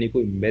 یعنی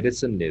کوئی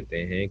میڈیسن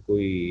لیتے ہیں،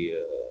 کوئی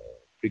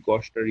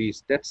پریکاشنری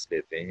اسٹیپس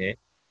لیتے ہیں،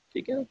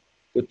 ٹھیک ہے نا۔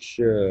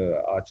 کچھ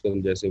آج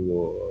کل جیسے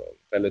وہ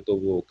پہلے تو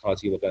وہ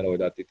کھانسی وغیرہ ہو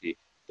جاتی تھی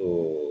تو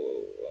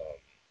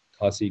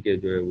کھانسی کے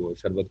جو ہے وہ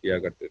شربت کیا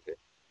کرتے تھے،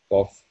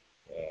 کاف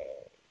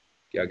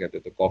کیا کہتے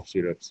تھے، کاف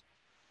سیرپس۔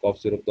 کاف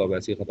سیرپ تو اب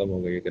ایسے ہی ختم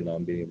ہو گئی ہے کہ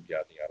نام بھی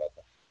یاد نہیں آ رہا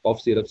تھا۔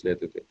 کاف سیرپس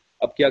لیتے تھے،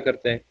 اب کیا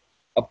کرتے ہیں؟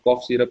 اب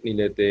کاف سیرپ نہیں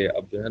لیتے،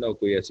 اب جو ہے نا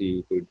کوئی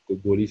ایسی کوئی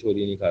گولی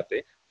شولی نہیں کھاتے،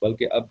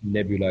 بلکہ اب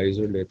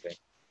نیبولائزر لیتے ہیں،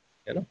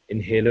 ہے نا،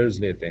 انہیلرز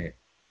لیتے ہیں،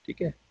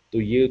 ٹھیک ہے۔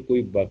 تو یہ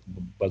کوئی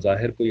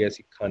بظاہر کوئی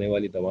ایسی کھانے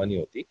والی دوا نہیں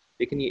ہوتی،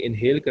 لیکن یہ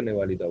انہیل کرنے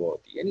والی دوا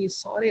ہوتی ہے، یعنی یہ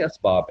سارے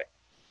اسباب ہیں۔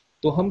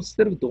 تو ہم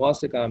صرف دعا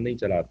سے کام نہیں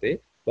چلاتے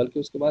بلکہ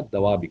اس کے بعد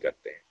دوا بھی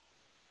کرتے ہیں۔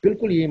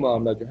 بالکل یہی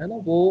معاملہ جو ہے نا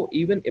وہ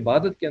ایون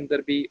عبادت کے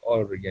اندر بھی،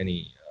 اور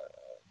یعنی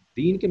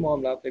دین کے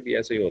معاملات میں بھی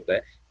ایسے ہی ہوتا ہے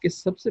کہ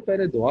سب سے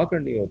پہلے دعا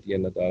کرنی ہوتی ہے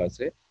اللہ تعالیٰ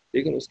سے،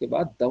 لیکن اس کے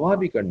بعد دوا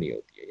بھی کرنی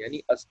ہوتی ہے، یعنی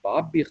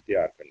اسباب بھی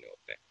اختیار کرنے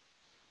ہوتے ہیں،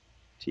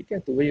 ٹھیک ہے۔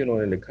 تو وہی انہوں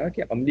نے لکھا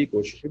کہ عملی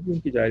کوششیں بھی ان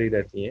کی جاری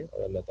رہتی ہیں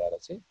اور اللہ تعالیٰ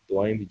سے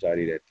دعائیں بھی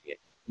جاری رہتی ہیں،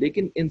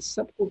 لیکن ان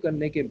سب کو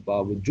کرنے کے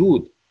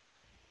باوجود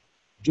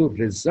جو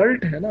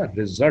رزلٹ ہے نا،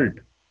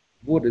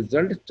 وہ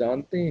رزلٹ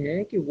جانتے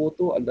ہیں کہ وہ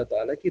تو اللہ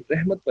تعالیٰ کی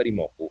رحمت پر ہی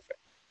موقوف ہے،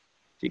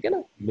 ٹھیک ہے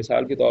نا۔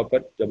 مثال کے طور پر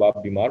جب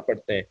آپ بیمار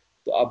پڑتے ہیں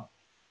تو آپ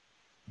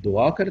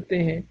دعا کرتے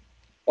ہیں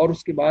اور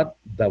اس کے بعد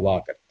دوا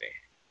کرتے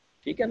ہیں،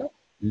 ٹھیک ہے نا،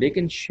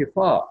 لیکن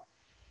شفا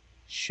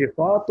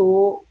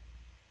تو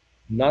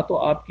نہ تو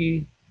آپ کی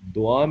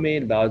دعا میں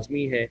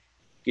لازمی ہے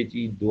کہ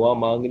جی دعا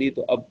مانگ لی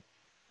تو اب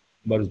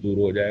مرض دور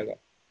ہو جائے گا،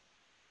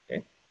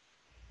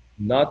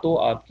 نہ تو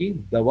آپ کی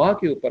دوا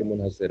کے اوپر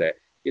منحصر ہے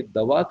کہ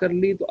دوا کر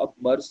لی تو اب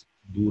مرض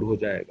دور ہو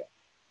جائے گا۔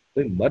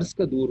 تو مرض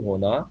کا دور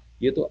ہونا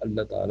یہ تو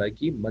اللہ تعالیٰ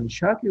کی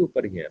منشا کے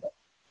اوپر ہی ہے نا،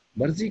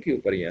 مرضی کے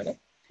اوپر ہی ہے نا،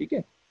 ٹھیک ہے۔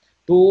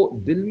 تو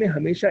دل میں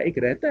ہمیشہ ایک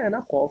رہتا ہے نا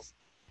خوف،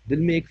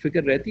 دل میں ایک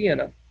فکر رہتی ہے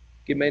نا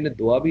کہ میں نے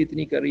دعا بھی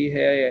اتنی کری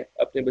ہے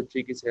اپنے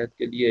بچے کی صحت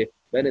کے لیے،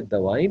 میں نے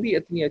دوائیں بھی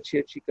اتنی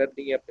اچھی کر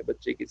لی ہیں اپنے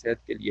بچے کی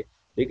صحت کے لیے،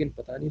 لیکن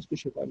پتہ نہیں اس کو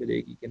شفا ملے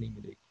گی کہ نہیں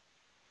ملے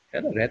گی، ہے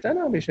نا، رہتا ہے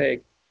نا ہمیشہ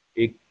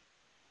ایک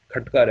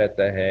کھٹکا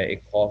رہتا ہے،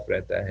 ایک خوف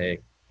رہتا ہے،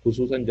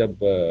 خصوصاً جب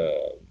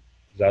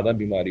زیادہ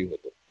بیماری ہو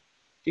تو،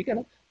 ٹھیک ہے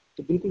نا۔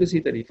 تو بالکل اسی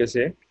طریقے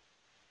سے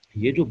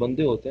یہ جو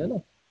بندے ہوتے ہیں نا،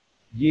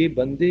 یہ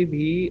بندے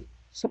بھی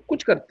سب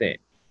کچھ کرتے ہیں،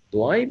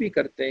 دعائیں بھی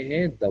کرتے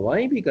ہیں،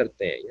 دوائیں بھی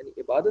کرتے ہیں،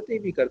 یعنی عبادتیں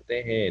بھی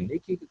کرتے ہیں،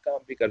 نیکی کے کام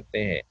بھی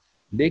کرتے ہیں،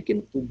 لیکن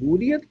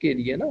قبولیت کے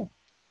لیے نا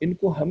ان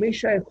کو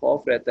ہمیشہ ایک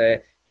خوف رہتا ہے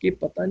کہ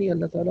پتہ نہیں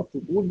اللہ تعالیٰ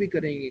قبول بھی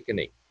کریں گے کہ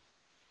نہیں،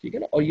 ٹھیک ہے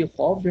نا۔ اور یہ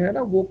خوف جو ہے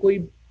نا وہ کوئی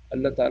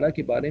اللہ تعالیٰ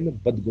کے بارے میں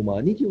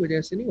بدگمانی کی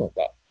وجہ سے نہیں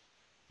ہوتا،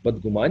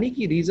 بدگمانی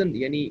کی ریزن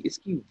یعنی اس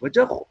کی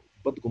وجہ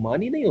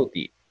بدگمانی نہیں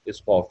ہوتی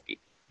اس خوف کی،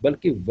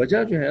 بلکہ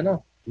وجہ جو ہے نا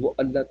وہ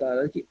اللہ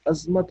تعالیٰ کی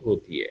عظمت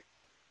ہوتی ہے،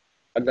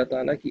 اللہ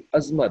تعالیٰ کی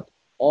عظمت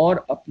اور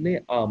اپنے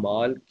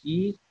اعمال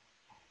کی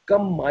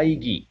کم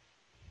مائیگی،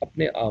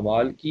 اپنے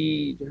اعمال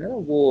کی جو ہے نا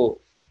وہ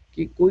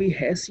کہ کوئی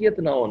حیثیت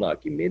نہ ہونا،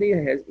 کہ میرے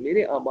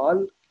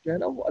اعمال جو ہے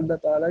نا وہ اللہ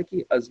تعالیٰ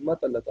کی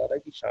عظمت، اللہ تعالیٰ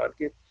کی شان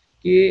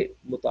کے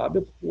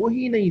مطابق ہو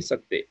ہی نہیں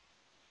سکتے،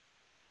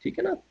 ٹھیک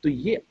ہے نا۔ تو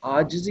یہ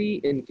عاجزی،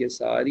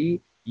 انکساری،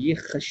 یہ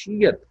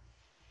خشیت،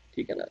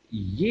 ٹھیک ہے نا،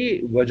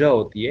 یہ وجہ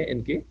ہوتی ہے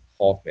ان کے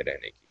خوف میں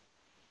رہنے کی،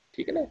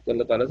 ٹھیک ہے نا۔ تو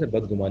اللہ تعالیٰ سے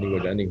بدگمانی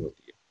وجہ نہیں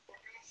ہوتی ہے۔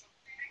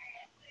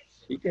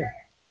 ٹھیک ہے.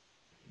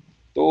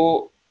 تو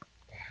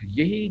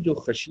یہی جو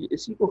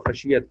اسی کو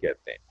خشیت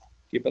کہتے ہیں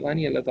کہ پتہ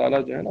نہیں اللہ تعالیٰ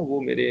جو ہے نا وہ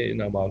میرے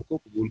اعمال کو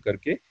قبول کر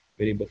کے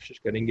میری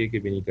بخشش کریں گے کہ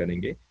بھی نہیں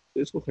کریں گے. تو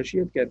اس کو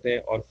خشیت کہتے ہیں.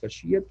 اور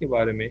خشیت کے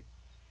بارے میں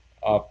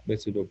آپ میں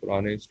سے جو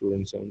پرانے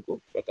اسٹوڈنٹس ہیں ان کو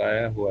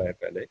بتایا ہوا ہے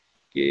پہلے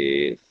کہ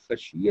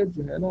خشیت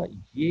جو ہے نا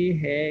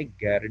یہ ہے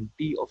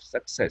گارنٹی آف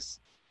سکسیس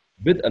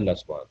ود اللہ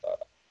سبحانہ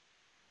تعالیٰ.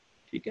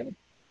 ٹھیک ہے نا.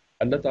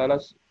 اللہ تعالیٰ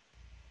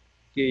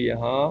کے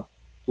یہاں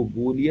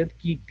قبولیت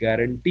کی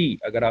گارنٹی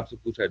اگر آپ سے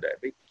پوچھا جائے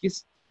بھائی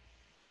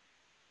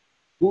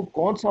وہ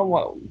کون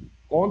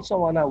سا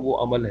والا وہ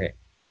عمل ہے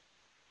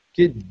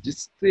کہ جس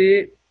سے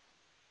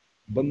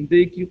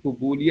بندے کی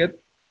قبولیت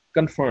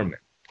کنفرم ہے،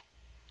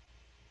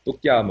 تو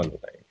کیا عمل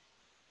بتائیں گے؟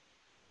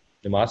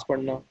 نماز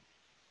پڑھنا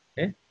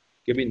ہے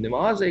کہ بھی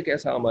نماز ایک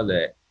ایسا عمل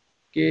ہے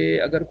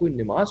کہ اگر کوئی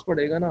نماز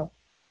پڑھے گا نا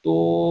تو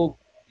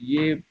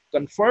یہ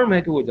کنفرم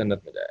ہے کہ وہ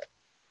جنت میں جائے گا.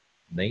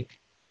 نہیں،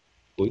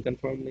 کوئی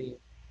کنفرم نہیں ہے.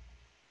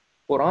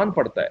 قرآن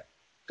پڑھتا ہے،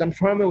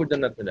 کنفرم ہے وہ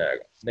جنت میں جائے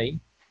گا. نہیں،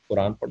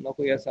 قرآن پڑھنا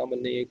کوئی ایسا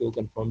عمل نہیں ہے کہ وہ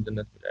کنفرم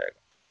جنت میں جائے گا.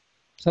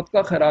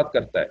 صدقہ خیرات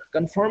کرتا ہے،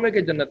 کنفرم ہے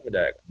کہ جنت میں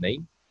جائے گا. نہیں،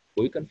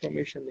 کوئی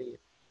کنفرمیشن نہیں ہے.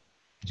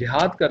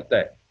 جہاد کرتا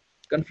ہے،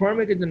 کنفرم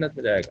ہے کہ جنت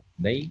میں جائے گا.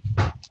 نہیں،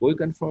 کوئی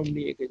کنفرم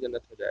نہیں ہے کہ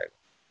جنت میں جائے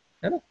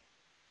گا، ہے نا.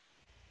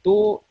 تو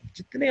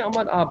جتنے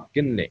عمل آپ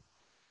گن لیں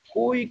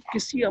کوئی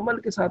کسی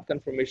عمل کے ساتھ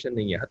کنفرمیشن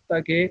نہیں ہے.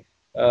 حتیٰ کہ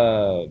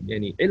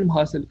یعنی علم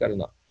حاصل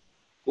کرنا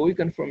کوئی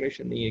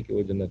کنفرمیشن نہیں ہے کہ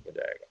وہ جنت میں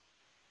جائے گا.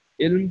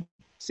 علم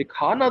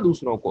سکھانا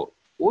دوسروں کو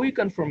کوئی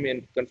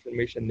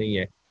کنفرمیشن نہیں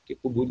ہے کہ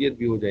قبولیت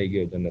بھی ہو جائے گی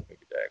اور جنت میں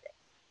بھی جائے گا.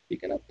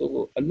 ٹھیک ہے نا.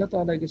 تو اللہ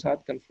تعالیٰ کے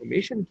ساتھ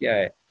کنفرمیشن کیا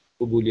ہے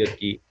قبولیت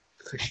کی؟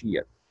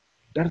 خشیت،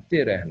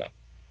 ڈرتے رہنا.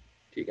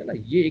 ٹھیک ہے نا.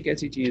 یہ ایک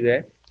ایسی چیز ہے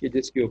کہ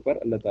جس کے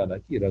اوپر اللہ تعالیٰ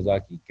کی رضا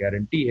کی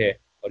گارنٹی ہے.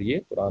 اور یہ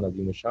قرآن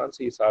عظیم الشان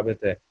سے یہ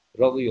ثابت ہے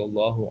رضی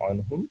اللہ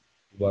عنہم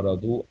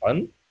ورضوا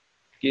عنہ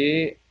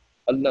کہ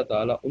اللہ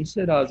تعالیٰ ان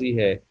سے راضی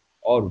ہے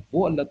اور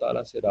وہ اللہ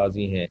تعالیٰ سے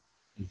راضی ہیں.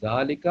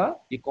 ذالکا،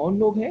 یہ کون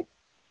لوگ ہیں؟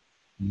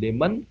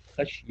 لمن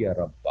خشی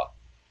ربہ،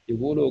 یہ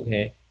وہ لوگ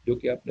ہیں جو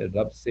کہ اپنے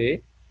رب سے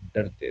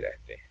ڈرتے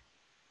رہتے ہیں.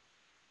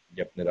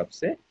 یہ اپنے رب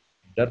سے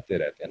ڈرتے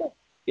رہتے ہیں نا،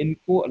 ان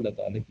کو اللہ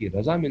تعالیٰ کی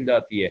رضا مل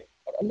جاتی ہے.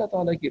 اور اللہ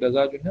تعالیٰ کی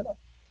رضا جو ہے نا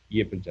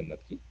یہ پھر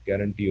جنت کی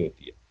گارنٹی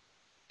ہوتی ہے.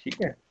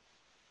 ٹھیک ہے.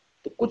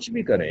 تو کچھ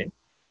بھی کریں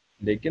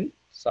لیکن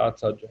ساتھ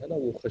ساتھ جو ہے نا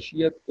وہ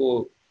خشیت کو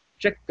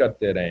چیک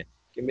کرتے رہیں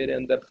کہ میرے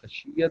اندر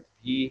خشیت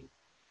بھی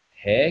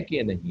ہے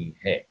کہ نہیں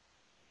ہے.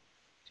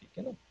 ٹھیک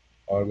ہے نا.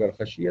 اور اگر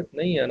خشیت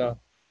نہیں ہے نا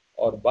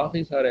اور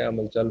باقی سارے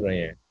عمل چل رہے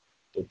ہیں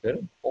تو پھر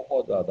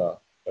بہت زیادہ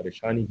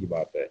پریشانی کی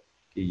بات ہے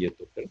کہ یہ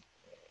تو پھر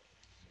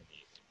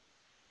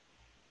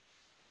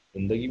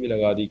زندگی بھی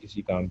لگا دی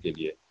کسی کام کے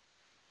لیے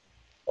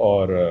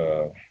اور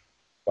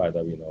فائدہ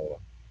بھی نہ ہوا.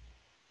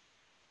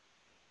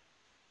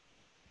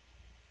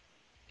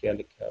 کیا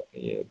لکھا ہے آپ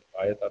نے؟ یہ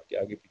آیت آپ کے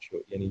آگے پیچھے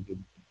یعنی جو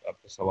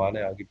آپ کا سوال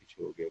ہے آگے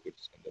پیچھے ہو گیا کچھ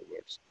اس کے اندر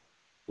ورڈس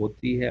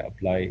ہوتی ہے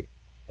اپلائی.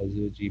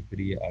 حضرت جی پھر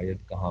یہ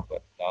آیت کہاں پر؟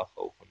 لا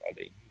خوف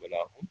علیہم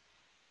ولا هم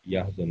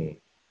یحزنون.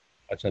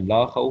 اچھا،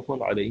 لا خوف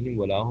علیہم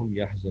ولا هم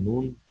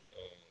یحزنون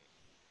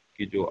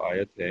کی جو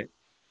آیت ہے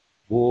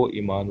وہ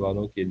ایمان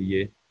والوں کے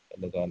لیے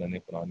اللہ تعالیٰ نے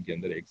قرآن کے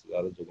اندر ایک سے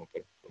زیادہ جگہوں پر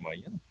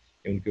فرمائی ہے نا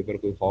کہ ان کے اوپر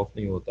کوئی خوف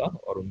نہیں ہوتا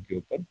اور ان کے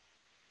اوپر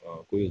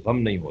کوئی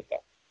غم نہیں ہوتا.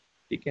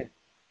 ٹھیک ہے.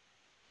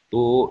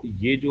 تو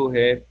یہ جو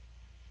ہے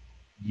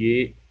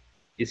یہ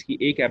اس کی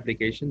ایک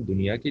ایپلیکیشن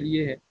دنیا کے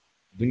لیے ہے.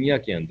 دنیا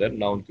کے اندر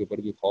نہ ان کے اوپر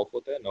کوئی خوف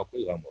ہوتا ہے نہ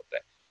کوئی غم ہوتا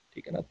ہے.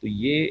 ٹھیک ہے نا. تو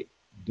یہ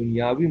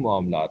دنیاوی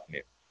معاملات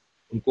میں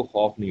ان کو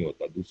خوف نہیں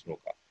ہوتا دوسروں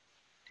کا.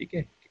 ٹھیک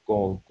ہے.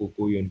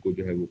 کوئی ان کو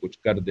جو ہے وہ کچھ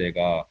کر دے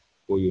گا،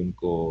 کوئی ان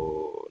کو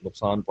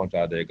نقصان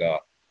پہنچا دے گا،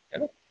 ہے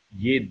نا.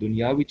 یہ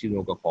دنیاوی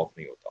چیزوں کا خوف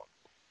نہیں ہوتا ان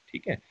کو.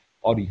 ٹھیک ہے.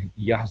 اور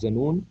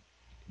یحزنون،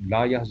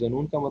 لا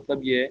یحزنون کا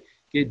مطلب یہ ہے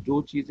کہ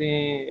جو چیزیں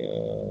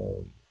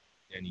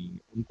یعنی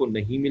ان کو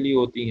نہیں ملی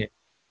ہوتی ہیں.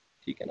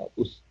 ٹھیک ہے نا.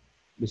 اس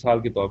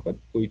مثال کے طور پر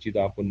کوئی چیز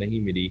آپ کو نہیں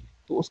ملی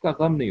تو اس کا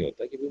غم نہیں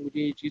ہوتا کہ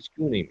مجھے یہ چیز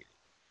کیوں نہیں ملی.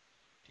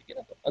 ٹھیک ہے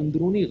نا. تو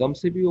اندرونی غم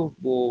سے بھی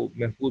وہ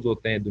محفوظ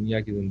ہوتے ہیں دنیا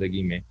کی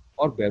زندگی میں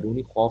اور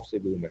بیرونی خوف سے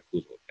بھی وہ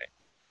محفوظ ہوتے ہیں.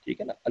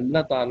 ٹھیک ہے نا.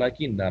 اللہ تعالیٰ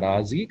کی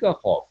ناراضگی کا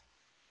خوف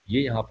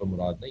یہ یہاں پر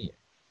مراد نہیں ہے.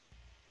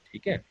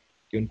 ٹھیک ہے.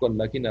 کہ ان کو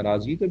اللہ کی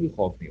ناراضگی کا بھی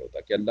خوف نہیں ہوتا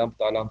کہ اللہ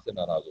تعالیٰ ہم سے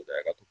ناراض ہو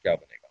جائے گا تو کیا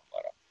بنے گا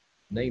ہمارا.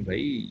 نہیں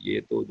بھائی، یہ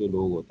تو جو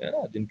لوگ ہوتے ہیں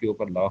نا جن کے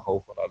اوپر لا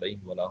خوف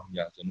علیہم ولا هم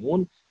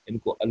یحزنون، ان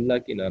کو اللہ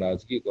کی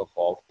ناراضگی کا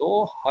خوف تو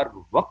ہر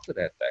وقت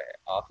رہتا ہے،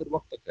 آخر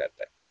وقت تک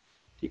رہتا ہے.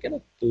 ٹھیک ہے نا.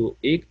 تو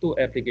ایک تو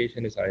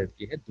ایپلیکیشن اس آیت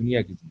کی ہے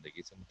دنیا کی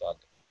زندگی سے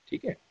متعلق.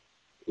 ٹھیک ہے.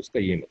 اس کا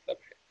یہ مطلب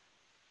ہے.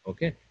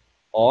 اوکے.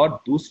 اور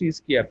دوسری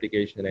اس کی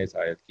ایپلیکیشن ہے اس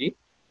آیت کی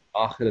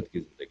آخرت کی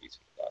زندگی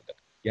سے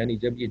متعلق. یعنی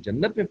جب یہ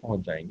جنت میں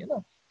پہنچ جائیں گے نا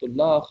تو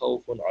لا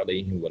خوف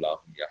علیہم ولا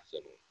هم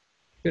یحزنون،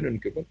 پھر ان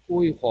کے اوپر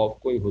کوئی خوف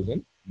کوئی حزن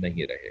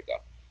نہیں رہے گا.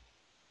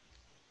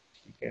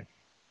 ٹھیک ہے.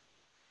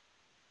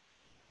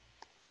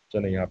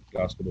 چلیں آپ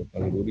کلاس کو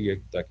روکنا ضروری ہے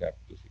تاکہ آپ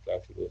کی دوسری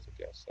کلاس شروع ہو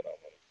سکے. السلام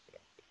علیکم.